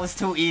yeah, that was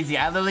too easy.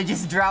 I literally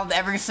just drowned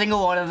every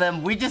single one of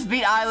them. We just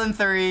beat Island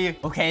 3.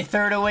 Okay,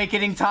 third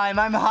awakening time.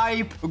 I'm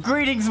hype.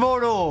 Greetings,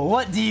 mortal.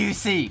 What do you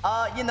see?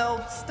 You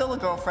know, still a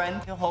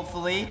girlfriend,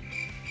 hopefully.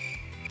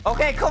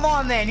 Okay, come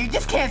on then. You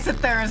just can't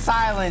sit there in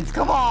silence.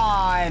 Come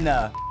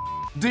on.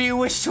 Do you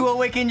wish to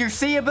awaken your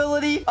C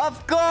ability?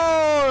 Of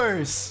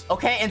course!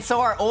 Okay, and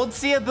so our old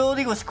C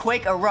ability was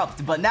Quake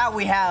Erupt, but now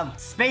we have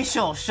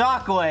Spatial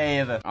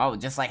Shockwave. Oh,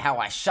 just like how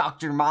I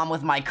shocked your mom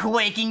with my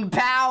quaking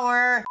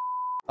power.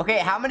 Okay,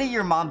 how many of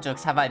your mom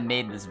jokes have I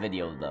made this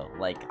video, though?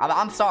 Like,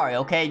 I'm sorry,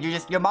 okay?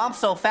 Your mom's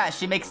so fat,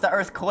 she makes the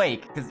earth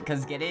quake.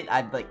 Cause get it?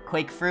 I like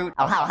quake fruit.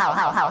 Oh,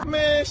 how.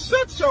 Man,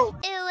 shut your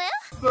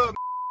up.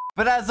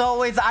 But as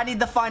always, I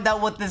need to find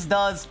out what this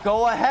does.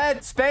 Go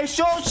ahead.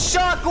 Spatial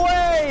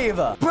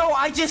Shockwave. Bro,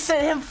 I just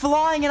sent him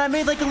flying and I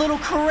made like a little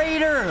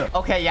crater.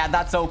 Okay, yeah,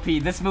 that's OP.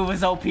 This move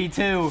is OP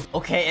too.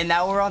 Okay, and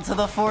now we're on to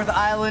the fourth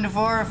island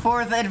for our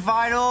fourth and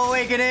final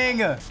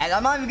awakening. And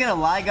I'm not even gonna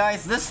lie,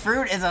 guys. This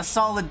fruit is a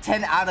solid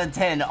 10 out of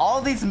 10.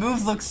 All these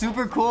moves look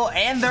super cool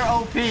and they're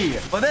OP.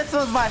 But this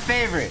was my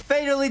favorite.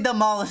 Fatally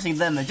demolishing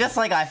them, just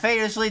like I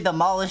fatally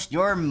demolished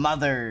your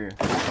mother.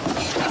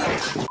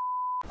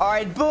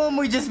 Alright, boom,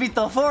 we just beat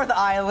the fourth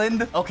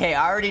island. Okay,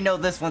 I already know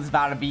this one's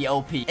about to be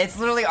OP. It's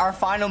literally our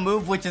final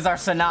move, which is our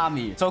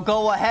tsunami. So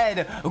go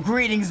ahead.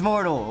 Greetings,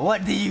 mortal.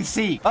 What do you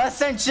seek?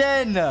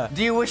 Ascension.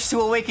 Do you wish to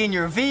awaken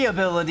your V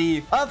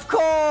ability? Of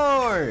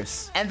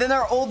course. And then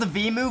our old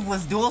V move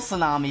was dual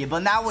tsunami,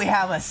 but now we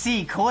have a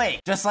C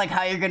quake. Just like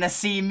how you're gonna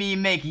see me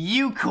make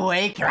you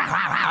quake.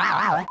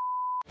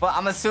 But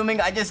I'm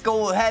assuming I just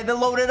go ahead and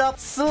load it up,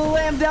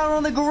 slam down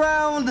on the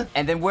ground.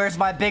 And then where's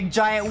my big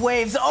giant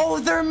waves? Oh,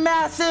 they're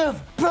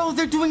massive. Bro,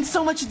 they're doing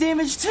so much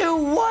damage too.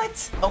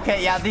 What?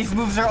 Okay, yeah, these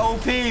moves are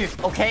OP.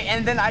 Okay,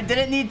 and then I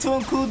didn't need to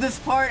include this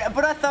part,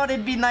 but I thought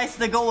it'd be nice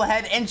to go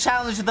ahead and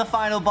challenge the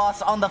final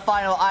boss on the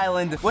final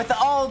island with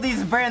all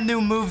these brand new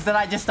moves that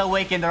I just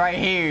awakened right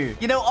here.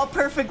 You know, a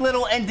perfect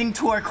little ending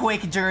to our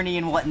Quake journey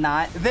and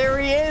whatnot. There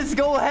he is.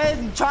 Go ahead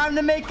and trying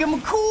to make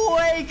him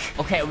quake.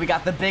 Okay, we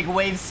got the big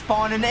waves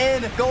spawning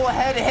in. Go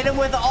ahead and hit him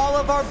with all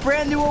of our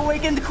brand new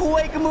awakened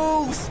Quake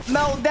moves.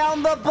 Melt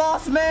down the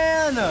boss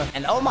man.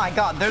 And oh my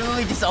god, they're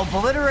literally just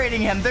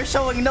obliterating him. They're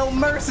showing no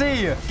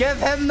mercy. Give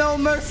him no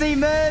mercy,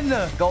 men.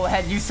 Go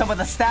ahead, use some of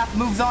the staff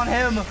moves on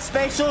him.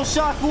 Spatial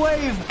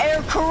Shockwave,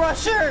 Air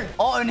Crusher.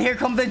 Oh, and here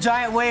come the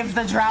giant waves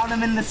to drown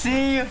him in the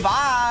sea.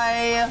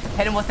 Bye.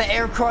 Hit him with the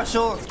Air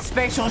Crusher,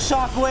 Spatial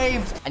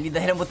Shockwave. I need to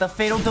hit him with the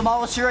Fatal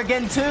Demolisher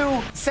again too.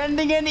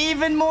 Sending in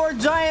even more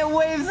giant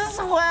waves as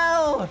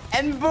well.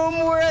 And boom,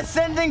 we're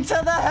ascending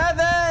to the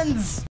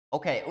heavens.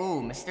 Okay,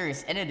 ooh,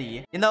 mysterious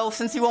entity. You know,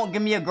 since you won't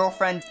give me a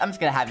girlfriend, I'm just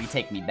gonna have you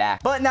take me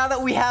back. But now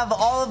that we have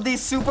all of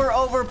these super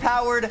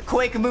overpowered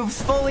Quake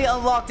moves fully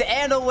unlocked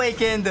and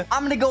awakened,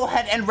 I'm gonna go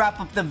ahead and wrap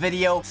up the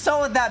video.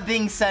 So with that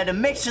being said,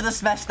 make sure to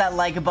smash that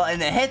like button,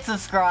 hit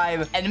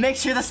subscribe, and make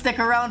sure to stick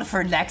around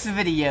for next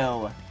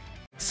video.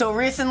 So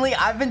recently,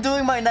 I've been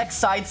doing my next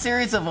side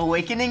series of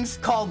awakenings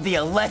called the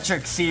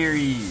Electric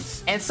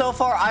series. And so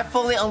far, I've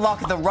fully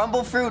unlocked the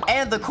Rumble Fruit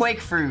and the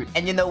Quake Fruit.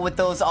 And you know, with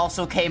those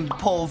also came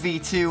Pole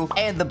V2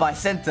 and the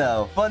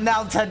Bicento. But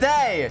now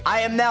today,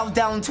 I am now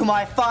down to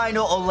my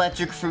final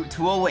Electric Fruit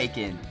to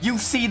awaken. You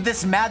see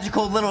this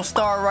magical little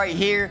star right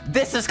here?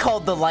 This is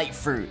called the Light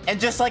Fruit. And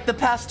just like the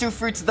past two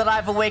fruits that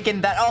I've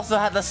awakened that also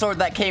had the sword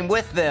that came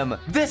with them,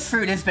 this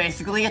fruit is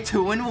basically a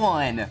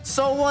 2-in-1.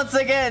 So once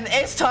again,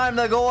 it's time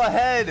to go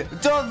ahead.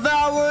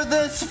 Devour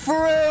this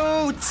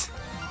fruit!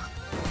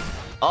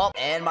 Oh,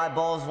 and my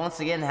balls once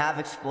again have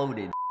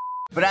exploded.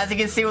 But as you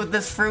can see with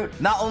this fruit,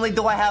 not only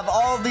do I have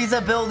all these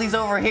abilities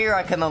over here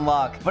I can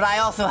unlock, but I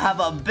also have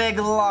a big,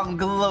 long,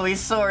 glowy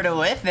sword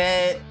with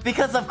it.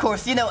 Because, of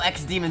course, you know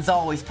xDemon's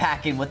always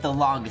packing with the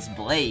longest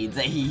blades.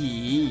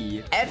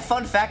 And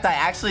fun fact, I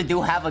actually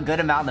do have a good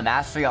amount of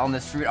mastery on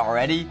this fruit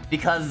already,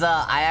 because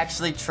I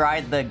actually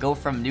tried to go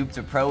from noob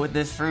to pro with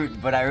this fruit,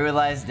 but I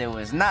realized it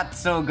was not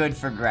so good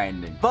for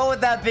grinding. But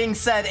with that being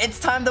said, it's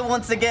time to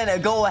once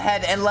again go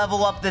ahead and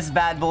level up this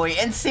bad boy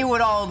and see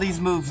what all these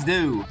moves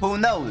do. Who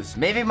knows?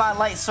 Maybe my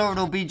light sword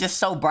will be just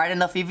so bright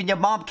enough even your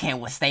mom can't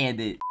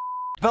withstand it.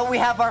 But we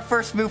have our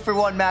first move for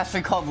 1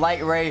 mastery called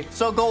Light Ray.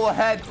 So go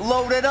ahead,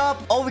 load it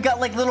up. Oh, we got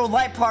like little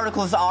light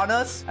particles on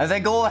us. And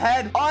then go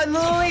ahead,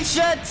 unleash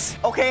it.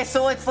 Okay,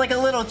 so it's like a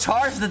little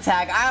charged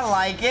attack. I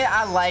like it.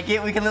 I like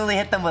it. We can literally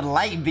hit them with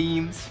light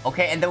beams.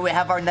 Okay, and then we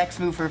have our next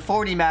move for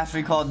 40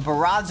 mastery called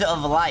Barrage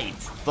of Light.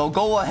 So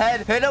go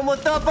ahead, hit him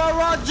with the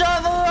Barrage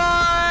of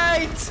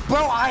Light.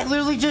 Bro, I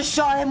literally just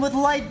shot him with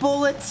light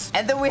bullets.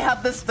 And then we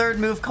have this third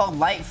move called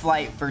Light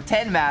Flight for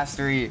 10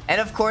 mastery. And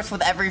of course,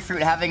 with every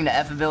fruit having the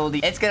F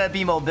ability, it's gonna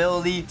be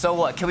mobility. So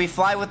what, can we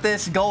fly with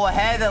this? Go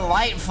ahead and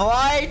light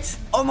flight.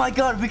 Oh my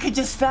god, we could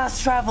just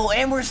fast travel,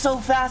 and we're so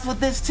fast with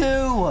this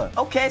too.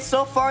 Okay,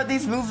 so far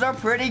these moves are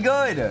pretty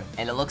good.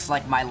 And it looks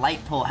like my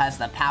light pole has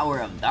the power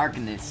of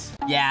darkness.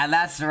 Yeah,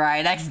 that's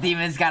right,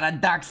 xDemon's got a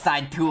dark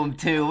side to him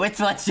too. It's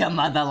what your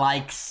mother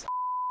likes.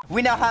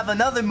 We now have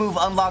another move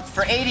unlocked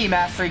for 80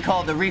 mastery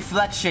called the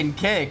Reflection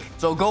Kick.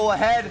 So go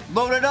ahead,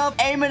 load it up,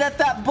 aim it at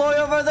that boy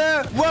over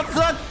there.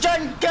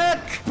 Reflection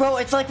Kick! Bro,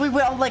 it's like we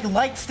went on like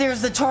light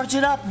stairs to charge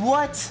it up.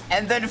 What?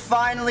 And then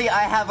finally,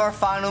 I have our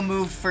final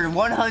move for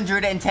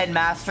 110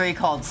 mastery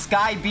called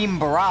Sky Beam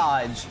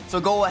Barrage. So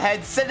go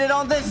ahead, send it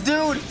on this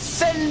dude.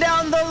 Send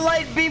down the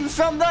light beams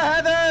from the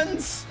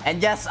heavens.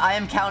 And yes, I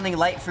am counting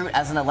light fruit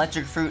as an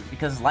electric fruit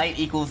because light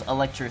equals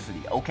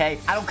electricity, okay?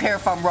 I don't care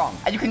if I'm wrong.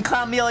 And you can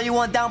clown me all you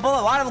want down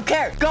below. I don't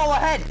care. Go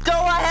ahead. Go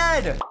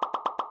ahead.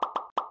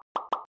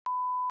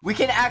 We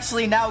can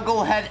actually now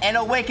go ahead and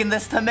awaken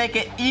this to make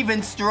it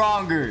even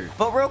stronger.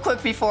 But real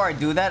quick before I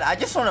do that, I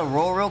just want to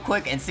roll real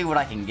quick and see what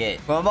I can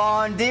get. Come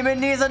on, Demon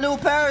needs a new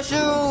pair of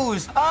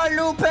shoes. A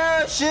new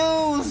pair of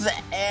shoes.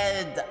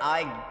 And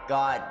I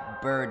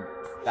got Bird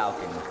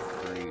Falcon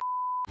 3.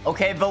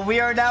 Okay, but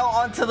we are now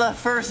on to the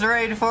first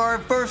raid for our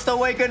first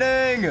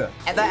awakening.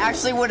 And I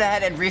actually went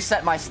ahead and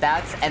reset my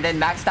stats and then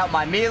maxed out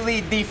my melee,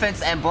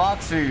 defense, and block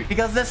fruit.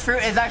 Because this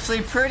fruit is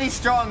actually pretty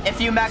strong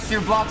if you max your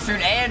block fruit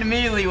and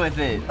melee with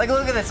it. Like,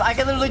 look at this. I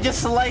can literally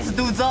just slice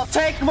dudes up.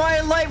 Take my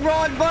light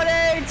rod,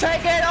 buddy.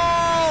 Take it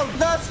all.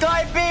 The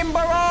Sky Beam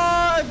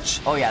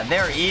Barrage. Oh, yeah,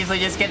 they're easily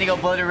just getting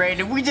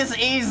obliterated. We just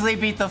easily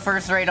beat the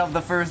first raid of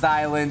the first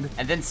island.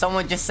 And then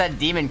someone just said,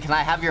 Demon, can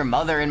I have your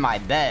mother in my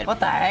bed?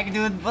 What the heck,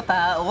 dude? What the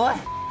hell? What?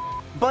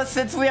 But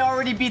since we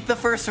already beat the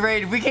first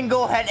raid, we can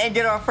go ahead and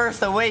get our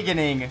first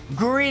awakening.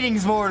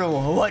 Greetings,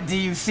 mortal. What do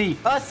you see?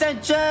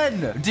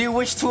 Ascension! Do you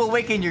wish to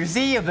awaken your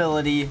Z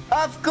ability?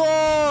 Of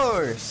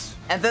course!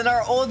 And then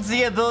our old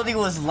Z ability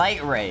was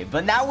Light Ray,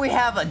 but now we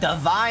have a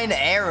Divine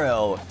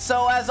Arrow.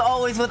 So as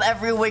always with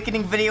every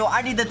awakening video,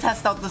 I need to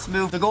test out this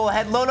move. So go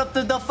ahead, load up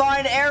the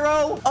Divine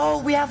Arrow.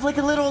 Oh, we have like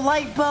a little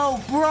light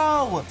bow,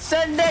 bro.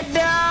 Send it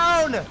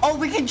down. Oh,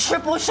 we can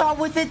triple shot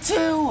with it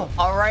too.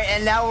 All right,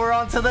 and now we're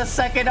on to the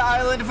second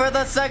island for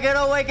the second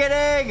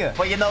awakening.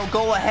 But you know,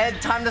 go ahead,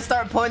 time to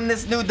start putting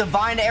this new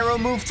Divine Arrow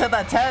move to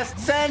the test.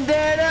 Send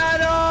it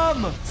at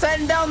him.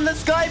 Send down the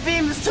sky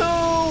beams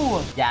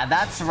too. Yeah,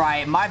 that's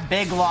right. My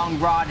big long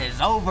rod is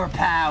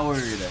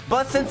overpowered.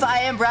 But since I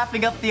am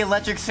wrapping up the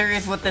electric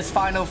series with this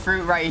final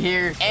fruit right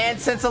here, and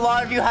since a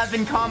lot of you have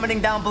been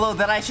commenting down below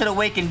that I should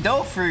awaken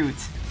dough fruit,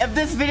 if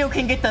this video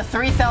can get to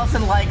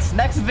 3,000 likes,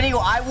 next video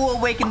I will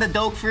awaken the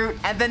dough fruit,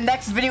 and the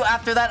next video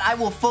after that I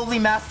will fully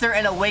master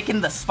and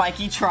awaken the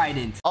spiky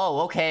trident.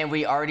 Oh, okay, and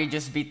we already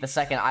just beat the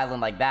second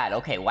island like that.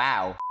 Okay,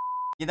 wow.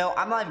 You know,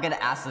 I'm not even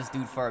gonna ask this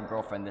dude for a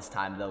girlfriend this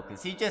time though,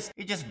 because he just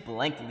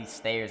blankly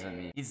stares at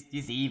me.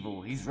 He's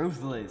evil. He's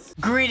ruthless.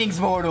 Greetings,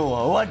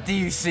 mortal. What do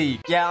you see?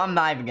 Yeah, I'm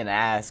not even gonna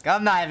ask.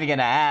 I'm not even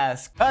gonna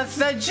ask.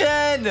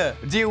 Ascension!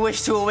 Do you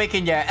wish to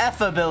awaken your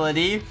F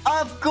ability?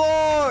 Of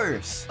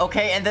course!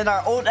 Okay, and then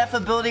our old F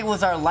ability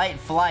was our light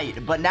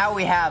flight, but now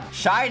we have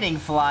shining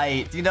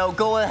flight. You know,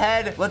 go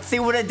ahead. Let's see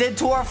what it did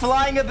to our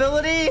flying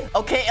ability.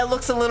 Okay, it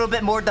looks a little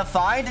bit more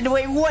defined. And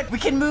wait, what? We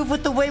can move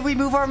with the way we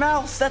move our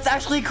mouse. That's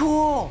actually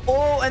cool.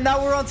 Oh, and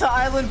now we're on to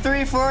Island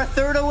 3 for our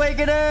third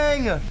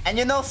awakening. And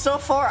you know, so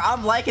far,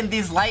 I'm liking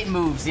these light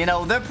moves. You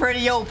know, they're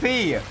pretty OP.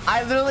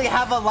 I literally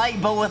have a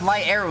light bow with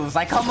light arrows.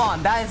 Like, come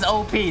on, that is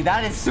OP.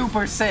 That is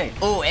super sick.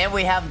 Oh, and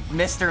we have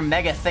Mr.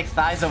 Mega Thick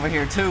Thighs over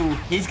here, too.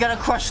 He's gonna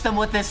crush them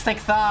with his thick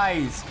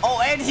thighs.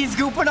 Oh, and he's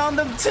gooping on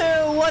them,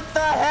 too. What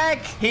the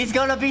heck? He's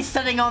gonna be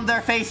sitting on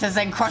their faces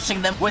and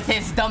crushing them with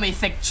his dummy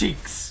thick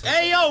cheeks.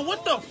 Hey, yo,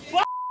 what the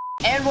fuck?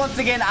 And once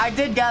again, I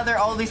did gather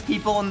all these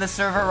people in the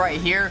server right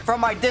here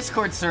from my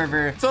Discord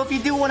server. So if you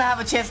do want to have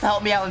a chance to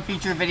help me out in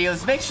future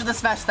videos, make sure to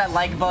smash that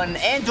like button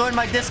and join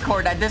my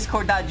Discord at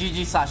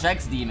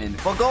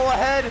discord.gg/xDemon. Well, go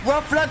ahead,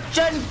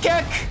 reflection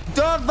kick,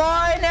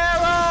 divine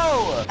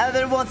arrow. And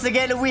then once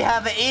again, we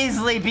have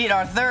easily beat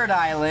our third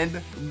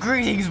island.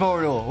 Greetings,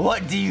 mortal.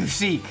 What do you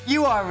seek?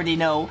 You already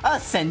know.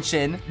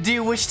 Ascension. Do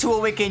you wish to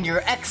awaken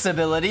your X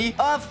ability?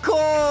 Of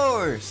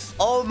course.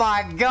 Oh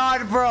my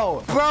god,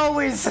 bro. Bro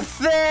is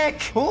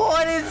thick.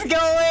 What is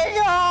going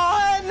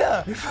on?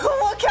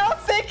 Look how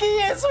thick he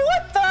is.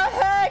 What the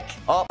heck?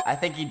 Oh, I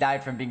think he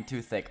died from being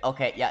too thick.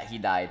 Okay, yeah, he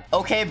died.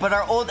 Okay, but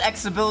our old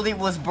X ability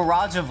was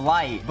Barrage of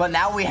Light. But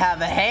now we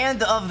have a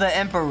Hand of the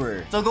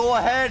Emperor. So go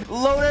ahead,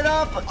 load it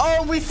up.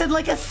 Oh, we said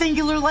like a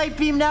singular light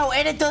beam now,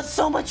 and it does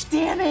so much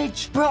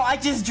damage. Bro, I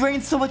just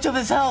drained so much of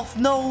his health.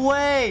 No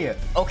way.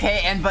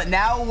 Okay, but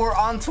now we're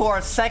on to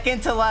our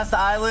second to last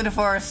island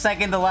for our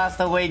second to last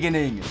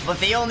awakening. But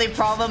the only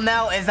problem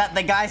now is that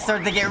the guys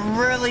start to get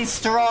really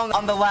strong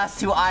on the last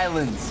two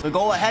islands. So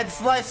go ahead,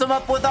 slice them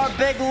up with our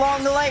big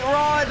long light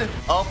rod.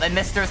 Oh, and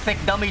Mr. Thick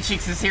Dummy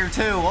Cheeks is here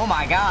too. Oh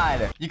my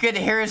god. You can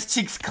hear his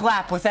cheeks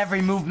clap with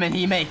every movement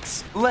he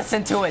makes.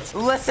 Listen to it.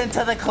 Listen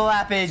to the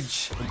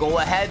clappage. Go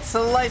ahead,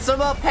 slice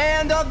him up.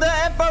 Hand of the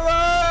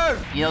Emperor.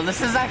 You know,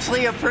 this is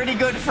actually a pretty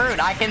good fruit.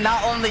 I can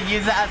not only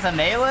use it as a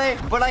melee,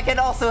 but I can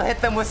also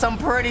hit them with some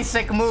pretty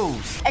sick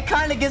moves. It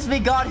kind of gives me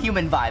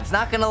God-human vibes,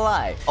 not gonna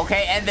lie.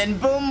 Okay, and then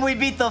boom, we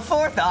beat the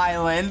fourth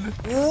island.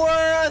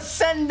 We're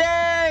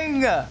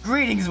ascending.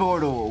 Greetings,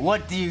 mortal.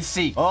 What do you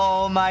seek?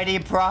 Almighty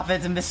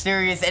prophet,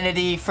 mysterious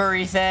entity,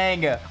 furry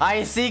thing.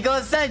 I seek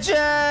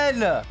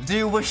ascension. Do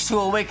you wish to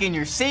awaken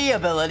your C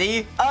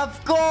ability?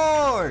 Of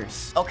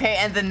course. Okay,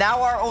 and then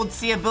now our old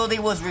C ability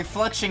was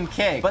reflection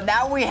kick, but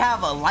now we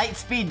have a light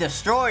speed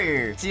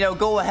destroyer. So, you know,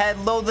 go ahead,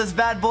 load this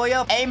bad boy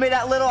up, aim it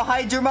at little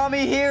Hydra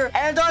Mommy here,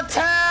 and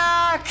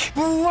attack!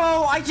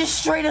 Bro, I just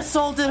straight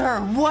assaulted her.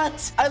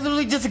 What? I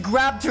literally just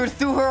grabbed her,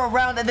 threw her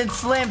around, and then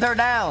slammed her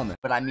down.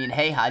 But I mean,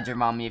 hey, Hydra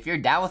Mommy, if you're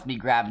down with me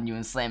grabbing you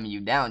and slamming you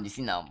down, just,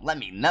 you know, let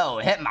me know.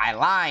 Hit my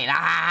line.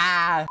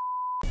 Ah!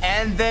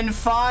 And then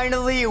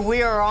finally,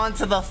 we are on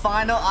to the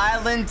final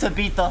island to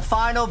beat the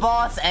final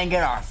boss and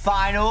get our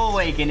final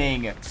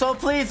awakening. So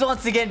please,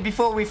 once again,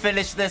 before we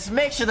finish this,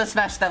 make sure to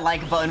smash that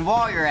like button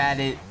while you're at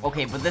it.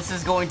 Okay, but this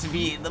is going to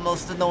be the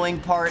most annoying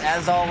part,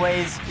 as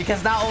always,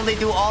 because not only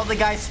do all the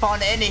guys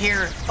spawn in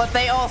here, but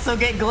they also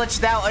get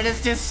glitched out, and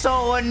it's just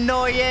so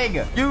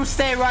annoying. You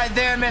stay right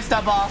there,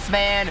 Mr. Boss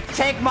Man.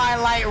 Take my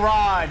light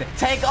rod.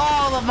 Take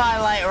all of my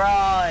light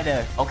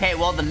rod. Okay,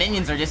 well, the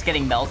minions are just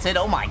getting melted.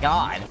 Oh my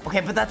god. Okay,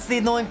 but that's the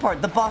annoying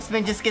part. The boss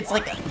man just gets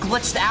like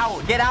glitched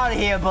out. Get out of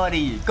here,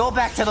 buddy. Go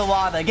back to the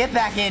water. Get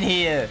back in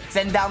here.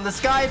 Send down the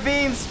sky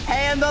beams.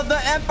 Hand of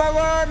the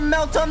Emperor.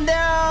 Melt them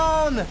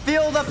down.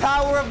 Feel the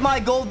power of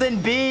my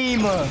golden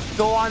beam.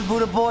 Go on,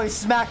 Buddha boy.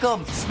 Smack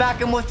him. Smack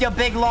him with your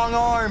big long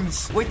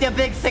arms. With your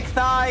big thick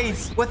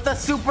thighs. With the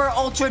super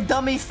ultra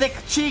dummy thick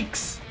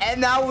cheeks. And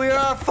now we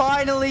are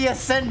finally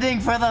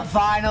ascending for the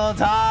final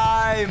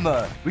time.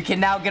 We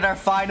can now get our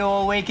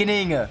final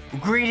awakening.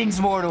 Greetings,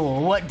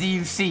 mortal. What do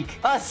you seek?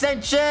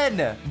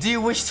 Ascension. Do you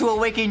wish to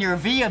awaken your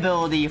V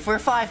ability for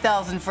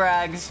 5,000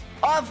 frags?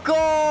 Of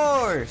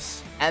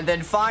course. And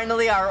then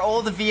finally, our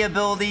old V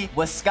ability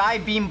was Sky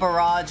Beam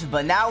Barrage,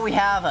 but now we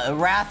have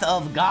Wrath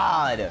of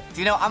God. So,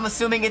 you know, I'm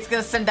assuming it's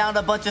gonna send down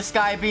a bunch of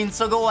Sky Beams,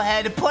 so go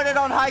ahead and put it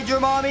on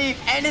Hydra Mommy,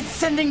 and it's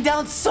sending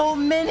down so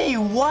many.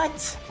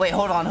 What? Wait,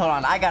 hold on.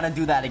 I gotta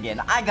do that again.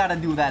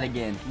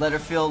 Let her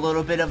feel a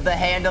little bit of the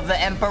Hand of the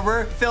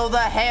Emperor, feel the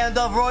Hand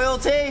of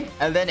Royalty,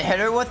 and then hit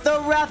her with the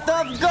Wrath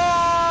of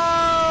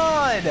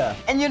God.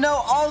 And you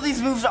know, all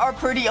these moves are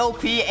pretty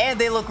OP, and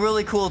they look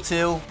really cool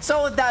too.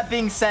 So with that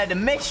being said,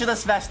 make sure to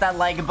smash that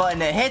like button,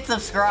 hit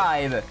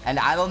subscribe, and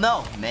I don't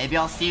know, maybe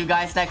I'll see you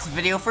guys next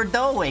video for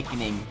the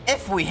awakening,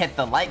 if we hit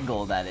the like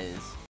goal, that is.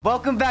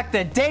 Welcome back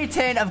to day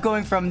 10 of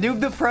going from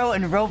noob to pro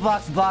in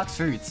Roblox BLOX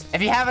FRUITS.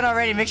 If you haven't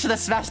already, make sure to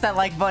smash that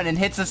like button and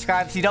hit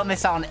subscribe so you don't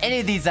miss out on any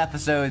of these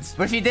episodes.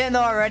 But if you didn't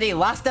know already,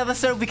 last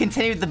episode we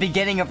continued the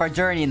beginning of our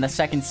journey in the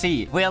second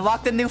sea. We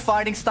unlocked a new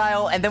fighting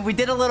style, and then we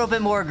did a little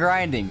bit more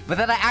grinding. But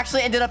then I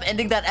actually ended up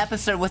ending that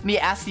episode with me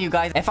asking you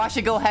guys if I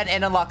should go ahead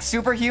and unlock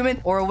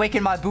Superhuman or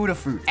awaken my Buddha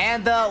fruit.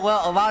 And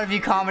well, a lot of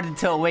you commented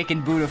to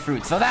awaken Buddha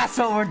fruit, so that's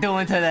what we're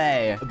doing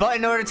today. But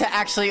in order to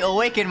actually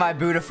awaken my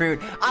Buddha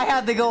fruit, I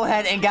had to go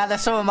ahead and gather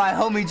some of my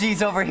homie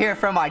G's over here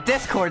from my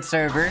Discord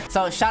server.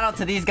 So shout out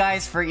to these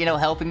guys for, you know,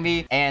 helping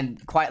me and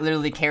quite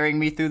literally carrying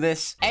me through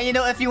this. And you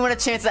know, if you want a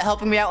chance at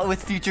helping me out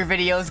with future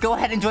videos, go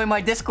ahead and join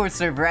my Discord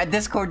server at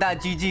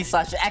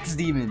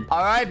discord.gg/xDemon.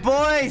 All right,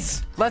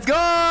 boys, let's go.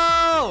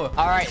 All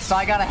right, so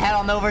I gotta head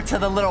on over to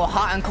the little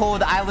hot and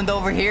cold island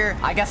over here.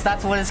 I guess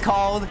that's what it's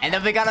called. And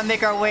then we gotta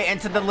make our way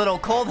into the little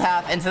cold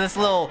half, into this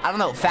little, I don't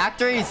know,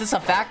 factory. Is this a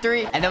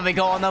factory? And then we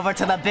go on over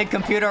to the big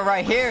computer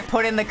right here,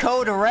 put in the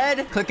code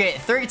red, click it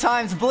 3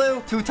 times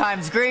blue, 2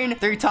 times green,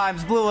 3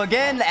 times blue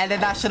again, and then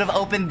that should have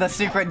opened the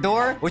secret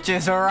door, which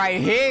is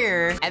right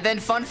here. And then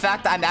fun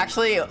fact, I'm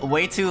actually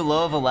way too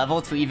low of a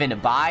level to even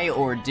buy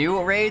or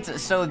do raids,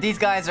 so these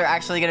guys are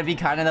actually gonna be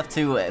kind enough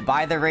to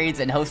buy the raids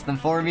and host them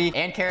for me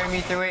and carry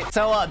me through it.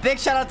 So big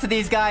shout out to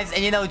these guys,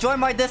 and you know, join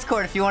my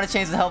Discord if you want a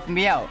chance of helping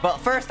me out. But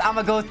first, I'm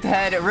gonna go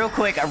ahead real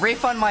quick,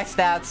 refund my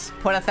stats,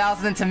 put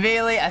 1,000 into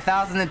melee,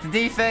 1,000 into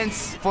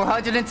defense,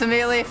 400 into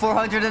melee,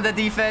 400 into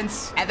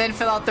defense, and then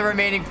fill out the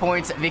remaining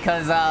points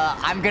because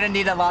I'm gonna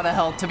need a lot of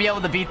help to be able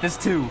to beat this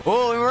too.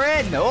 Oh, we're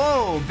in.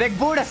 Oh, big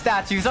Buddha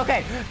statues.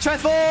 Okay,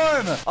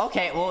 transform.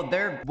 Okay, well,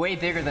 they're way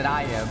bigger than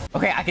I am.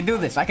 Okay, I can do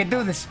this. I can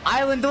do this.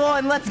 Island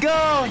 1, let's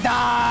go.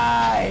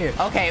 Die.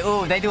 Okay,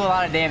 ooh, they do a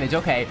lot of damage.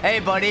 Okay,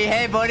 hey, buddy,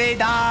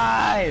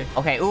 die.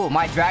 Okay, ooh,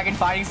 my dragon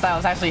fighting style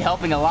is actually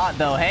helping a lot,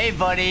 though. Hey,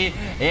 buddy.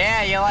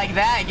 Yeah, you like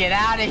that? Get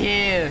out of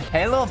here.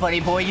 Hey, little buddy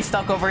boy, you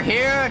stuck over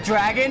here.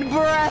 Dragon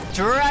breath,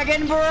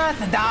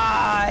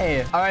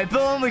 die. All right,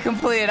 boom, we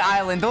completed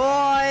Island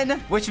 1,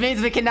 which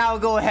means we can now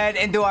go ahead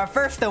and do our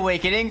first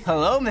awakening.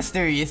 Hello,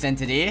 mysterious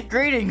entity.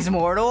 Greetings,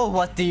 mortal.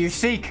 What do you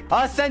seek?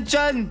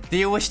 Ascension. Do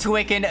you wish to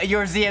awaken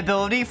your Z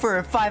ability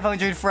for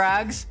 500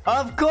 frags?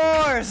 Of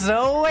course.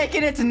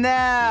 Awaken it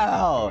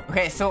now.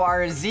 Okay, so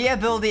our Z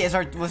ability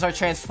was our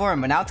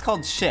transform, but now it's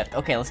called shift.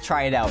 Okay, let's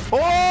try it out.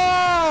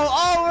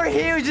 Oh, we're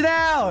huge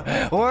now.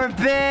 We're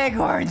big.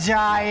 We're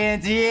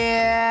giant.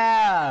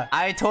 Yeah.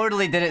 I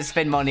totally didn't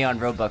spend money on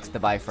Robux to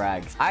buy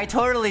frags. I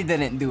totally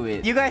didn't do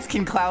it. You guys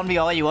can clown me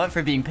all you want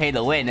for being paid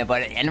to win,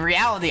 but in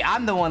reality,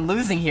 I'm the one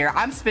losing here.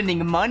 I'm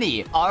spending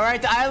money. All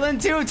right,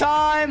 Island 2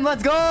 time.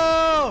 Let's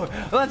go.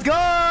 Let's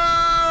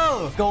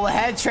go. Go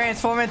ahead,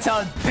 transform into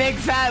a big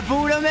fat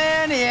Buddha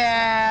man.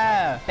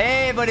 Yeah.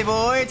 Hey, buddy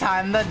boy,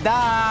 time to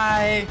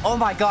die. Oh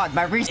my god,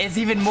 my reach is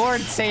even more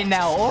insane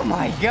now. Oh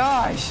my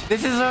gosh.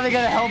 This is really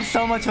gonna help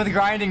so much with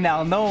grinding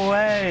now. No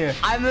way.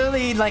 I'm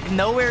literally like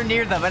nowhere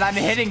near them and I'm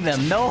hitting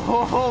them. No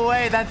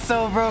way. That's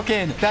so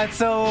broken. That's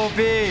so OP.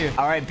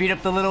 All right, beat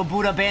up the little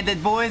Buddha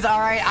bandit boys. All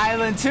right,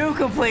 Island 2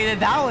 completed.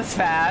 That was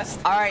fast.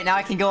 All right, now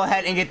I can go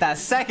ahead and get that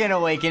second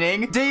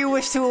awakening. Do you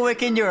wish to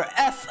awaken your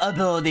F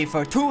ability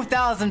for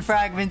 2,000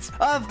 fragments?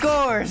 Of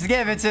course,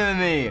 give it to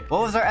me.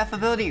 What was our F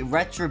ability?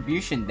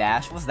 Retribution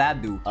dash. What's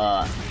that do?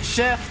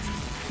 Shift.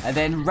 And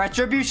then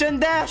retribution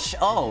dash.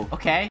 Oh,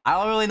 okay. I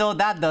don't really know what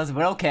that does,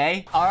 but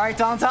okay. All right,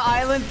 on to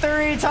Island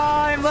 3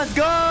 time. Let's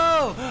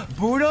go.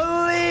 Buddha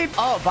leap.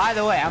 Oh, by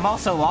the way, I'm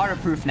also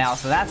waterproof now,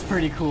 so that's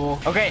pretty cool.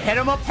 Okay, hit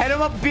him up,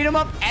 beat him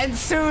up, and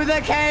sue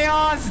the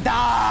chaos.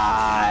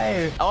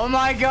 Die. Oh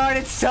my god,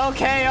 it's so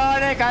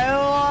chaotic. I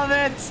love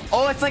it.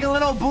 Oh, it's like a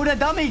little Buddha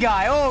dummy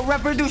guy. Oh,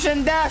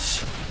 retribution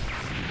dash.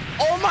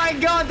 Oh my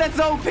god, that's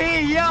OP,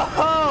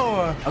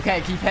 yo!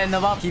 Okay, keep hitting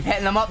them up,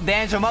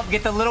 damage them up,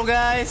 get the little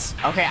guys.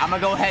 Okay, I'm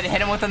gonna go ahead and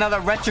hit him with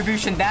another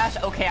retribution dash.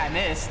 Okay, I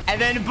missed.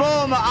 And then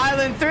boom,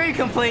 Island 3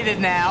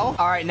 completed now.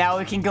 All right, now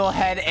we can go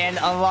ahead and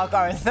unlock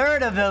our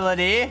third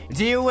ability.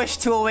 Do you wish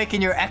to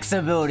awaken your X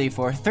ability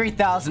for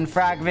 3,000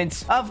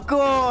 fragments? Of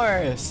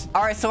course.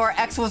 All right, so our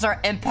X was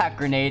our impact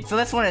grenade. So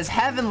this one is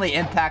Heavenly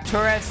Impact.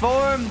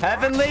 Transform,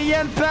 Heavenly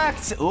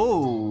Impact.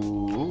 Ooh.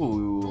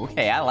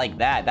 Okay, I like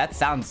that. That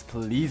sounds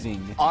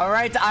pleasing. All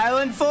right,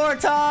 Island 4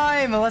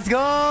 time. Let's go.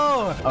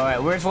 All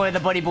right, where's one of the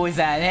buddy boys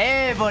at?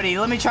 Hey, buddy,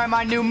 let me try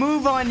my new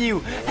move on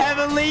you.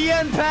 Heavenly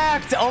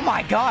Impact. Oh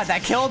my god,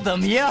 that killed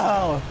them. Yo.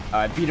 All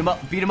right, beat him up.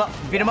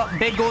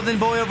 Big golden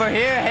boy over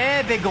here.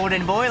 Hey, big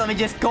golden boy. Let me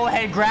just go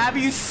ahead and grab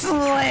you,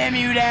 slam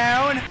you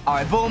down. All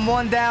right, boom,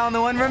 1 down,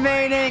 the 1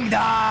 remaining.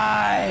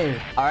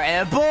 Die. All right,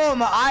 and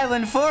boom,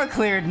 Island 4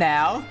 cleared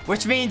now,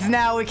 which means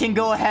now we can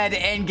go ahead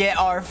and get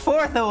our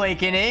 4th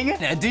awakening.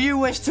 Now, do you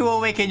wish to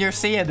awaken your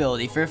C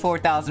ability for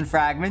 4,000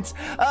 fragments?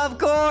 Of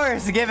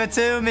course, give it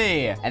to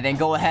me. And then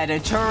go ahead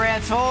and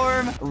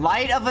transform.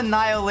 Light of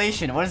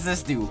Annihilation. What does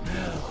this do?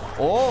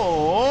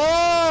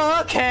 Oh,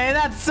 okay,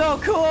 that's so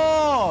cool.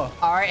 All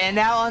right, and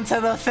now onto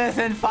the 5th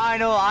and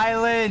final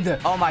island.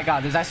 Oh my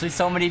god, there's actually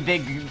so many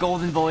big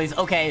golden boys.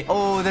 Okay,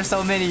 oh, there's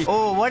so many.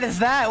 Oh, what is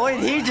that? What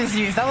did he just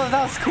use? That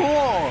was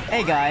cool.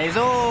 Hey guys,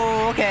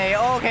 oh,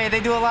 okay,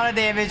 they do a lot of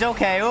damage.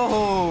 Okay,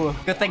 oh,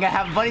 good thing I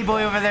have buddy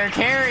boy over there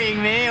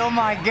carrying me. Oh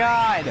my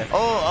god.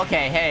 Oh,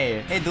 okay,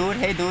 hey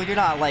dude, you're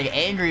not like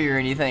angry or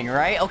anything,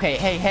 right? Okay,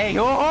 hey,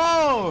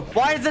 oh,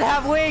 why does it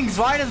have wings?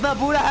 Why does the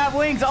Buddha have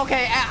wings?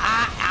 Okay,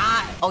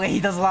 okay, he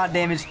does a lot of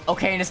damage.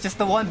 Okay, and it's just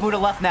the 1 Buddha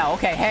left now.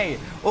 Okay, hey.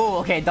 Oh,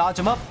 okay, dodge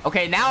him up.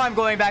 Okay, now I'm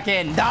going back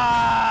in.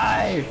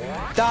 Die.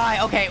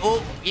 Okay,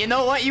 oh, you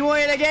know what? You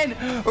want it again?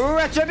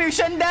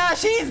 Retribution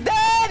dash. He's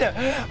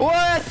dead.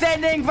 We're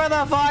ascending for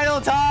the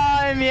final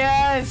time.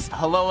 Yes.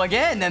 Hello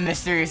again, the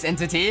mysterious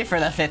entity, for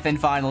the 5th and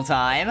final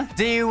time.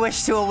 Do you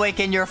wish to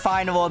awaken your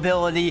final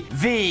ability,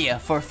 V,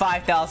 for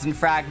 5,000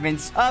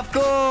 fragments? Of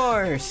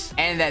course.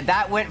 And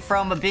that went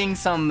from being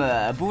some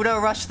Buddha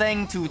rush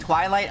thing to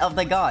Twilight of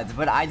the Gods,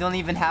 but I don't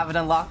even have it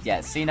unlocked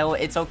yet. So, you know,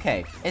 it's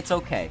okay. It's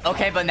okay.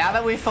 Okay, but now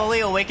that we fully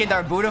awakened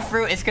our Buddha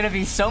fruit, it's gonna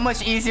be so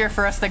much easier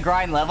for us to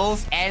grind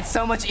levels and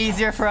so much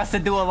easier for us to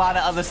do a lot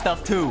of other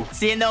stuff too.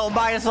 So, you know,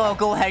 might as well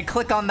go ahead,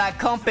 click on that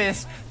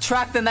compass,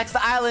 track the next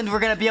island we're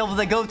gonna be able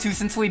to go to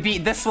since we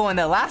beat this one in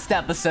the last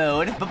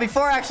episode. But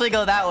before I actually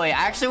go that way,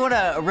 I actually want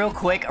to real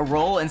quick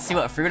roll and see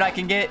what fruit I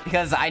can get,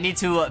 because I need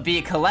to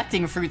be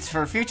collecting fruits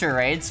for future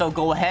raids. So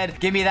go ahead,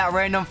 give me that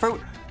random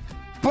fruit.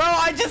 Bro,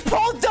 I just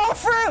pulled dough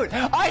fruit!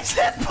 I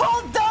just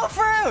pulled dough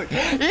fruit!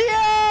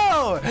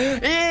 Yo!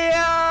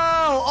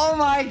 Oh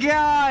my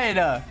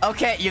god!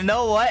 Okay, you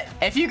know what?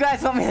 If you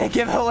guys want me to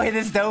give away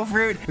this dough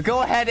fruit,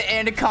 go ahead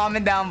and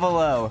comment down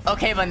below.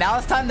 Okay, but now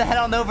it's time to head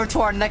on over to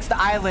our next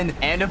island.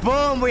 And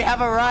boom, we have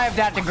arrived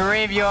at the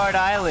Graveyard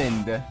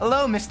Island.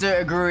 Hello,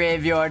 Mr.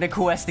 Graveyard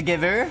Quest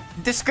Giver.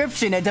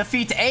 Description,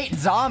 defeat 8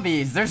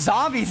 zombies. There's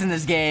zombies in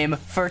this game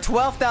for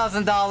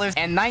 $12,000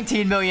 and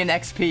 19 million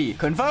XP.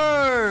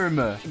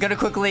 Confirm! Gonna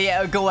quickly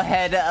go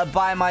ahead,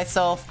 buy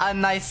myself a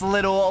nice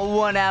little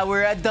 1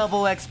 hour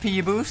double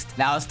XP boost.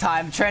 Now it's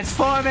time to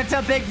transform into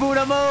Big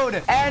Buddha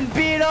mode and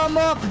beat them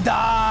up.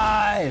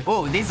 Die!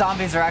 Oh, these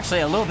zombies are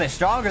actually a little bit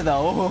stronger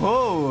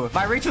though.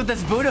 My reach with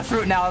this Buddha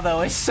fruit now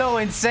though is so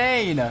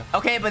insane.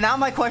 Okay, but now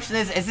my question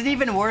is it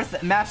even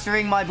worth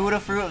mastering my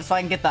Buddha fruit so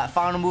I can get that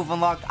final move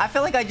unlocked? I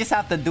feel like I just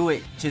have to do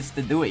it just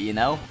to do it, you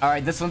know? All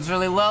right, this one's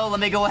really low. Let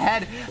me go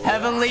ahead.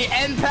 Heavenly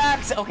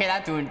Impact. Okay,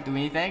 that didn't do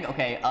anything.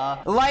 Okay,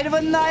 Light of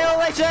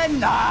Annihilation.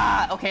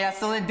 Ah, okay, that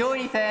still didn't do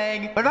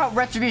anything. What about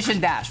Retribution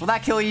Dash? Will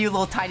that kill you,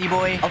 little tiny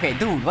boy? Okay,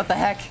 dude, what the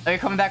heck? Are you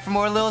coming back for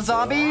more, little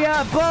zombie?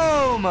 Yeah,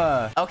 boom.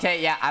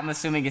 Okay, yeah, I'm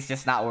assuming it's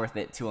just not worth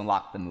it to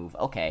unlock the move.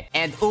 Okay.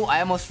 And, oh,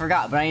 I almost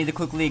forgot, but I need to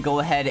quickly go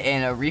ahead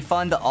and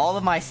refund all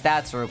of my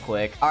stats real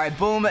quick. All right,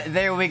 boom,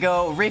 there we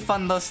go.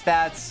 Refund those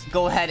stats.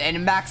 Go ahead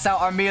and max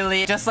out our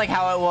melee, just like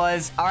how it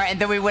was. All right,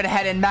 and then we went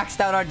ahead and maxed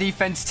out our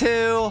defense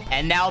too.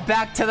 And now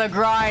back to the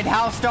grind.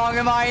 How strong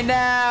am I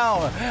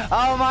now?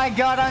 Oh my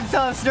god, I'm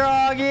so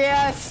strong.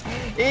 Yes.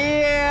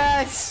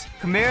 Yes.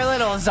 Come here,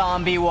 little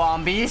zombie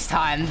wombies.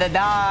 Time to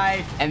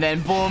die. And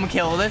then boom,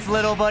 kill this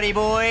little buddy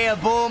boy.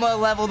 Boom,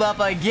 leveled up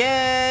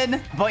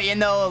again. But you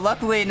know,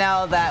 luckily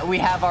now that we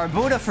have our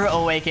Buddha fruit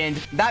awakened,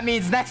 that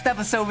means next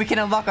episode we can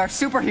unlock our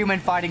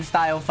superhuman fighting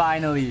style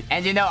finally.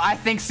 And you know, I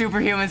think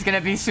superhuman's gonna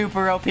be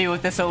super OP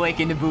with this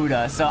awakened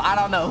Buddha. So I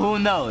don't know, who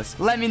knows?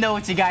 Let me know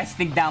what you guys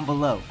think down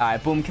below. All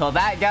right, boom, kill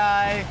that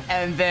guy.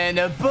 And then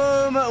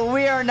boom,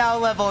 we are now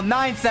level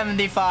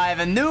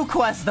 975. A new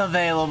quest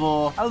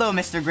available. Hello,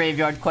 Mr.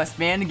 Graveyard Quest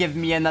Man, give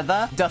me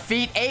another.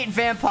 Defeat 8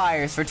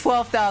 vampires for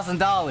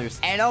 $12,000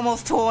 and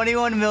almost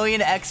 21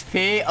 million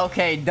XP.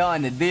 Okay,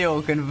 done.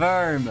 Deal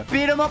confirmed.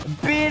 Beat him up,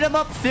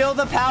 feel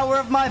the power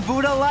of my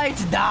Buddha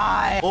light.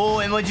 Die. Oh,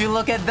 and would you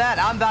look at that?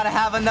 I'm about to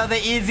have another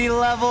easy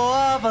level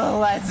up.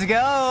 Let's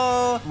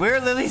go. We're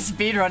literally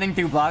speed running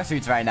through block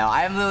streets right now.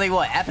 I am literally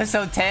what,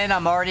 episode 10?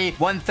 I'm already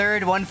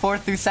 1/3, 1/4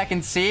 through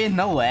 2nd C.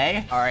 No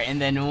way. All right, and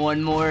then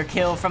one more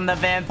kill from the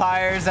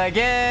vampires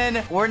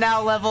again. We're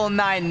now level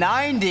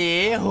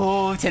 990.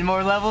 Ooh, 10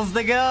 more levels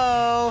to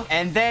go.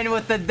 And then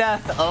with the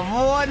death of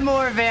one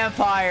more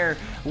vampire,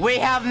 we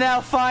have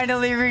now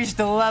finally reached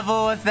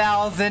level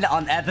 1000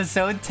 on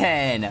episode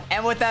 10.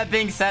 And with that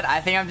being said,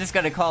 I think I'm just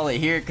gonna call it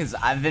here because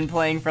I've been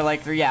playing for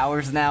like 3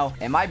 hours now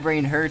and my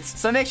brain hurts.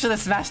 So make sure to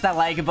smash that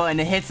like button,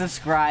 hit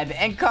subscribe,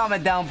 and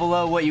comment down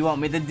below what you want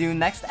me to do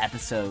next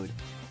episode.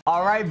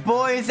 Alright,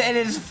 boys, it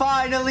is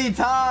finally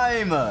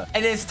time!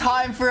 It is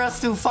time for us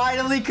to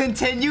finally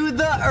continue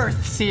the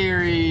Earth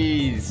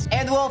series!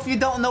 And, well, if you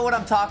don't know what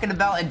I'm talking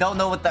about and don't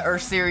know what the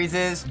Earth series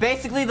is,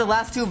 basically the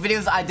last 2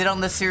 videos I did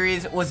on this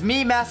series was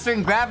me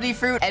mastering Gravity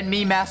Fruit and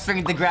me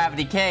mastering the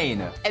Gravity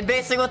Cane. And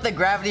basically with the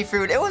Gravity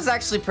Fruit, it was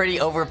actually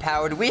pretty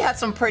overpowered. We had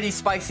some pretty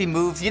spicy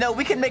moves. You know,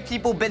 we could make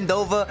people bend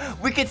over,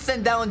 we could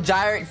send down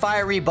giant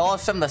fiery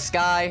balls from the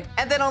sky.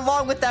 And then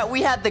along with that,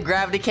 we had the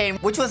Gravity Cane,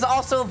 which was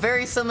also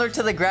very similar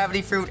to the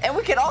Gravity Fruit, and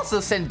we could also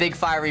send big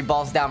fiery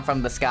balls down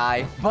from the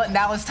sky. But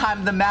now it's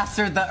time to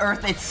master the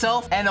Earth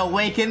itself and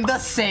awaken the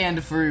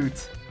Sand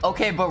Fruit.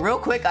 Okay, but real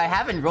quick, I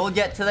haven't rolled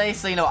yet today,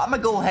 so, you know, I'm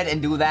gonna go ahead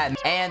and do that.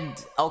 And,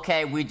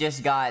 okay, we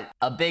just got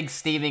a big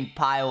steaming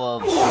pile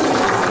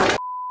of...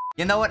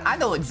 You know what? I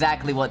know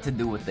exactly what to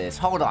do with this.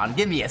 Hold on,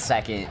 give me a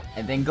second.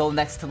 And then go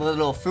next to the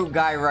little fruit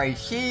guy right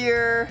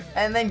here.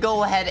 And then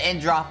go ahead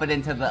and drop it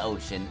into the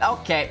ocean.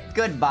 Okay,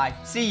 goodbye.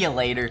 See you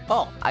later.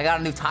 Oh, I got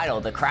a new title,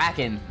 the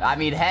Kraken. I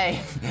mean,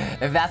 hey,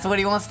 if that's what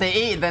he wants to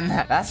eat, then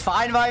that's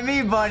fine by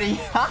me, buddy.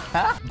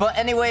 But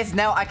anyways,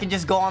 now I can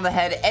just go on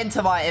ahead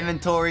into my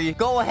inventory.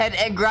 Go ahead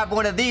and grab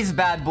one of these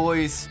bad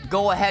boys.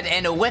 Go ahead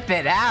and whip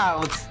it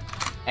out.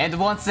 And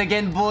once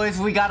again, boys,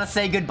 we gotta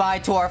say goodbye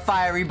to our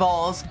fiery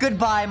balls.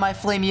 Goodbye, my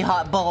flamey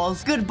hot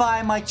balls.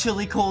 Goodbye, my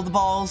chilly cold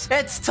balls.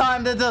 It's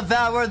time to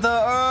devour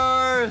the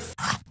Earth!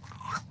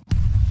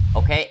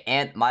 Okay,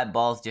 and my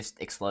balls just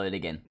exploded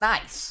again.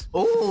 Nice.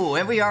 Ooh,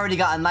 and we already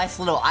got a nice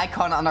little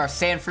icon on our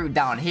sand fruit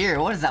down here.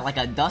 What is that, like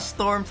a dust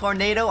storm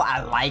tornado?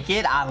 I like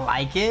it. I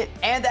like it.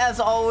 And as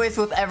always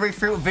with every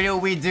fruit video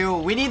we do,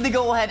 we need to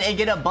go ahead and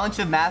get a bunch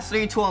of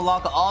mastery to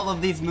unlock all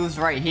of these moves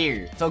right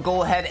here. So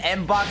go ahead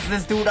and box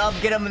this dude up,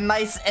 get him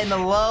nice and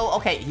low.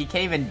 Okay, he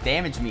can't even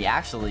damage me,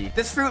 actually.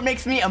 This fruit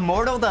makes me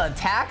immortal to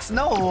attacks?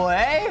 No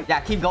way.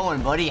 Yeah, keep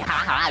going, buddy.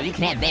 Haha, you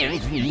can't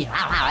damage me.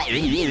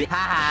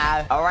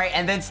 Haha. All right,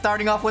 and then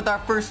starting off with our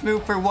first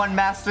move for 1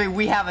 mastery,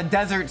 we have a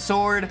desert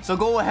sword. So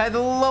go ahead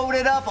and load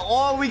it up.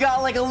 Oh, we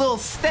got like a little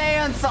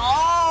stance.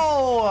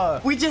 Oh,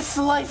 we just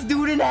sliced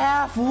dude in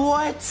half.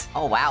 What?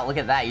 Oh, wow, look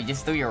at that. You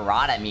just threw your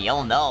rod at me.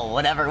 Oh, no.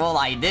 Whatever will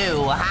I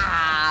do?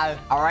 Ha!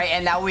 All right,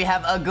 and now we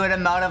have a good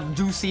amount of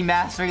juicy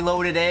mastery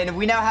loaded in.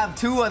 We now have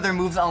 2 other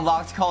moves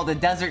unlocked called the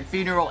Desert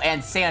Funeral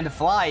and Sand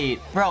Flight.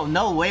 Bro,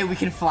 no way we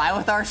can fly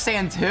with our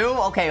sand too?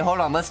 Okay, hold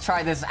on. Let's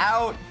try this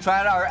out. Try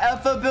out our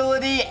F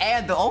ability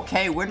and...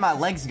 Okay, where'd my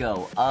legs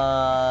go?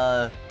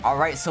 All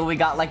right, so we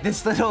got like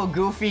this little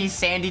goofy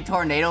sandy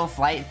tornado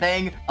flight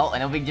thing. Oh,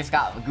 and then we just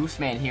got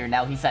Gooseman here.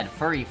 Now he said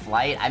furry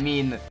flight. I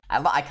mean,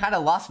 I kind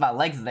of lost my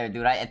legs there,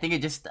 dude. I think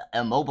it just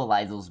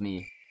immobilizes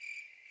me.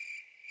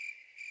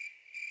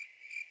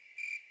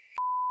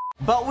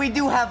 But we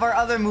do have our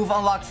other move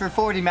unlocked for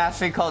 40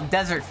 mastery called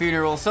Desert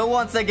Funeral. So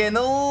once again,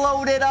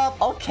 load it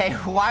up. Okay,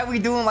 why are we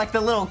doing like the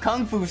little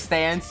kung fu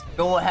stance?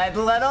 Go ahead,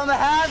 let him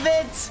have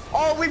it.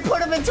 Oh, we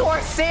put him into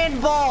our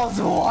sand balls.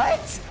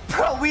 What?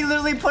 Bro, we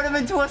literally put him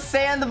into a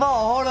sand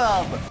ball. Hold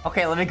up.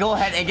 Okay, let me go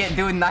ahead and get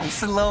dude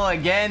nice and low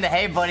again.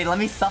 Hey, buddy, let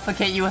me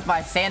suffocate you with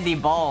my sandy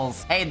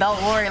balls. Hey, don't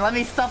worry. Let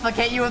me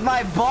suffocate you with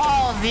my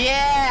balls.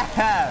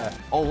 Yeah.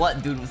 Oh,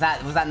 what, dude? Was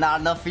that not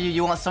enough for you?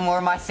 You want some more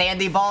of my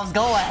sandy balls?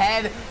 Go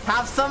ahead.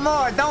 Have some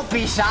more. Don't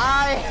be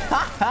shy.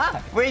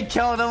 We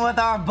killed him with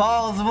our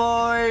balls,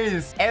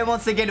 boys. And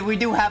once again, we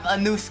do have a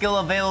new skill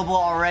available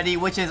already,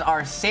 which is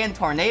our Sand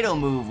Tornado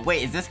move.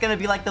 Wait, is this going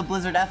to be like the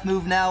Blizzard F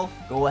move now?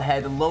 Go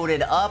ahead, load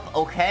it up.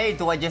 Okay,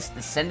 do I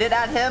just send it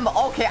at him?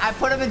 Okay, I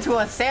put him into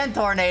a sand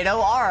tornado.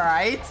 All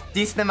right.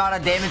 Decent amount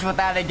of damage with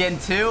that again,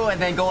 too.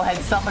 And then go ahead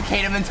and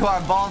suffocate him into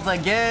our balls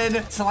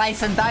again.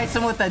 Slice and dice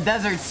him with the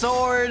desert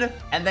sword.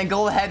 And then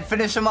go ahead,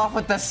 finish him off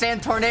with the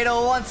sand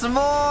tornado once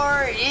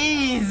more.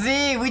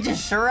 Easy. We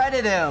just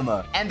shredded him.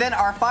 And then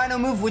our final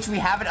move, which we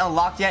haven't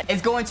unlocked yet,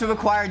 is going to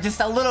require just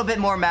a little bit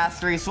more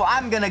mastery. So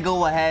I'm going to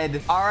go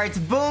ahead. All right,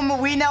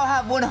 boom. We now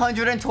have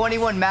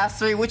 121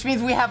 mastery, which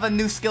means we have a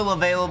new skill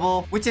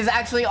available, which is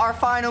actually our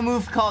final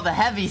move called the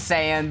Heavy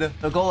Sand.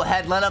 So go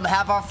ahead, let him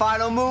have our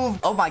final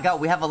move. Oh my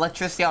god, we have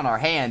electricity on our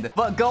hand.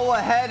 But go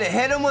ahead,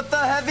 hit him with the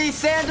Heavy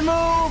Sand move.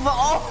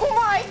 Oh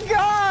my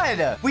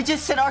god. We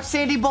just sent our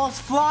sandy balls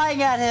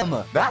flying at him.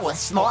 That was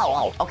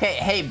small. Okay,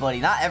 hey buddy,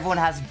 not everyone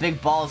has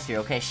big balls here,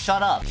 okay?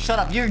 Shut up. Shut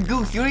up. You're a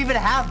goof. You don't even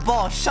have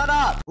balls. Shut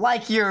up.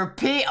 Like you're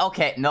pee.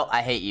 Okay, no,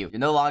 I hate you. You're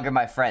no longer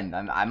my friend.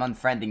 I'm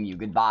unfriending you.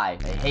 Goodbye.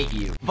 I hate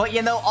you. But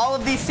you know, all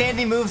of these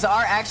sandy moves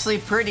are actually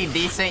pretty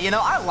decent. You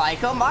know, I like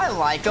them. I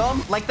like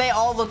them. Like, they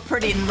all look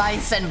pretty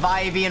nice and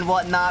vibey and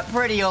whatnot.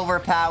 Pretty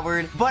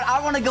overpowered. But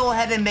I want to go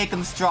ahead and make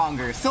them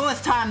stronger. So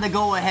it's time to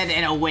go ahead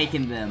and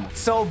awaken them.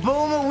 So,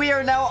 boom. We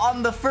are now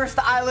on the first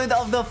island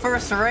of the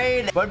first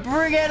raid. But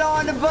bring it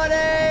on, buddy.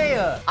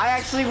 I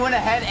actually went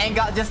ahead and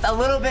got just a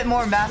little bit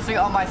more mastery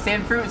on my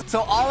sand fruit.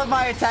 So all of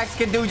my attacks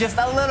can do just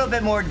a little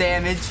bit more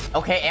damage.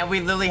 Okay, and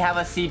we literally have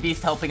a sea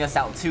beast helping us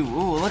out too.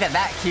 Ooh, look at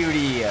that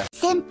cutie.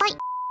 Senpai.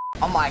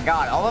 Oh my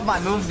god, all of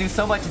my moves do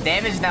so much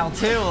damage now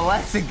too.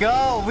 Let's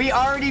go. We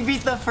already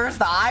beat the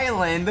first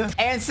island.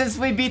 And since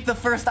we beat the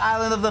first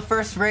island of the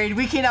first raid,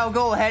 we can now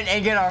go ahead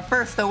and get our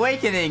first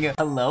awakening.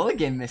 Hello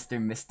again,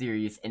 Mr.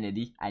 Mysterious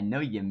Entity. I know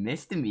you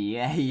missed me.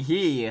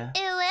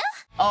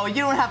 Oh, you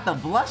don't have to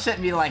blush at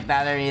me like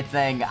that or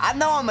anything. I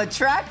know I'm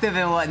attractive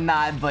and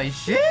whatnot, but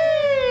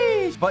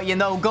sheesh. But you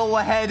know, go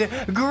ahead.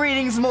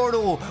 Greetings,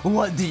 mortal.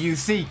 What do you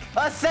seek?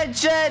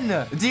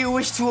 Ascension! Do you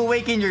wish to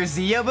awaken your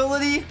Z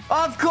ability?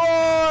 Of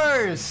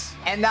course!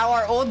 And now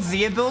our old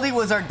Z ability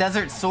was our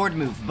Desert Sword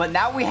move, but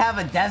now we have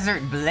a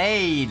Desert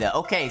Blade.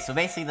 Okay, so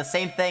basically the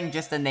same thing,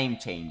 just a name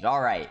change.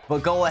 All right.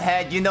 But go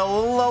ahead, you know,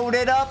 load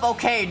it up.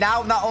 Okay,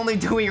 now not only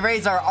do we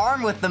raise our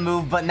arm with the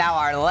move, but now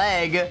our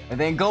leg. And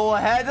then go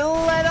ahead and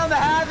let him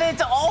have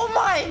it. Oh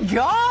my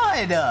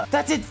god!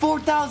 That did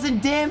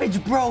 4,000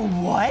 damage, bro.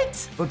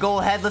 What? But go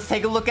ahead, let's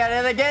take a look at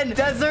it again.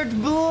 Desert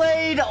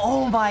Blade.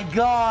 Oh my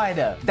god.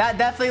 That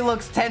definitely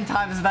looks 10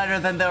 times better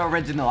than the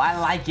original. I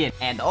like it.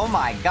 And oh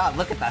my god,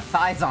 look at the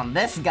thighs on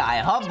this guy.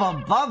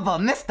 Hubba bubba,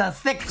 Mr.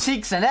 Thick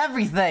Cheeks and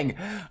everything.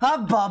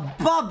 Hubba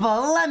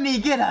bubba, let me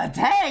get a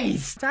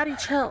taste. Daddy,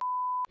 chill.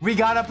 We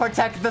gotta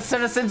protect the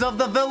citizens of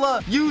the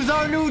villa. Use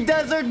our new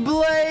desert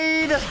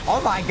blade.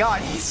 Oh my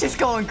god, he's just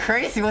going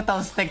crazy with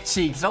those thick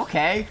cheeks.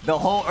 Okay. The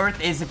whole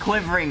earth is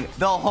quivering.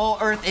 The whole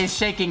earth is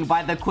shaking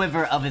by the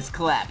quiver of his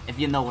clap, if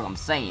you know what I'm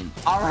saying.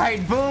 All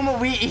right,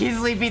 boom. We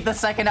easily beat the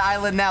second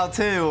island now,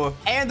 too.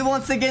 And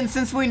once again,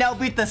 since we now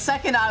beat the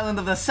second island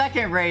of the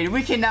second raid,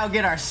 we can now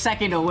get our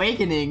second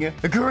awakening.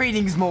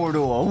 Greetings,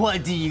 mortal.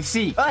 What do you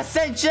seek?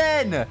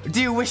 Ascension. Do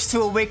you wish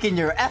to awaken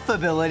your F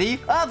ability?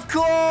 Of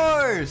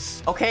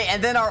course. Okay,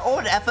 and then our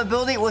old F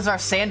ability was our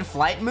sand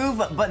flight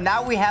move, but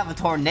now we have a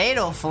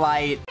tornado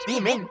flight.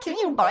 Demon, can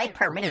you buy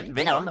permanent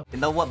venom? You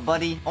know what,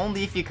 buddy?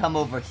 Only if you come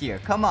over here.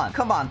 Come on,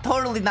 come on.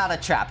 Totally not a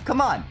trap. Come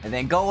on. And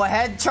then go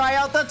ahead, try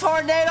out the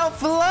tornado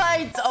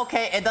flight.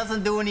 Okay, it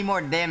doesn't do any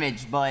more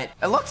damage, but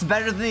it looks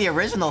better than the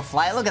original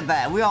flight. Look at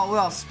that. We're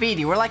all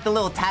speedy. We're like the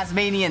little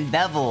Tasmanian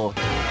devil.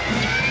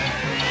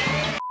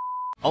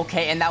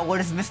 Okay, and now what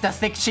is Mr.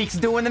 Thick Cheeks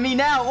doing to me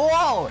now?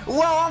 Whoa!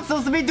 Whoa, I'm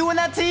supposed to be doing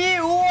that to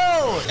you!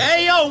 Whoa!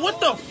 Hey, yo,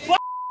 what the fuck?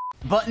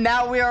 But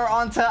now we are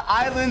on to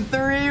Island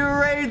 3,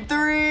 Raid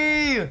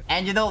 3!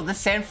 And you know, the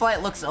sand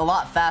flight looks a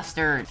lot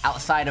faster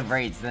outside of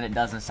raids than it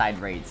does inside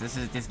raids. This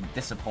is just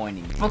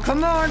disappointing. But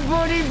come on,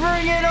 buddy,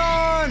 bring it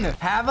on!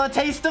 Have a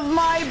taste of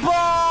my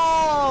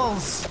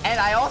balls! And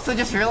I also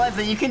just realized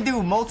that you can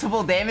do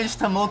multiple damage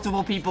to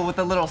multiple people with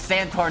a little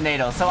sand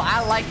tornado. So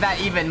I like that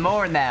even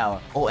more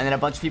now. Oh, and then a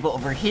bunch of people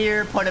over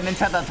here. Put them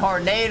into the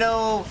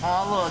tornado.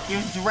 Oh, look,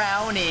 you're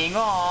drowning.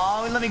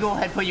 Oh, let me go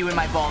ahead and put you in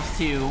my balls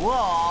too.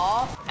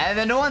 Oh. And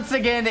then once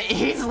again,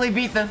 easily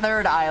beat the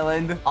third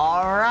island.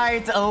 All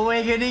right,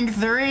 awakening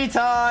 3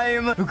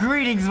 time.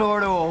 Greetings,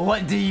 mortal.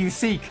 What do you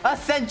seek?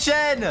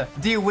 Ascension.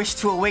 Do you wish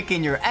to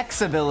awaken your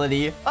X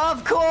ability?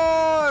 Of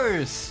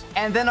course.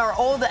 And then our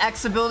old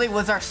X ability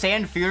was our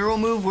sand funeral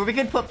move, where we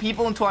could put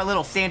people into our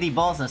little sandy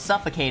balls and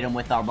suffocate them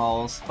with our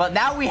balls. But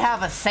now we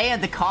have a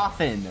sand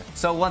coffin.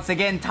 So once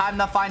again, time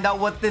to find out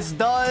what this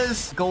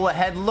does. Go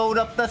ahead, load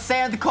up the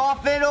sand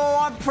coffin. Oh,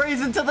 I'm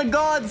praising to the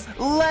gods.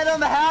 Let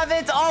them have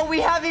it. Oh,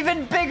 we have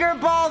even bigger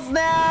balls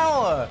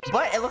now.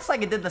 But it looks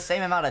like it did the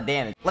same amount of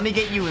damage. Let me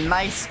get you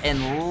nice and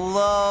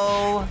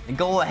low. And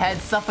go ahead,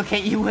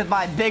 suffocate you with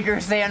my bigger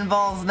sand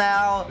balls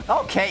now.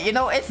 Okay, you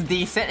know, it's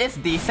decent. It's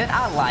decent.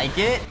 I like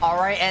it. All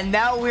right, and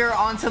now we're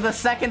on to the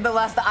second to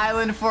last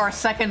island for our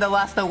second to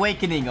last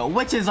awakening,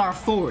 which is our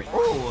fourth.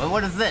 Ooh, and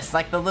what is this?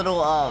 Like the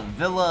little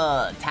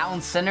villa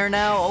town center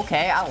now?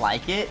 Okay, I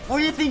like it. What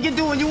do you think you're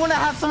doing? You want to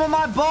have some of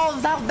my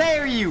balls? How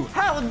dare you?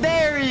 How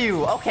dare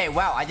you? Okay,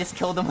 wow, I just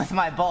killed him with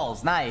my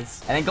balls.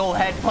 Nice. And then go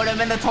ahead, put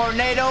him in the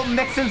tornado,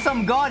 mix in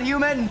some god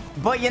human.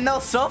 But you know,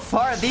 so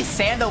far, these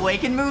sand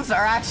awaken moves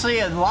are actually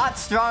a lot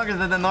stronger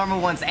than the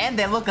normal ones, and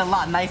they look a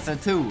lot nicer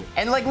too.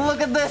 And like, look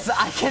at this.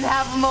 I can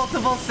have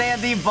multiple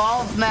sandy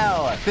balls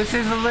now. This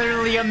is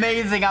literally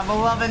amazing. I'm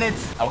loving it.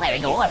 Okay,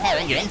 go ahead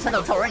and get into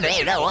the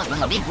tornado.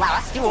 Let me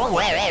blast you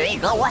away.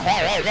 Go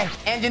ahead.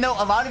 And you know,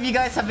 a lot of you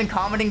guys have been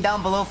commenting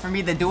down below for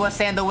me to do a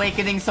sand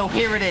awakening, so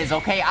here it is,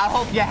 okay? I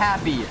hope you're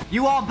happy.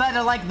 You all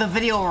better like the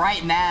video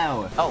right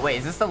now. Oh, wait,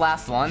 is this the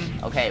last one?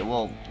 Okay,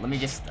 well, let me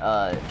just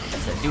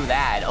do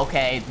that.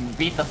 Okay,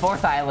 beat the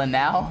fourth island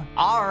now.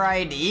 All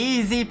right,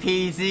 easy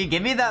peasy.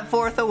 Give me that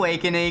fourth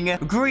awakening.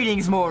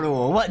 Greetings,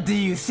 mortal. What do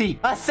you seek?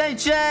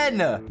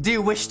 Ascension! Do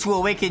you wish to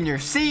awaken your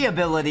C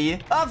ability?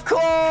 Of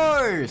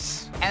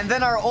course! And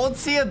then our old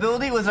C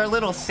ability was our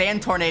little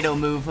sand tornado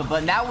move,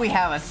 but now we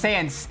have a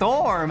sand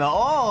storm.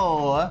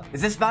 Oh,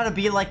 is this about to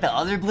be like the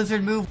other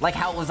blizzard move? Like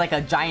how it was like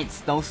a giant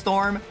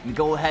snowstorm?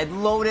 Go ahead,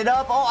 load it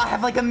up. Oh, I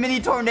have like a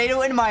mini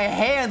tornado in my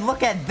hand.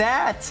 Look at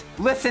that.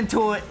 Listen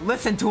to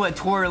it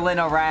twirling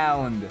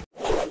around.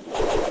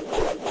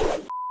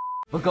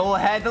 But go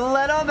ahead,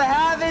 let them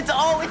have it.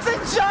 Oh, it's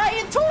a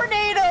giant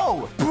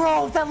tornado.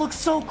 Bro, that looks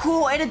so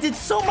cool, and it did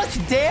so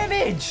much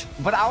damage.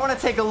 But I want to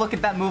take a look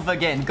at that move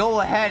again.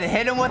 Go ahead,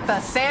 hit him with the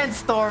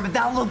sandstorm.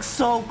 That looks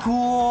so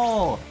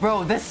cool.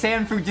 Bro, this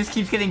sand fruit just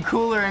keeps getting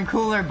cooler and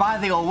cooler by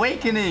the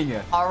awakening.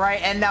 All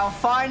right, and now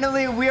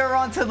finally, we are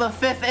on to the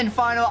fifth and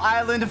final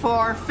island for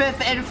our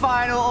fifth and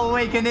final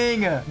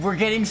awakening. We're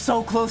getting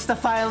so close to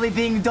finally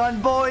being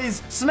done,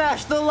 boys.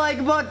 Smash the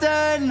like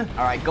button.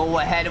 All right, go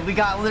ahead. We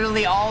got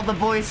literally all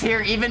the boys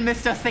here. Even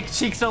Mr. Thick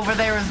Cheeks over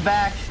there is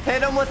back.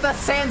 Hit him with the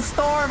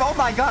sandstorm. Oh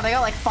my god, I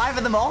got like 5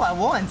 of them all at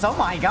once. Oh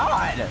my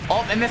god.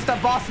 Oh, and Mr.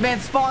 Bossman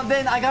spawned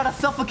in. I gotta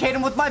suffocate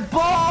him with my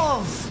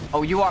balls.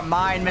 Oh, you are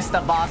mine,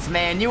 Mr.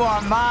 Bossman. You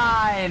are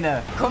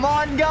mine. Come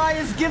on,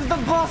 guys. Give the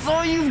boss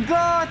all you've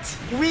got.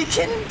 We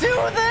can do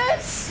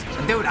this.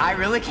 Dude, I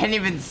really can't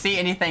even see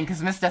anything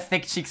because Mr.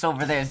 Thick Cheeks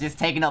over there is just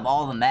taking up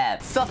all the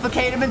map.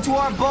 Suffocate him into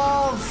our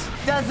balls.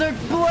 Desert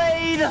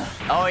Blade.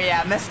 Oh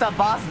yeah, Mr.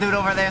 Boss Dude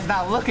over there is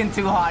not looking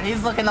too hot.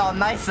 He's looking all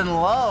nice and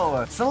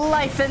low.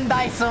 Slice and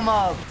dice him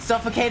up.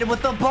 Suffocate him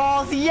with the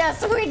balls.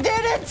 Yes, we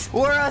did it.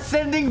 We're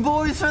ascending,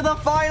 boys, for the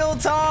final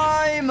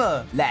time.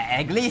 La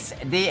Église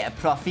des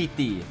Prophètes.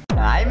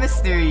 Hi,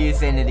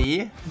 mysterious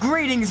entity.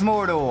 Greetings,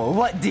 mortal.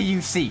 What do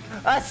you seek?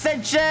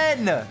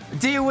 Ascension!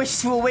 Do you wish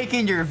to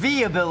awaken your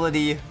V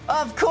ability?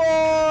 Of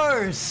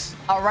course!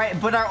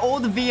 Alright, but our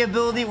old V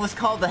ability was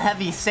called the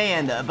heavy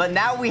sand, but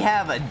now we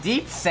have a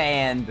deep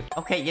sand.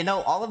 Okay, you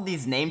know, all of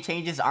these name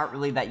changes aren't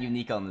really that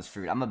unique on this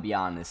fruit, I'm gonna be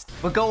honest.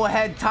 But go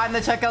ahead, time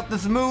to check out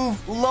this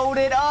move. Load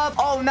it up.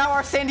 Oh, now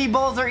our sandy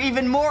balls are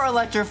even more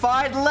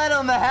electrified. Let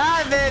them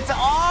have it.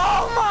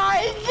 Oh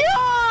my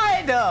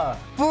god!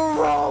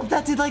 Bro,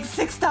 that did like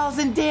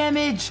 6,000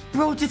 damage.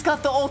 Bro just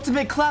got the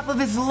ultimate clap of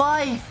his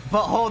life.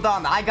 But hold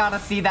on, I gotta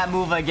see that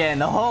move again.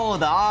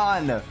 Hold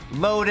on.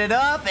 Load it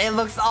up. It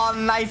looks all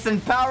nice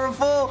and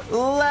powerful.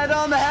 Let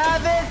him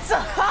have it.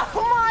 Oh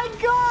my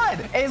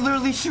god. It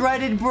literally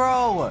shredded,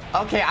 bro.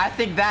 Okay, I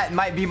think that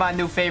might be my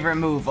new favorite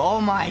move. Oh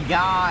my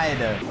god.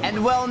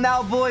 And well,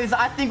 now, boys,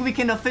 I think we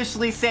can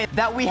officially say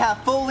that we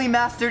have fully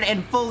mastered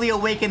and fully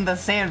awakened the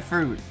sand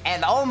fruit.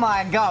 And oh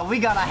my god, we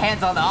got our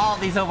hands on all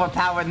these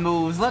overpowered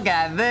moves. Look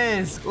at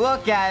this.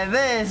 Look at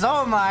this.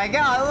 Oh my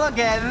god, look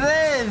at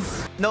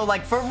this. No,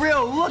 like for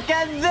real, look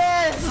at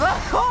this.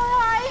 Oh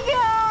my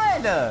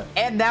god.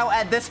 And now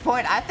at this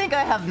point, I think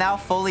I have now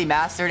fully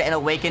mastered and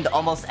awakened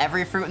almost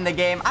every fruit in the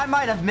game. I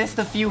might have missed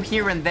a few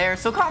here and there,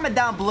 so comment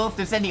down below if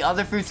there's any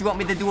other fruits you want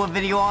me to do a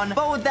video on.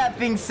 But with that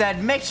being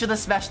said, make sure to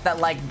smash that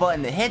like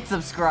button, hit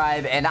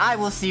subscribe, and I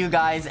will see you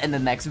guys in the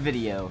next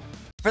video.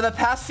 For the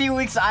past few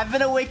weeks, I've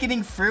been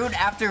awakening fruit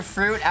after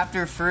fruit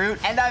after fruit,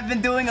 and I've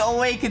been doing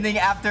awakening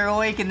after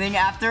awakening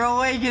after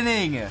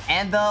awakening.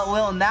 And,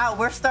 well, now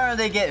we're starting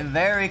to get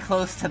very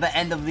close to the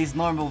end of these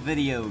normal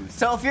videos.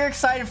 So if you're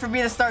excited for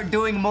me to start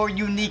doing more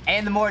unique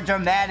and more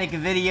dramatic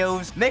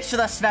videos, make sure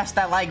to smash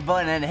that like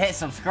button and hit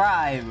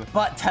subscribe.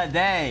 But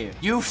today,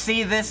 you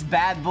see this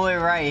bad boy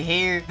right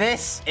here?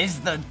 This is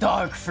the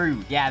dark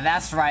fruit. Yeah,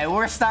 that's right.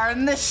 We're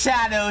starting the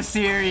shadow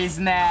series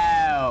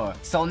now.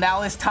 So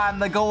now it's time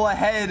to go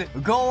ahead,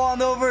 go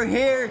on over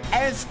here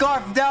and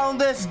scarf down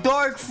this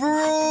dark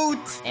fruit.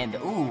 And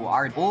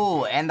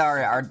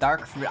our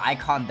dark fruit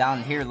icon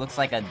down here looks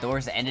like a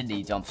Doors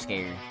entity jump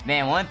scare.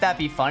 Man, wouldn't that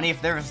be funny if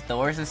there was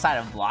doors inside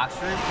of Blox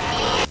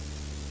Fruit?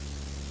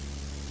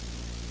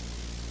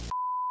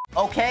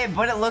 Okay,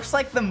 but it looks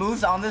like the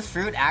moves on this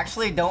fruit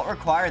actually don't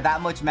require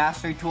that much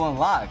mastery to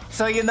unlock.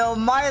 So, you know,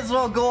 might as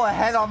well go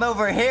ahead on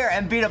over here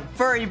and beat up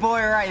Furry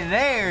Boy right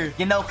there.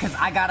 You know, because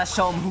I gotta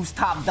show him who's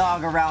top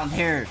dog around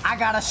here. I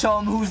gotta show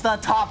him who's the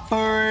top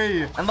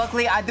furry. And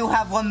luckily, I do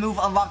have one move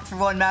unlocked for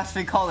one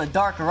mastery called the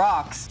Dark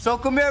Rocks. So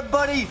come here,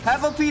 buddy.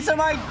 Have a piece of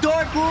my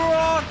Dark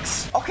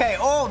Rocks. Okay,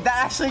 oh, that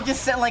actually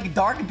just sent like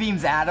dark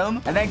beams at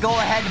him. And then go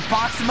ahead and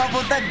box him up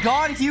with the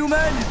God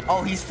Human.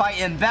 Oh, he's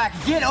fighting back.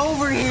 Get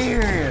over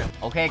here.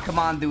 Okay, come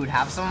on, dude.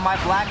 Have some of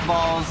my black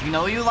balls. You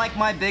know you like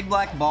my big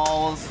black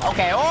balls.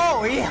 Okay,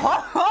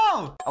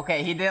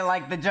 okay, he didn't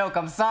like the joke.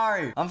 I'm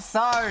sorry. I'm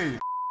sorry.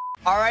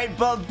 Alright,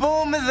 but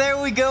boom,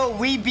 there we go.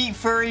 We beat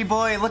Furry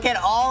Boy. Look at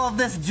all of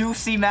this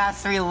juicy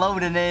mastery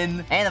loading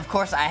in. And of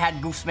course, I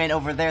had Gooseman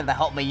over there to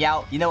help me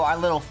out. You know, our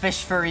little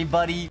fish furry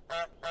buddy.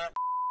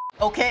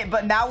 Okay,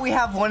 but now we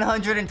have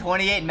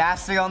 128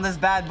 mastery on this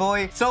bad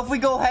boy. So if we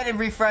go ahead and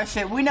refresh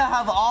it, we now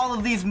have all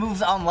of these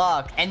moves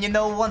unlocked. And you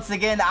know, once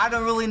again, I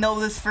don't really know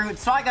this fruit,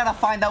 so I gotta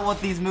find out what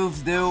these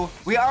moves do.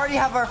 We already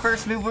have our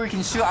first move where we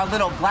can shoot our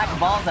little black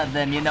balls at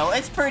them, you know.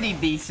 It's pretty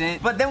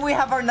decent. But then we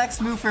have our next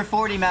move for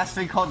 40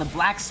 mastery called the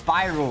Black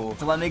Spiral.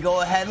 So let me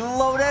go ahead and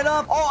load it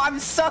up. Oh, I'm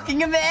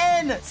sucking him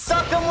in.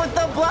 Suck him with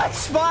the Black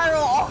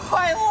Spiral. Oh,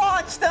 I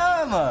launched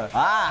him.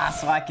 Ah,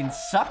 so I can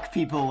suck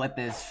people with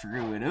this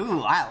fruit.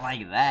 Ooh, I like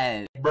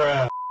that.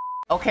 Bruh.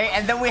 Okay,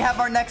 and then we have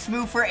our next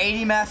move for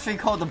 80 mastery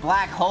called the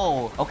Black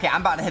Hole. Okay,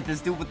 I'm about to hit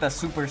this dude with the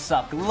super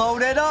suck.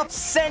 Load it up.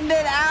 Send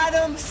it at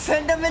him.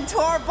 Send him into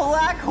our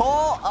black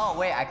hole. Oh,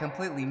 wait, I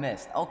completely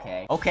missed.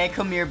 Okay. Okay,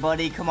 come here,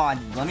 buddy. Come on.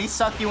 Let me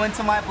suck you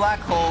into my black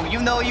hole. You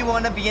know you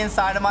want to be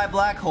inside of my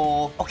black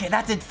hole. Okay,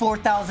 that did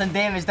 4,000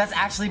 damage. That's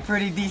actually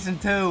pretty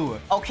decent, too.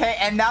 Okay,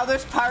 and now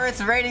there's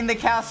pirates raiding the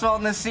castle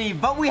on the sea.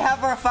 But we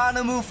have our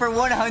final move for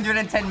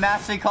 110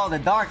 mastery called the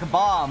Dark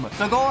Bomb.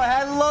 So go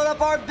ahead and load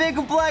up our big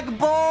black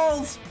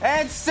balls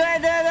and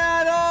send it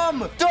at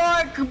him!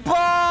 Dark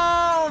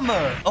Bomb!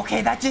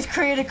 Okay, that just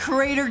created a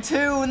crater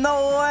too.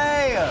 No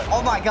way!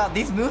 Oh my god,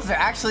 these moves are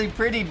actually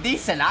pretty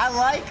decent. I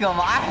like them.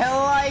 I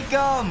like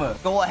them.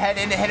 Go ahead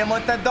and hit him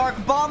with the Dark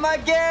Bomb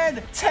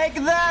again. Take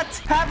that.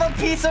 Have a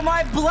piece of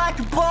my black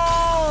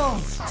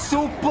balls.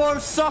 Super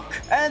suck.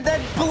 And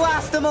then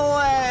blast them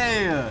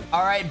away.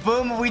 Alright,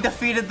 boom. We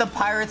defeated the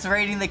pirates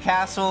raiding the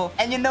castle.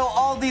 And you know,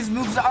 all these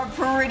moves are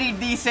pretty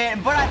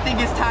decent, but I think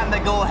it's time to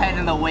go ahead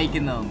and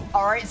awaken them.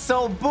 Alright,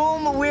 so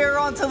boom, we're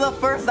on to the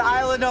first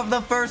island of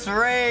the first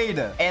raid.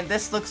 And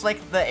this looks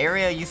like the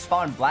area you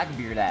spawned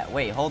Blackbeard at.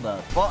 Wait, hold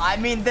up. Well, I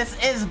mean, this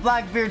is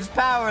Blackbeard's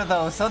power,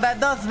 though, so that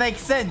does make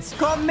sense.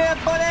 Come here,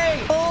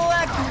 buddy!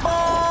 Black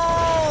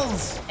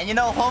balls! And you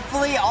know,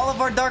 hopefully all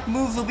of our dark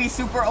moves will be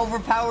super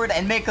overpowered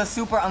and make us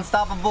super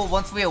unstoppable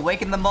once we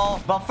awaken them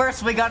all. But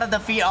first, we gotta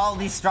defeat all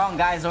these strong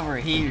guys over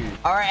here.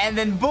 All right, and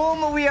then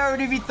boom, we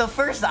already beat the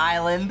first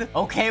island.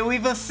 Okay,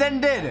 we've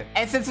ascended.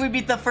 And since we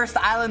beat the first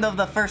island of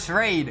the first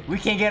raid, we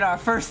can get our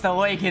first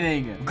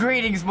awakening.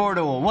 Greetings,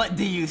 mortal. What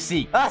do you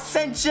seek?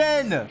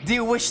 Ascension! Do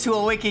you wish to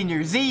awaken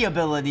your Z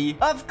ability?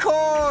 Of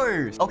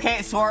course!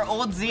 Okay, so our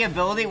old Z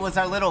ability was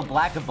our little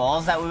black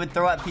balls that we would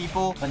throw at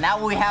people. But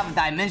now we have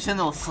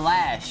dimensional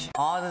slash.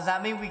 Oh, does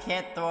that mean we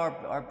can't throw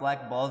our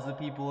black balls at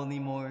people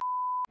anymore?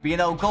 You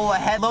know, go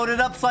ahead, load it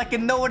up so I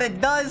can know what it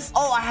does.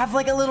 Oh, I have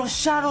like a little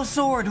shadow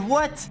sword.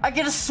 What? I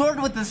get a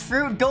sword with this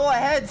fruit. Go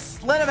ahead,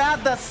 let him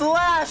have the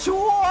slash.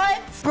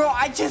 What? Bro,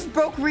 I just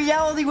broke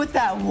reality with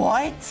that.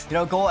 What? You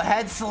know, go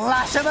ahead,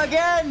 slash him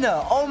again.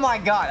 Oh my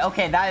god.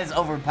 Okay, that is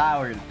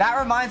overpowered. That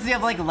reminds me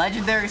of like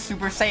legendary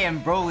Super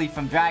Saiyan Broly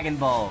from Dragon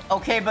Ball.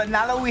 Okay, but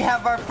now that we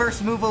have our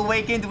first move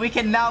awakened, we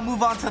can now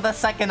move on to the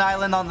second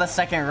island on the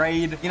second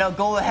raid. You know,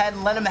 go ahead,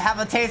 let him have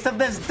a taste of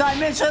this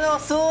dimensional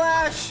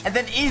slash. And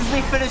then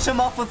easily finish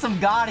him off with some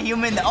god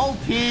human OP.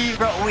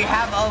 Bro, we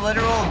have a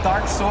literal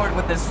dark sword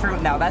with this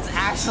fruit now. That's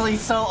actually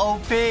so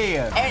OP.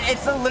 And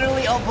it's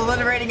literally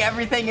obliterating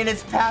everything in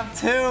its path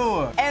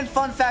too. And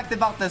fun fact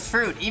about this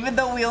fruit, even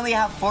though we only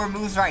have 4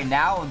 moves right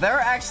now, there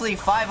are actually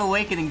 5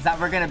 awakenings that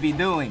we're gonna be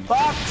doing.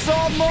 Box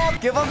them up.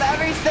 Give them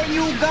everything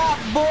you got,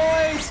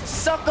 boys.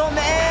 Suck them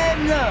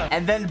in.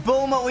 And then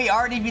boom, we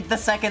already beat the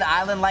second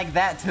island like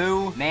that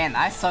too. Man,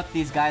 I suck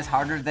these guys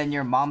harder than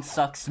your mom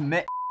sucks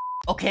me.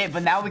 Okay,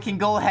 but now we can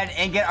go ahead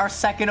and get our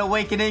second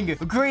awakening.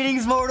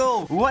 Greetings,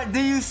 mortal. What do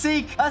you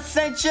seek?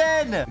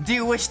 Ascension. Do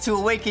you wish to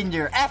awaken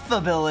your F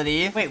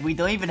ability? Wait, we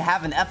don't even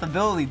have an F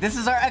ability. This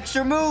is our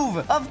extra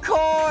move. Of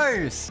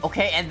course.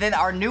 Okay, and then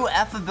our new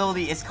F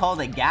ability is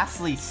called a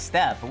ghastly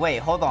step. Wait,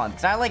 hold on.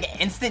 Can I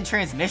like instant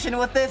transmission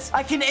with this?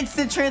 I can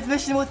instant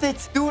transmission with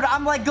it. Dude,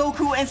 I'm like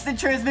Goku instant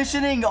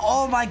transmissioning.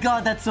 Oh my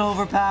god, that's so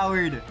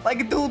overpowered.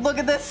 Like, dude, look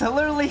at this.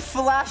 Literally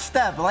flash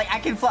step. Like, I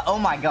can fly. Oh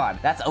my god,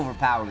 that's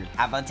overpowered.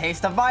 Have a taste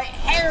of my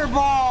air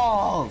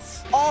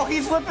balls. Oh,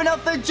 he's whipping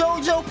up the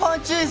JoJo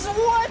punches.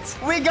 What?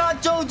 We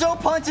got JoJo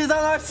punches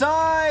on our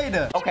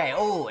side. Okay,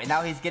 oh, and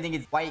now he's getting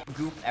his white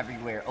goop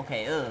everywhere.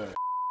 Okay, ugh.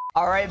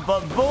 All right,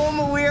 but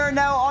boom, we are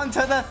now on to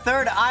the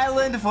third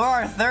island for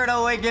our third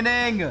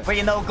awakening. But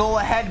you know, go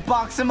ahead,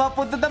 box him up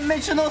with the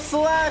dimensional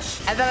slash.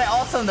 And then I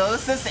also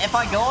noticed this, if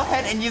I go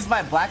ahead and use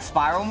my black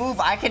spiral move,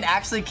 I can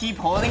actually keep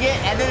holding it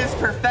and then it's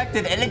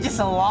perfected and it just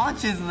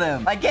launches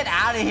them. Like, get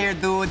out of here,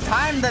 dude.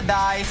 Time to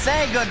die.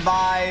 Say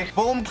goodbye.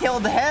 Boom,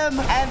 killed him.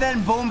 And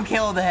then boom,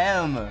 killed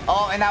him.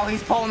 Oh, and now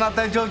he's pulling out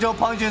the JoJo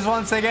punches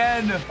once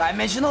again.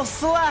 Dimensional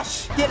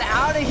slash. Get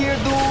out of here,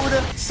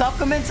 dude. Suck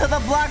him into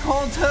the black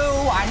hole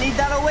too. I need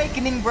that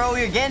awakening, bro.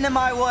 You're getting in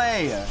my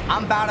way.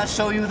 I'm about to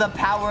show you the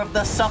power of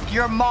the suck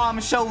your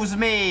mom shows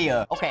me.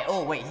 Okay,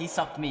 oh, wait, he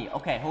sucked me.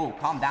 Okay, oh,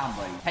 calm down,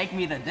 buddy. Take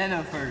me to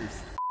dinner first.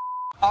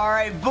 All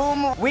right,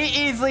 boom. We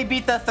easily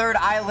beat the third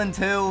island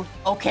too.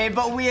 Okay,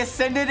 but we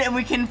ascended and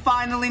we can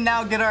finally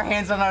now get our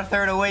hands on our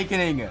third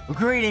awakening.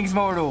 Greetings,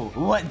 mortal.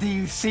 What do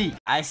you seek?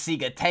 I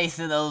seek a taste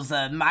of those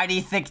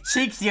mighty thick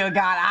cheeks you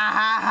got. Ah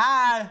ha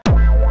ha.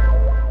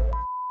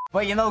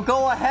 But you know,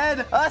 go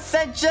ahead.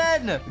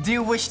 Ascension! Do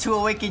you wish to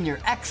awaken your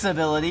X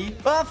ability?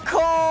 Of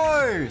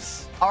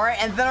course! Alright,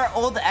 and then our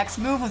old X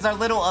move was our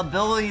little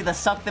ability to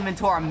suck them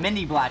into our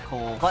mini black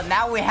hole. But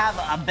now we have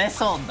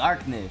Abyssal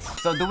Darkness.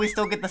 So do we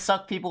still get to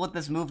suck people with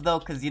this move though?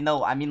 Because, you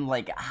know, I mean,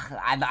 like,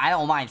 I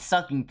don't mind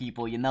sucking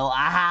people, you know?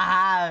 Ah ha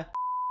ha!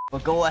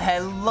 But go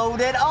ahead,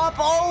 load it up.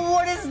 Oh,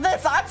 what is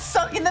this? I'm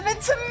sucking them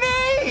into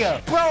me.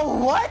 Bro,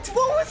 what?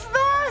 What was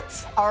that?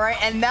 All right,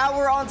 and now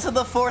we're on to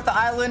the fourth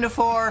island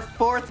for our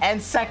fourth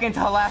and second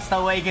to last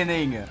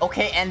awakening.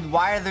 Okay, and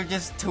why are there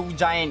just 2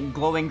 giant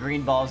glowing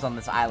green balls on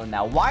this island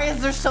now? Why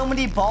is there so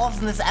many balls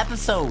in this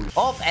episode?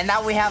 Oh, and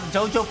now we have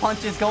JoJo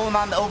punches going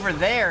on over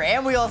there.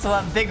 And we also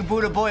have Big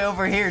Buddha Boy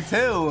over here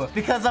too.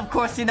 Because of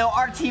course, you know,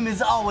 our team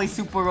is always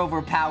super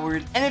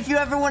overpowered. And if you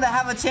ever want to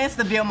have a chance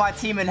to be on my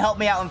team and help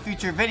me out in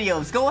future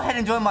videos, go ahead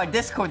and join my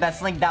Discord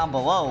that's linked down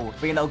below.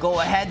 But you know, go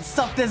ahead,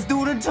 suck this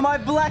dude into my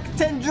black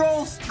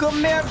tendrils.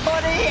 Come here,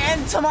 buddy,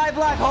 into my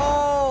black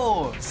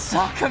hole.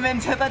 Suck him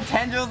into the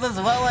tendrils as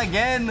well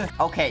again.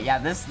 Okay, yeah,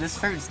 this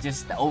fruit's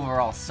just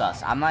overall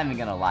sus. I'm not even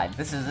gonna lie.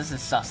 This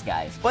is sus,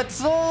 guys. But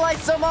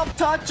slice them up,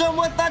 touch them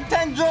with the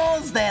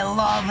tendrils. They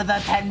love the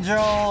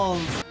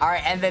tendrils. All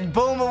right, and then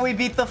boom, we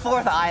beat the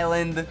fourth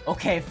island.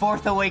 Okay,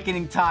 fourth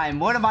awakening time.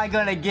 What am I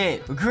gonna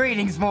get?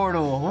 Greetings,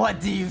 mortal. What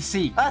do you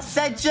seek?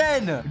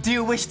 Ascension. Do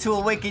you wish to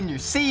awaken your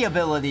C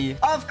ability?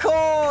 Of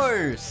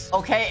course!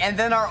 Okay, and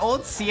then our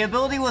old C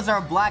ability was our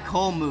black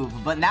hole move,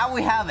 but now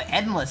we have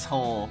endless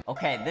hole.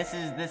 Okay, this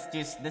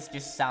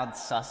just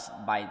sounds sus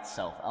by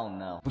itself. Oh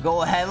no.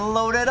 Go ahead,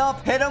 load it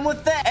up, hit him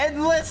with the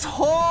endless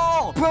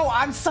hole! Bro,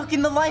 I'm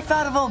sucking the life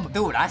out of him!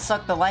 Dude, I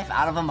sucked the life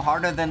out of him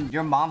harder than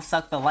your mom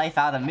sucked the life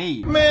out of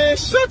me. Man,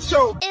 shut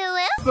your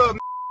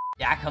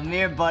Yeah, come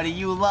here, buddy.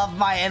 You love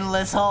my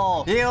endless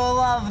hole. You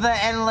love the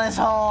endless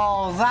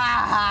holes.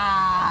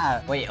 Ah!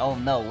 Wait, oh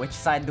no, which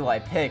side do I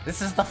pick?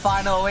 This is the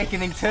final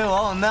awakening too.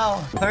 Oh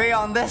no. 3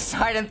 on this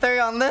side and 3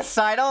 on this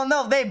side. Oh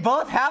no, they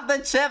both have the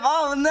chip.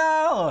 Oh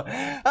no.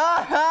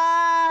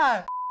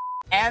 Ah!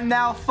 And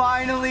now,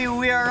 finally,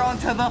 we are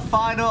onto the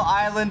final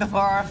island for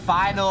our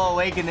final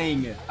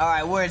awakening. All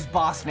right, where's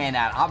Boss Man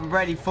at? I'm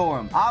ready for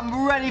him.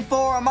 I'm ready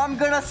for him. I'm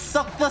gonna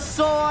suck the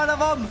soul out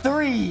of him.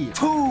 3,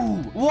 2,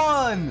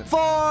 1,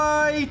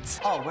 fight!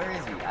 Oh, where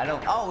is he? I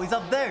don't... Oh, he's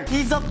up there.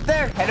 He's up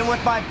there. Hit him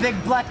with my big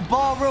black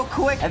ball real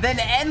quick. And then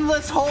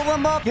endless hold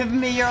him up. Give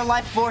me your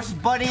life force,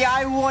 buddy.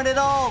 I want it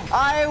all.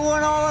 I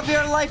want all of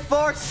your life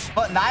force.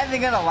 But not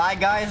even gonna lie,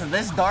 guys.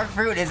 This dark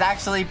fruit is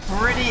actually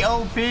pretty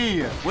OP.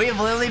 We've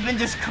literally been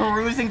just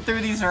cruising through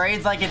these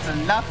raids like it's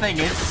nothing.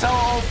 It's so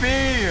OP.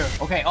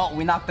 Okay, oh,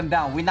 we knocked them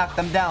down. We knocked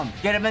them down.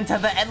 Get him into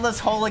the endless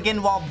hole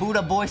again while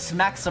Buddha Boy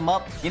smacks him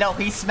up. You know,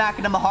 he's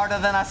smacking him harder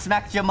than I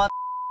smacked your mother.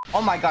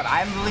 Oh my god,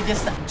 I'm really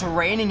just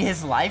draining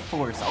his life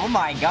force. Oh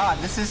my god,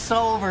 this is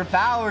so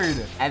overpowered.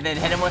 And then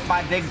hit him with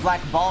my big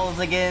black balls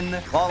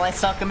again while I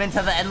suck him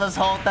into the endless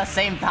hole at the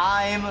same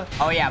time.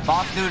 Oh yeah,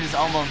 boss dude is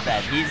almost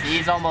dead.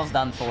 He's almost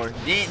done for.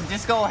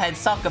 Just go ahead,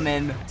 suck him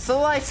in.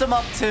 Slice him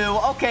up too.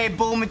 Okay,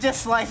 boom,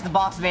 just slice the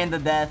boss man to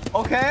death.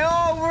 Okay,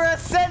 oh, we're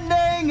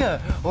ascending.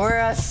 We're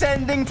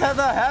ascending to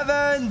the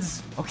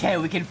heavens. Okay,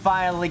 we can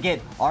finally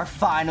get our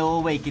final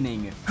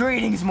awakening.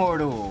 Greetings,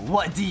 mortal.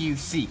 What do you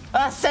seek?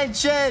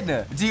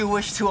 Ascension! Do you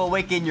wish to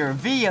awaken your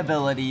V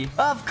ability?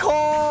 Of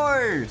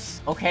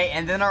course! Okay,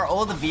 and then our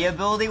old V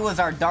ability was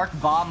our Dark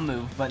Bomb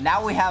move, but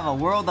now we have a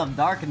World of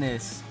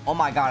Darkness. Oh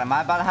my god, am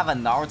I about to have a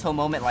Naruto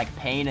moment like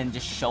Pain and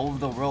just show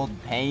the world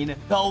pain?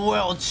 The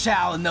world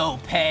shall know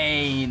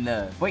pain.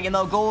 Wait, you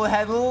know, go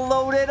ahead,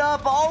 load it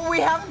up. Oh, we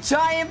have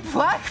giant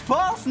black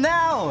balls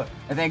now.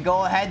 And then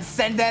go ahead,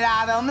 send it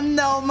at him.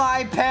 Know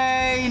my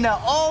pain.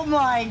 Oh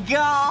my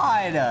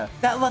god.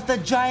 That left a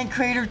giant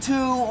crater too.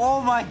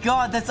 Oh my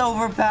god, that's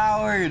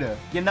overpowered.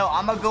 You know,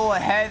 I'm gonna go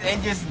ahead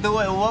and just do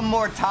it one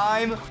more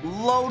time.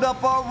 Load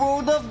up our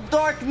World of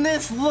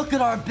Darkness. Look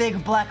at our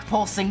big black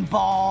pulsing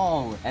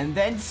ball. And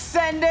then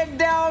send it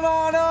down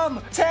on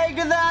him. Take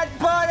that,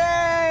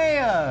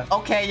 buddy.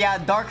 Okay, yeah,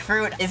 dark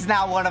fruit is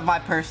now one of my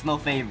personal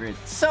favorites.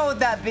 So with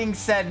that being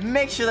said,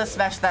 make sure to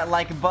smash that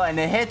like button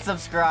and hit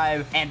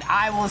subscribe, and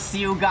I will see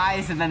you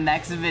guys in the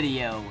next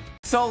video.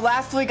 So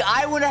last week,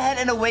 I went ahead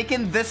and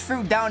awakened this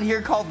fruit down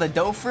here called the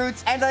dough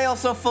fruits, and I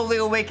also fully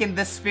awakened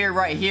this spear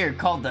right here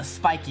called the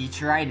spiky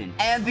trident.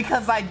 And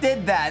because I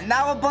did that,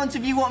 now a bunch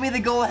of you want me to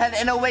go ahead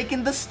and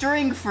awaken the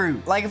string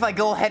fruit. Like if I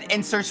go ahead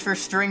and search for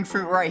string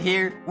fruit right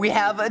here, we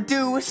have a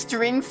do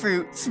string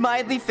fruit,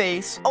 smiley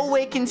face,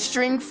 awaken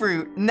string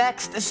fruit,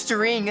 next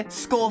string,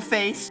 skull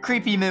face,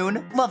 creepy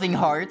moon, loving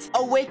heart,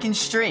 awaken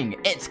string,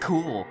 it's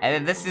cool. And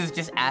then this is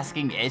just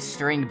asking, is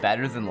string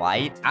better than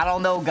light? I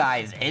don't know,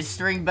 guys. Is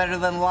string better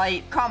than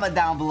light? Comment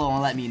down below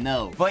and let me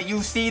know. But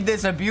you see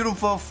this a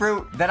beautiful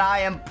fruit that I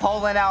am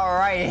pulling out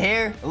right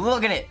here?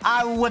 Look at it.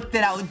 I whipped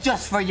it out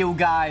just for you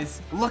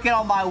guys. Look at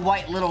all my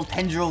white little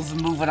tendrils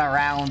moving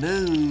around.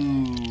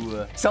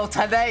 Ooh. So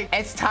today,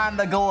 it's time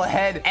to go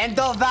ahead and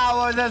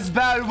devour this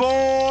bad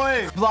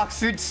boy. Blox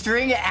fruit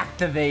string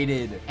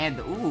activated. And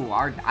ooh,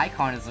 our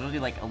icon is literally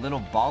like a little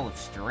ball of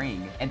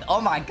string. And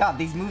oh my god,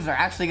 these moves are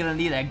actually gonna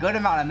need a good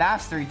amount of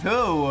mastery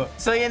too.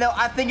 So you know,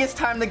 I think it's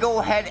time to go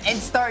ahead and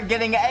start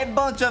getting a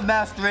bunch of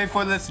mastery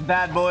for this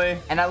bad boy.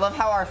 And I love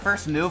how our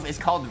first move is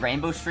called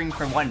rainbow string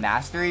for 1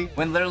 mastery,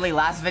 when literally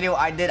last video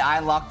I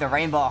unlocked the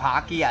rainbow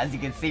hockey, as you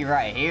can see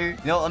right here.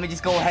 You know, let me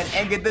just go ahead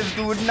and get this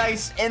dude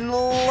nice and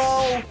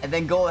low, and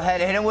then go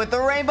ahead and hit him with the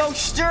rainbow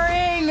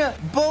string.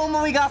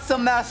 Boom, we got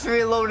some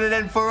mastery loaded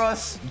in for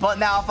us. But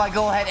now if I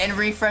go ahead and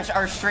refresh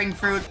our string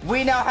fruit,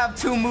 we now have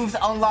 2 moves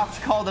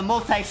unlocked called the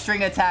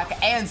multi-string attack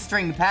and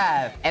string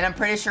path. And I'm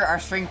pretty sure our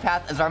string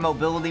path is our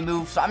mobility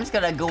move, so I'm just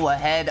gonna go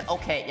ahead.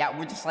 Okay, yeah,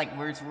 we're just like,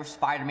 we're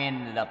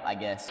Spider-Maning it up, I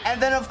guess.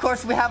 And then, of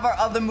course, we have our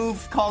other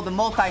move called the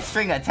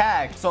multi-string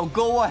attack. So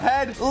go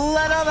ahead,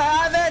 let him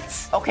have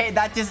it. Okay,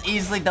 that just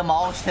easily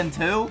demolished him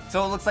too.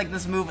 So it looks like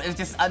this move is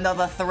just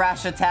another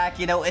thrash attack.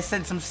 You know, it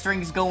sent some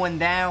strings going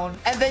down.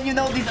 And then, you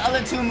know, these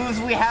other 2 moves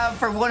we have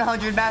for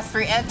 100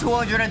 mastery and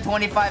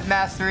 225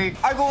 mastery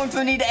are going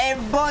to need a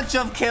bunch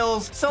of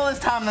kills. So it's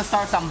time to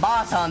start some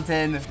boss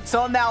hunting.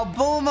 So now,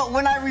 boom,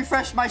 when I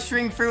refresh my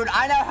string fruit,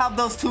 I now have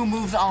those 2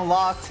 moves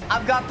unlocked.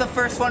 I've got the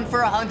first one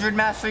for 100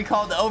 mastery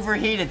called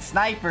overheated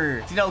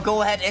sniper. You know,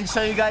 go ahead and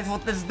show you guys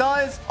what this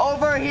does.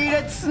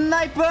 Overheated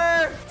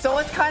sniper. So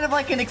it's kind of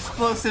like an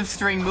explosive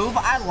string move.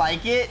 I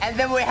like it. And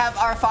then we have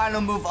our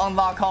final move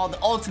unlocked called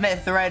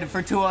ultimate thread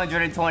for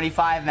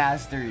 225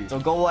 mastery. So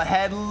go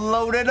ahead,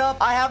 load it up.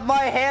 I have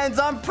my hands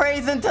on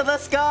praise into the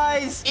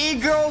skies.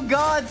 E-girl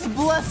gods,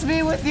 bless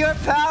me with your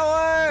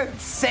power.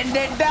 Send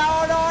it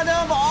down on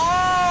them.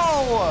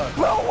 Oh,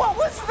 bro, what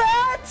was that?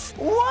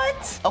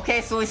 What?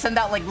 Okay, so we send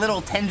out like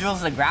little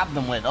tendrils to grab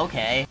them with.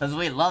 Okay, because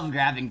we love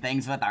grabbing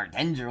things with our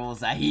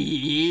tendrils.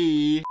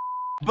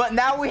 But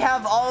now we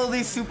have all of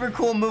these super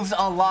cool moves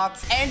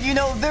unlocked. And you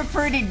know, they're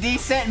pretty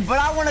decent, but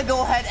I want to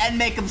go ahead and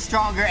make them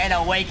stronger and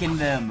awaken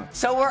them.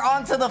 So we're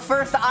on to the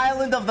first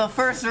island of the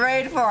first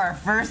raid for our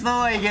first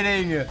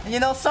awakening. You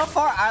know, so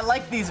far I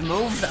like these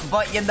moves,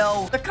 but you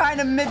know, they're kind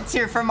of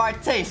mid-tier for my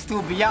taste,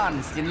 to be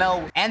honest, you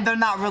know. And they're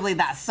not really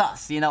that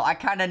sus, you know. I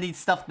kind of need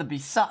stuff to be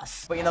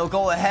sus. But you know,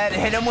 go ahead,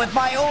 hit him with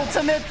my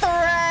ultimate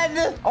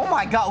thread. Oh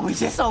my god, we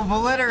just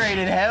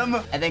obliterated him.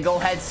 And then go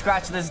ahead,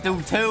 scratch this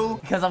dude too,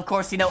 because of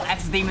course, you know,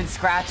 xDemon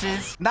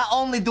scratches. Not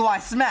only do I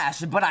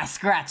smash, but I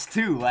scratch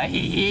too.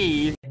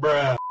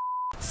 Bruh.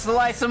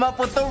 Slice him up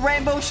with the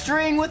rainbow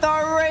string with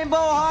our rainbow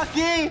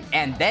hockey.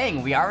 And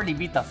dang, we already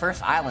beat the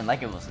first island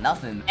like it was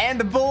nothing.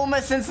 And boom,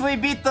 since we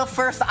beat the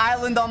first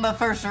island on the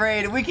first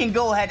raid, we can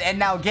go ahead and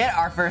now get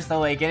our first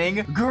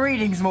awakening.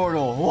 Greetings,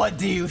 mortal. What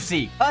do you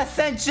seek?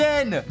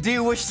 Ascension. Do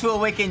you wish to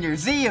awaken your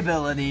Z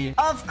ability?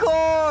 Of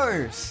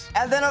course.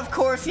 And then, of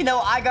course, you know,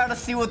 I gotta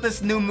see what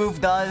this new move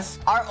does.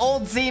 Our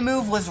old Z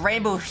move was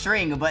rainbow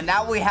string, but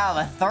now we have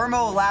a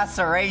thermal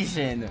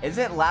laceration. Is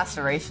it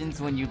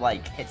lacerations when you,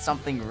 like, hit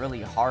something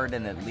really hard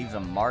and it leaves a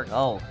mark?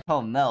 Oh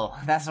no,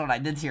 that's what I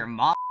did to your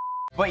mom.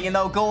 But you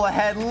know, go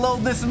ahead,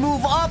 load this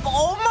move up.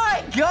 Oh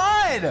my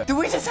god! Do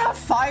we just have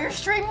fire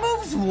string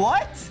moves?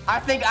 What? I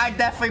think I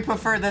definitely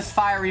prefer this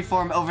fiery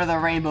form over the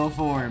rainbow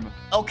form.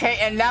 Okay,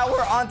 and now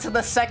we're on to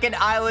the second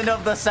island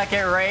of the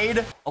second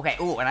raid. Okay,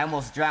 ooh, and I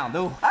almost drowned.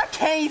 Ooh, I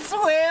can't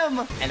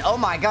swim. And oh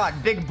my god,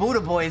 Big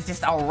Buddha Boy is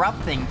just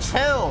erupting.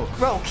 Chill.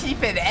 Bro,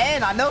 keep it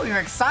in. I know you're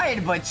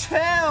excited, but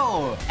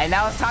chill. And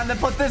now it's time to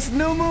put this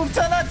new move to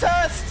the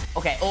test.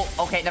 Okay, oh,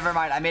 okay, never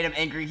mind. I made him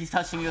angry. He's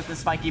touching me with the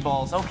spiky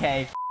balls.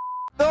 Okay.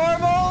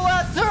 Thermal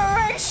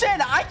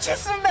laceration! I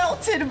just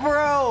melted,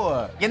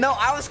 bro! You know,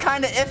 I was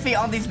kind of iffy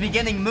on these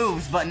beginning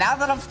moves, but now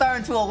that I'm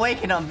starting to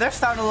awaken them, they're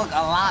starting to look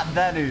a lot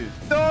better.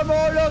 Thermal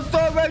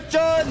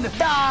laceration!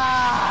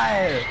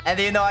 Die! And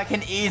you know, I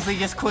can easily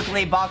just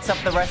quickly box up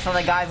the rest of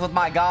the guys with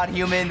my god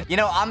human. You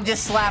know, I'm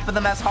just slapping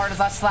them as hard as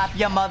I slap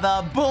your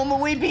mother.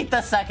 Boom, we beat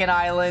the second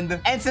island.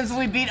 And since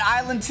we beat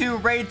Island 2,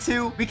 Raid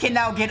 2, we can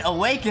now get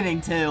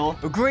Awakening 2.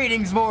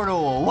 Greetings,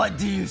 mortal. What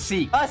do you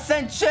seek?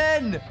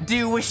 Ascension! Do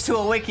you wish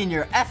to awaken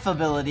your F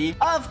ability?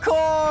 Of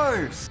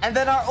course! And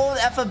then our old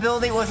F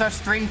ability was our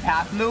string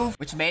path move,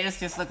 which made us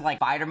just look like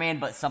Spider-Man,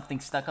 but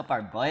something stuck up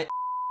our butt.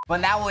 But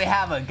now we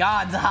have a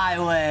God's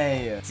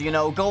Highway. So, you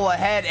know, go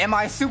ahead. Am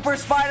I Super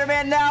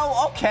Spider-Man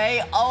now?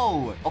 Okay.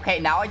 Oh.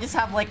 Okay, now I just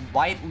have, like,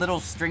 white little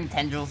string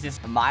tendrils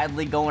just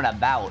mildly going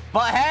about.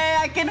 But, hey,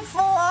 I can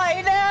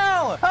fly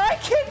now! I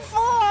can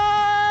fly!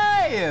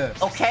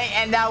 Okay,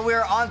 and now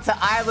we're on to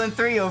Island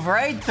 3 of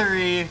Raid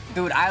 3.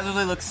 Dude, I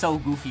literally look so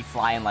goofy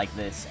flying like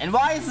this. And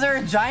why is there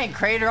a giant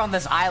crater on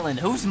this island?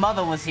 Whose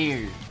mother was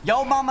here?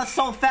 Yo, mama's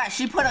so fat,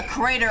 she put a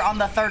crater on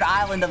the third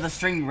island of the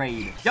string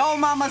raid. Yo,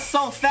 mama's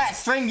so fat,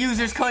 string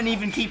users couldn't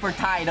even keep her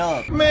tied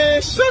up.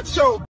 Man, shut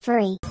your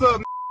Free.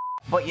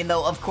 But you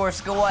know, of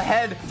course, go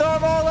ahead.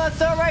 Thermal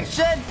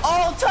laceration,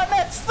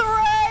 ultimate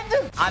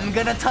thread. I'm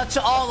gonna touch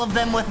all of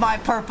them with my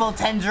purple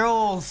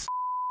tendrils.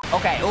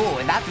 Okay, oh,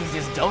 and that dude's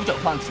just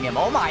JoJo punching him.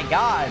 Oh my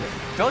god.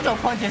 JoJo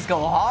punches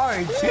go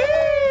hard.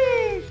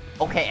 Jeez.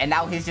 Okay, and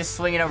now he's just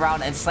swinging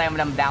around and slamming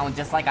him down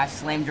just like I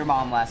slammed your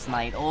mom last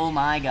night. Oh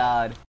my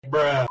god.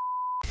 bruh.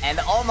 And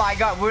oh my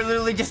god, we're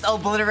literally just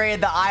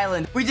obliterated the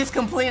island. We just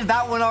completed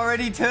that one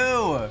already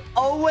too.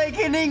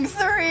 Awakening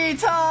 3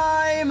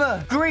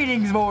 time.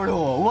 Greetings,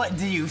 mortal. What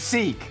do you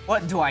seek?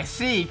 What do I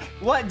seek?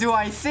 What do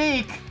I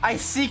seek? I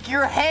seek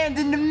your hand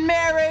in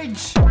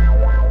marriage.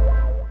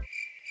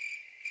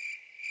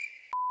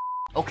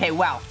 Okay,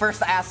 wow.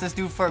 First I asked this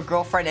dude for a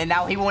girlfriend, and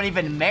now he won't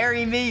even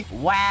marry me?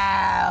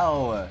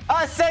 Wow.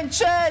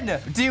 Ascension!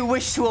 Do you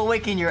wish to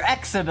awaken your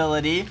X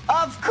ability?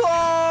 Of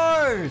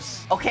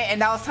course! Okay, and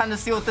now it's time to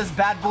see what this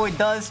bad boy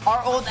does.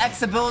 Our old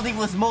X ability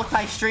was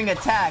multi-string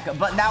attack,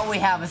 but now we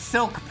have a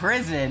Silk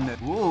Prison.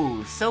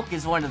 Ooh, silk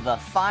is one of the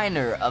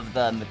finer of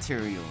the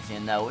materials, you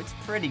know. It's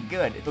pretty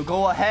good. So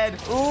go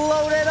ahead,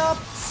 load it up.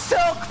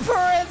 Silk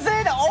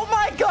Prison! Oh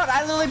my god,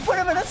 I literally put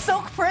him in a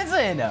Silk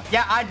Prison.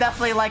 Yeah, I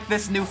definitely like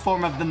this new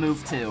form of the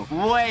move too.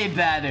 Way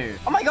better.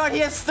 Oh my god, he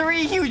has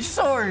 3 huge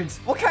swords.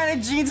 What kind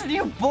of genes were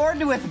you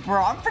born with,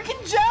 bro? I'm freaking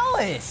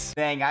jealous.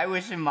 Dang, I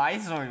wish my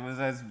sword was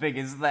as big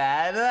as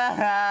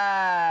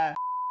that.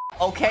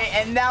 Okay,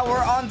 and now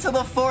we're on to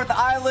the 4th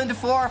island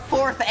for our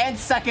 4th and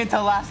second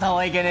to last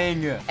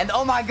awakening. And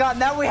oh my god,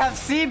 now we have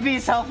sea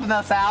beasts helping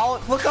us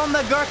out. Look on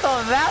the girth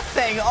of that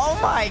thing. Oh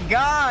my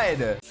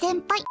god.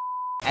 Senpai.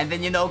 And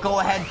then, you know, go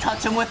ahead,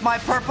 touch him with my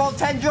purple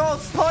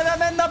tendrils, put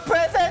him in the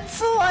prison,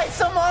 slice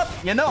him up.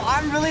 You know,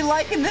 I'm really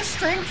liking this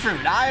string fruit.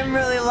 I'm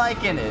really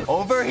liking it.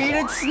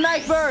 Overheated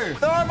sniper,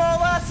 thermal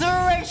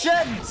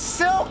laceration,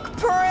 silk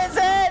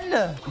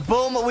prison.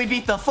 Boom, we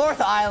beat the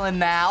 4th island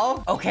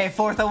now. Okay,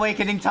 4th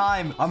awakening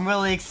time. I'm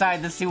really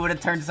excited to see what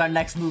it turns our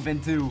next move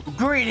into.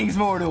 Greetings,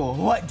 mortal.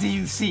 What do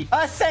you seek?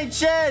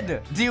 Ascension!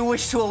 Do you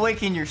wish to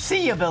awaken your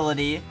C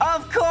ability?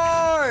 Of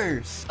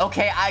course!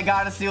 Okay, I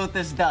gotta see what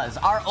this does.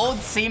 Our old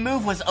C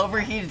move was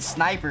overheated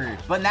sniper,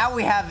 but now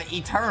we have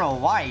eternal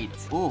white.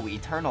 Ooh,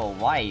 eternal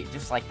white.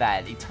 Just like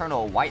that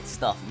eternal white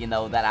stuff, you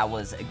know, that I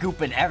was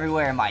gooping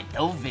everywhere in my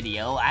dough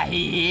video.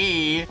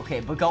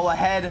 Okay, but go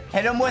ahead.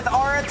 Hit him with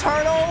our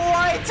eternal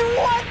white.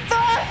 What the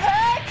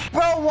heck?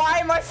 Bro, why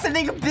am I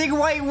sending big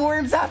white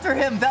worms after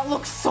him? That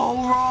looks so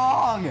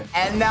wrong.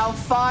 And now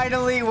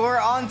finally, we're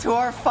on to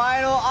our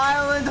final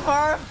island for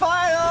our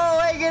final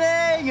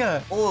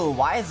awakening. Oh,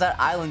 why is that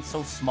island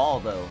so small,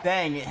 though?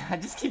 Dang, I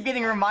just keep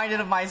getting reminded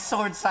of my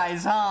sword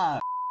size, huh?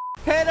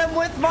 Hit him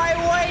with my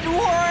white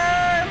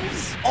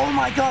worms! Oh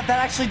my god, that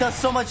actually does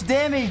so much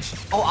damage.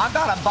 Oh, I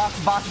gotta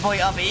box boss boy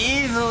up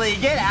easily.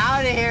 Get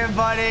out of here,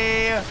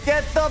 buddy.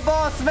 Get the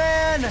boss,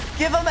 man.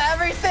 Give him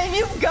everything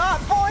you've got,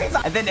 boys.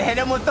 And then hit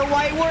him with the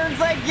white worms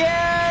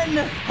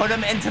again. Put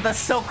him into the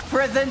silk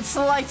prison.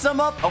 Slice him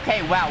up.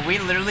 Okay, wow. We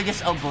literally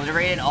just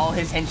obliterated all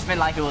his henchmen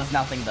like it was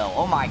nothing, though.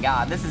 Oh my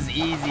god, this is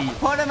easy.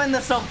 Put him in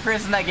the silk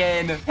prison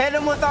again. Hit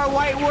him with our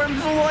white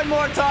worms one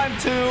more time,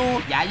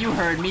 too. Yeah, you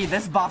heard me.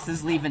 This boss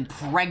is leaving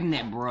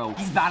pregnant, bro.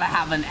 He's about to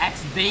have an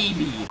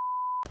ex-baby.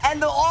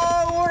 And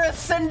oh, we're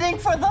ascending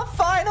for the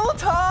final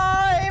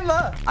time!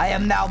 I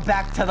am now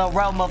back to the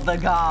realm of the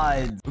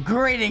gods.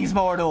 Greetings,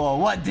 mortal.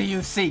 What do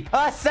you seek?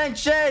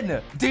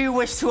 Ascension! Do you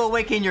wish to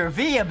awaken your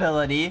V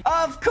ability?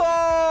 Of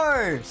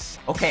course!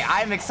 Okay,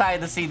 I'm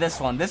excited to see this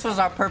one. This was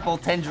our purple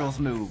tendrils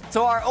move.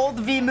 So our old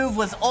V move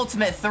was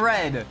ultimate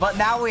thread, but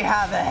now we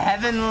have a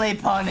heavenly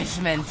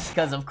punishment.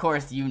 Because of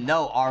course, you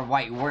know our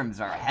white worms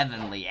are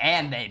heavenly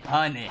and they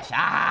punish.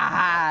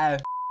 Ah!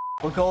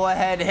 We'll go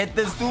ahead and hit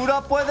this dude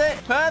up with it.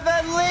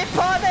 Heavenly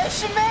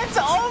punishment!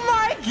 Oh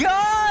my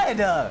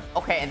god!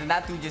 Okay, and then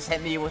that dude just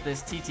hit me with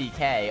his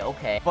TTK.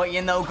 Okay. But,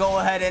 you know, go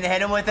ahead and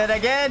hit him with it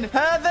again.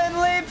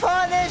 Heavenly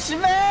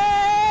punishment!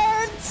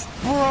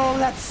 Bro,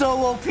 that's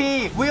so OP.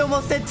 We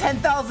almost did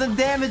 10,000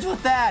 damage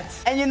with that.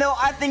 And, you know,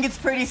 I think it's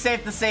pretty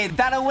safe to say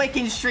that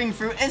awakened string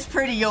fruit is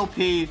pretty OP.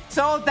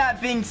 So, with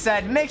that being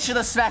said, make sure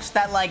to smash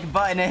that like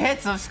button and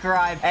hit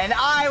subscribe. And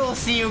I will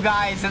see you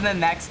guys in the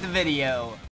next video.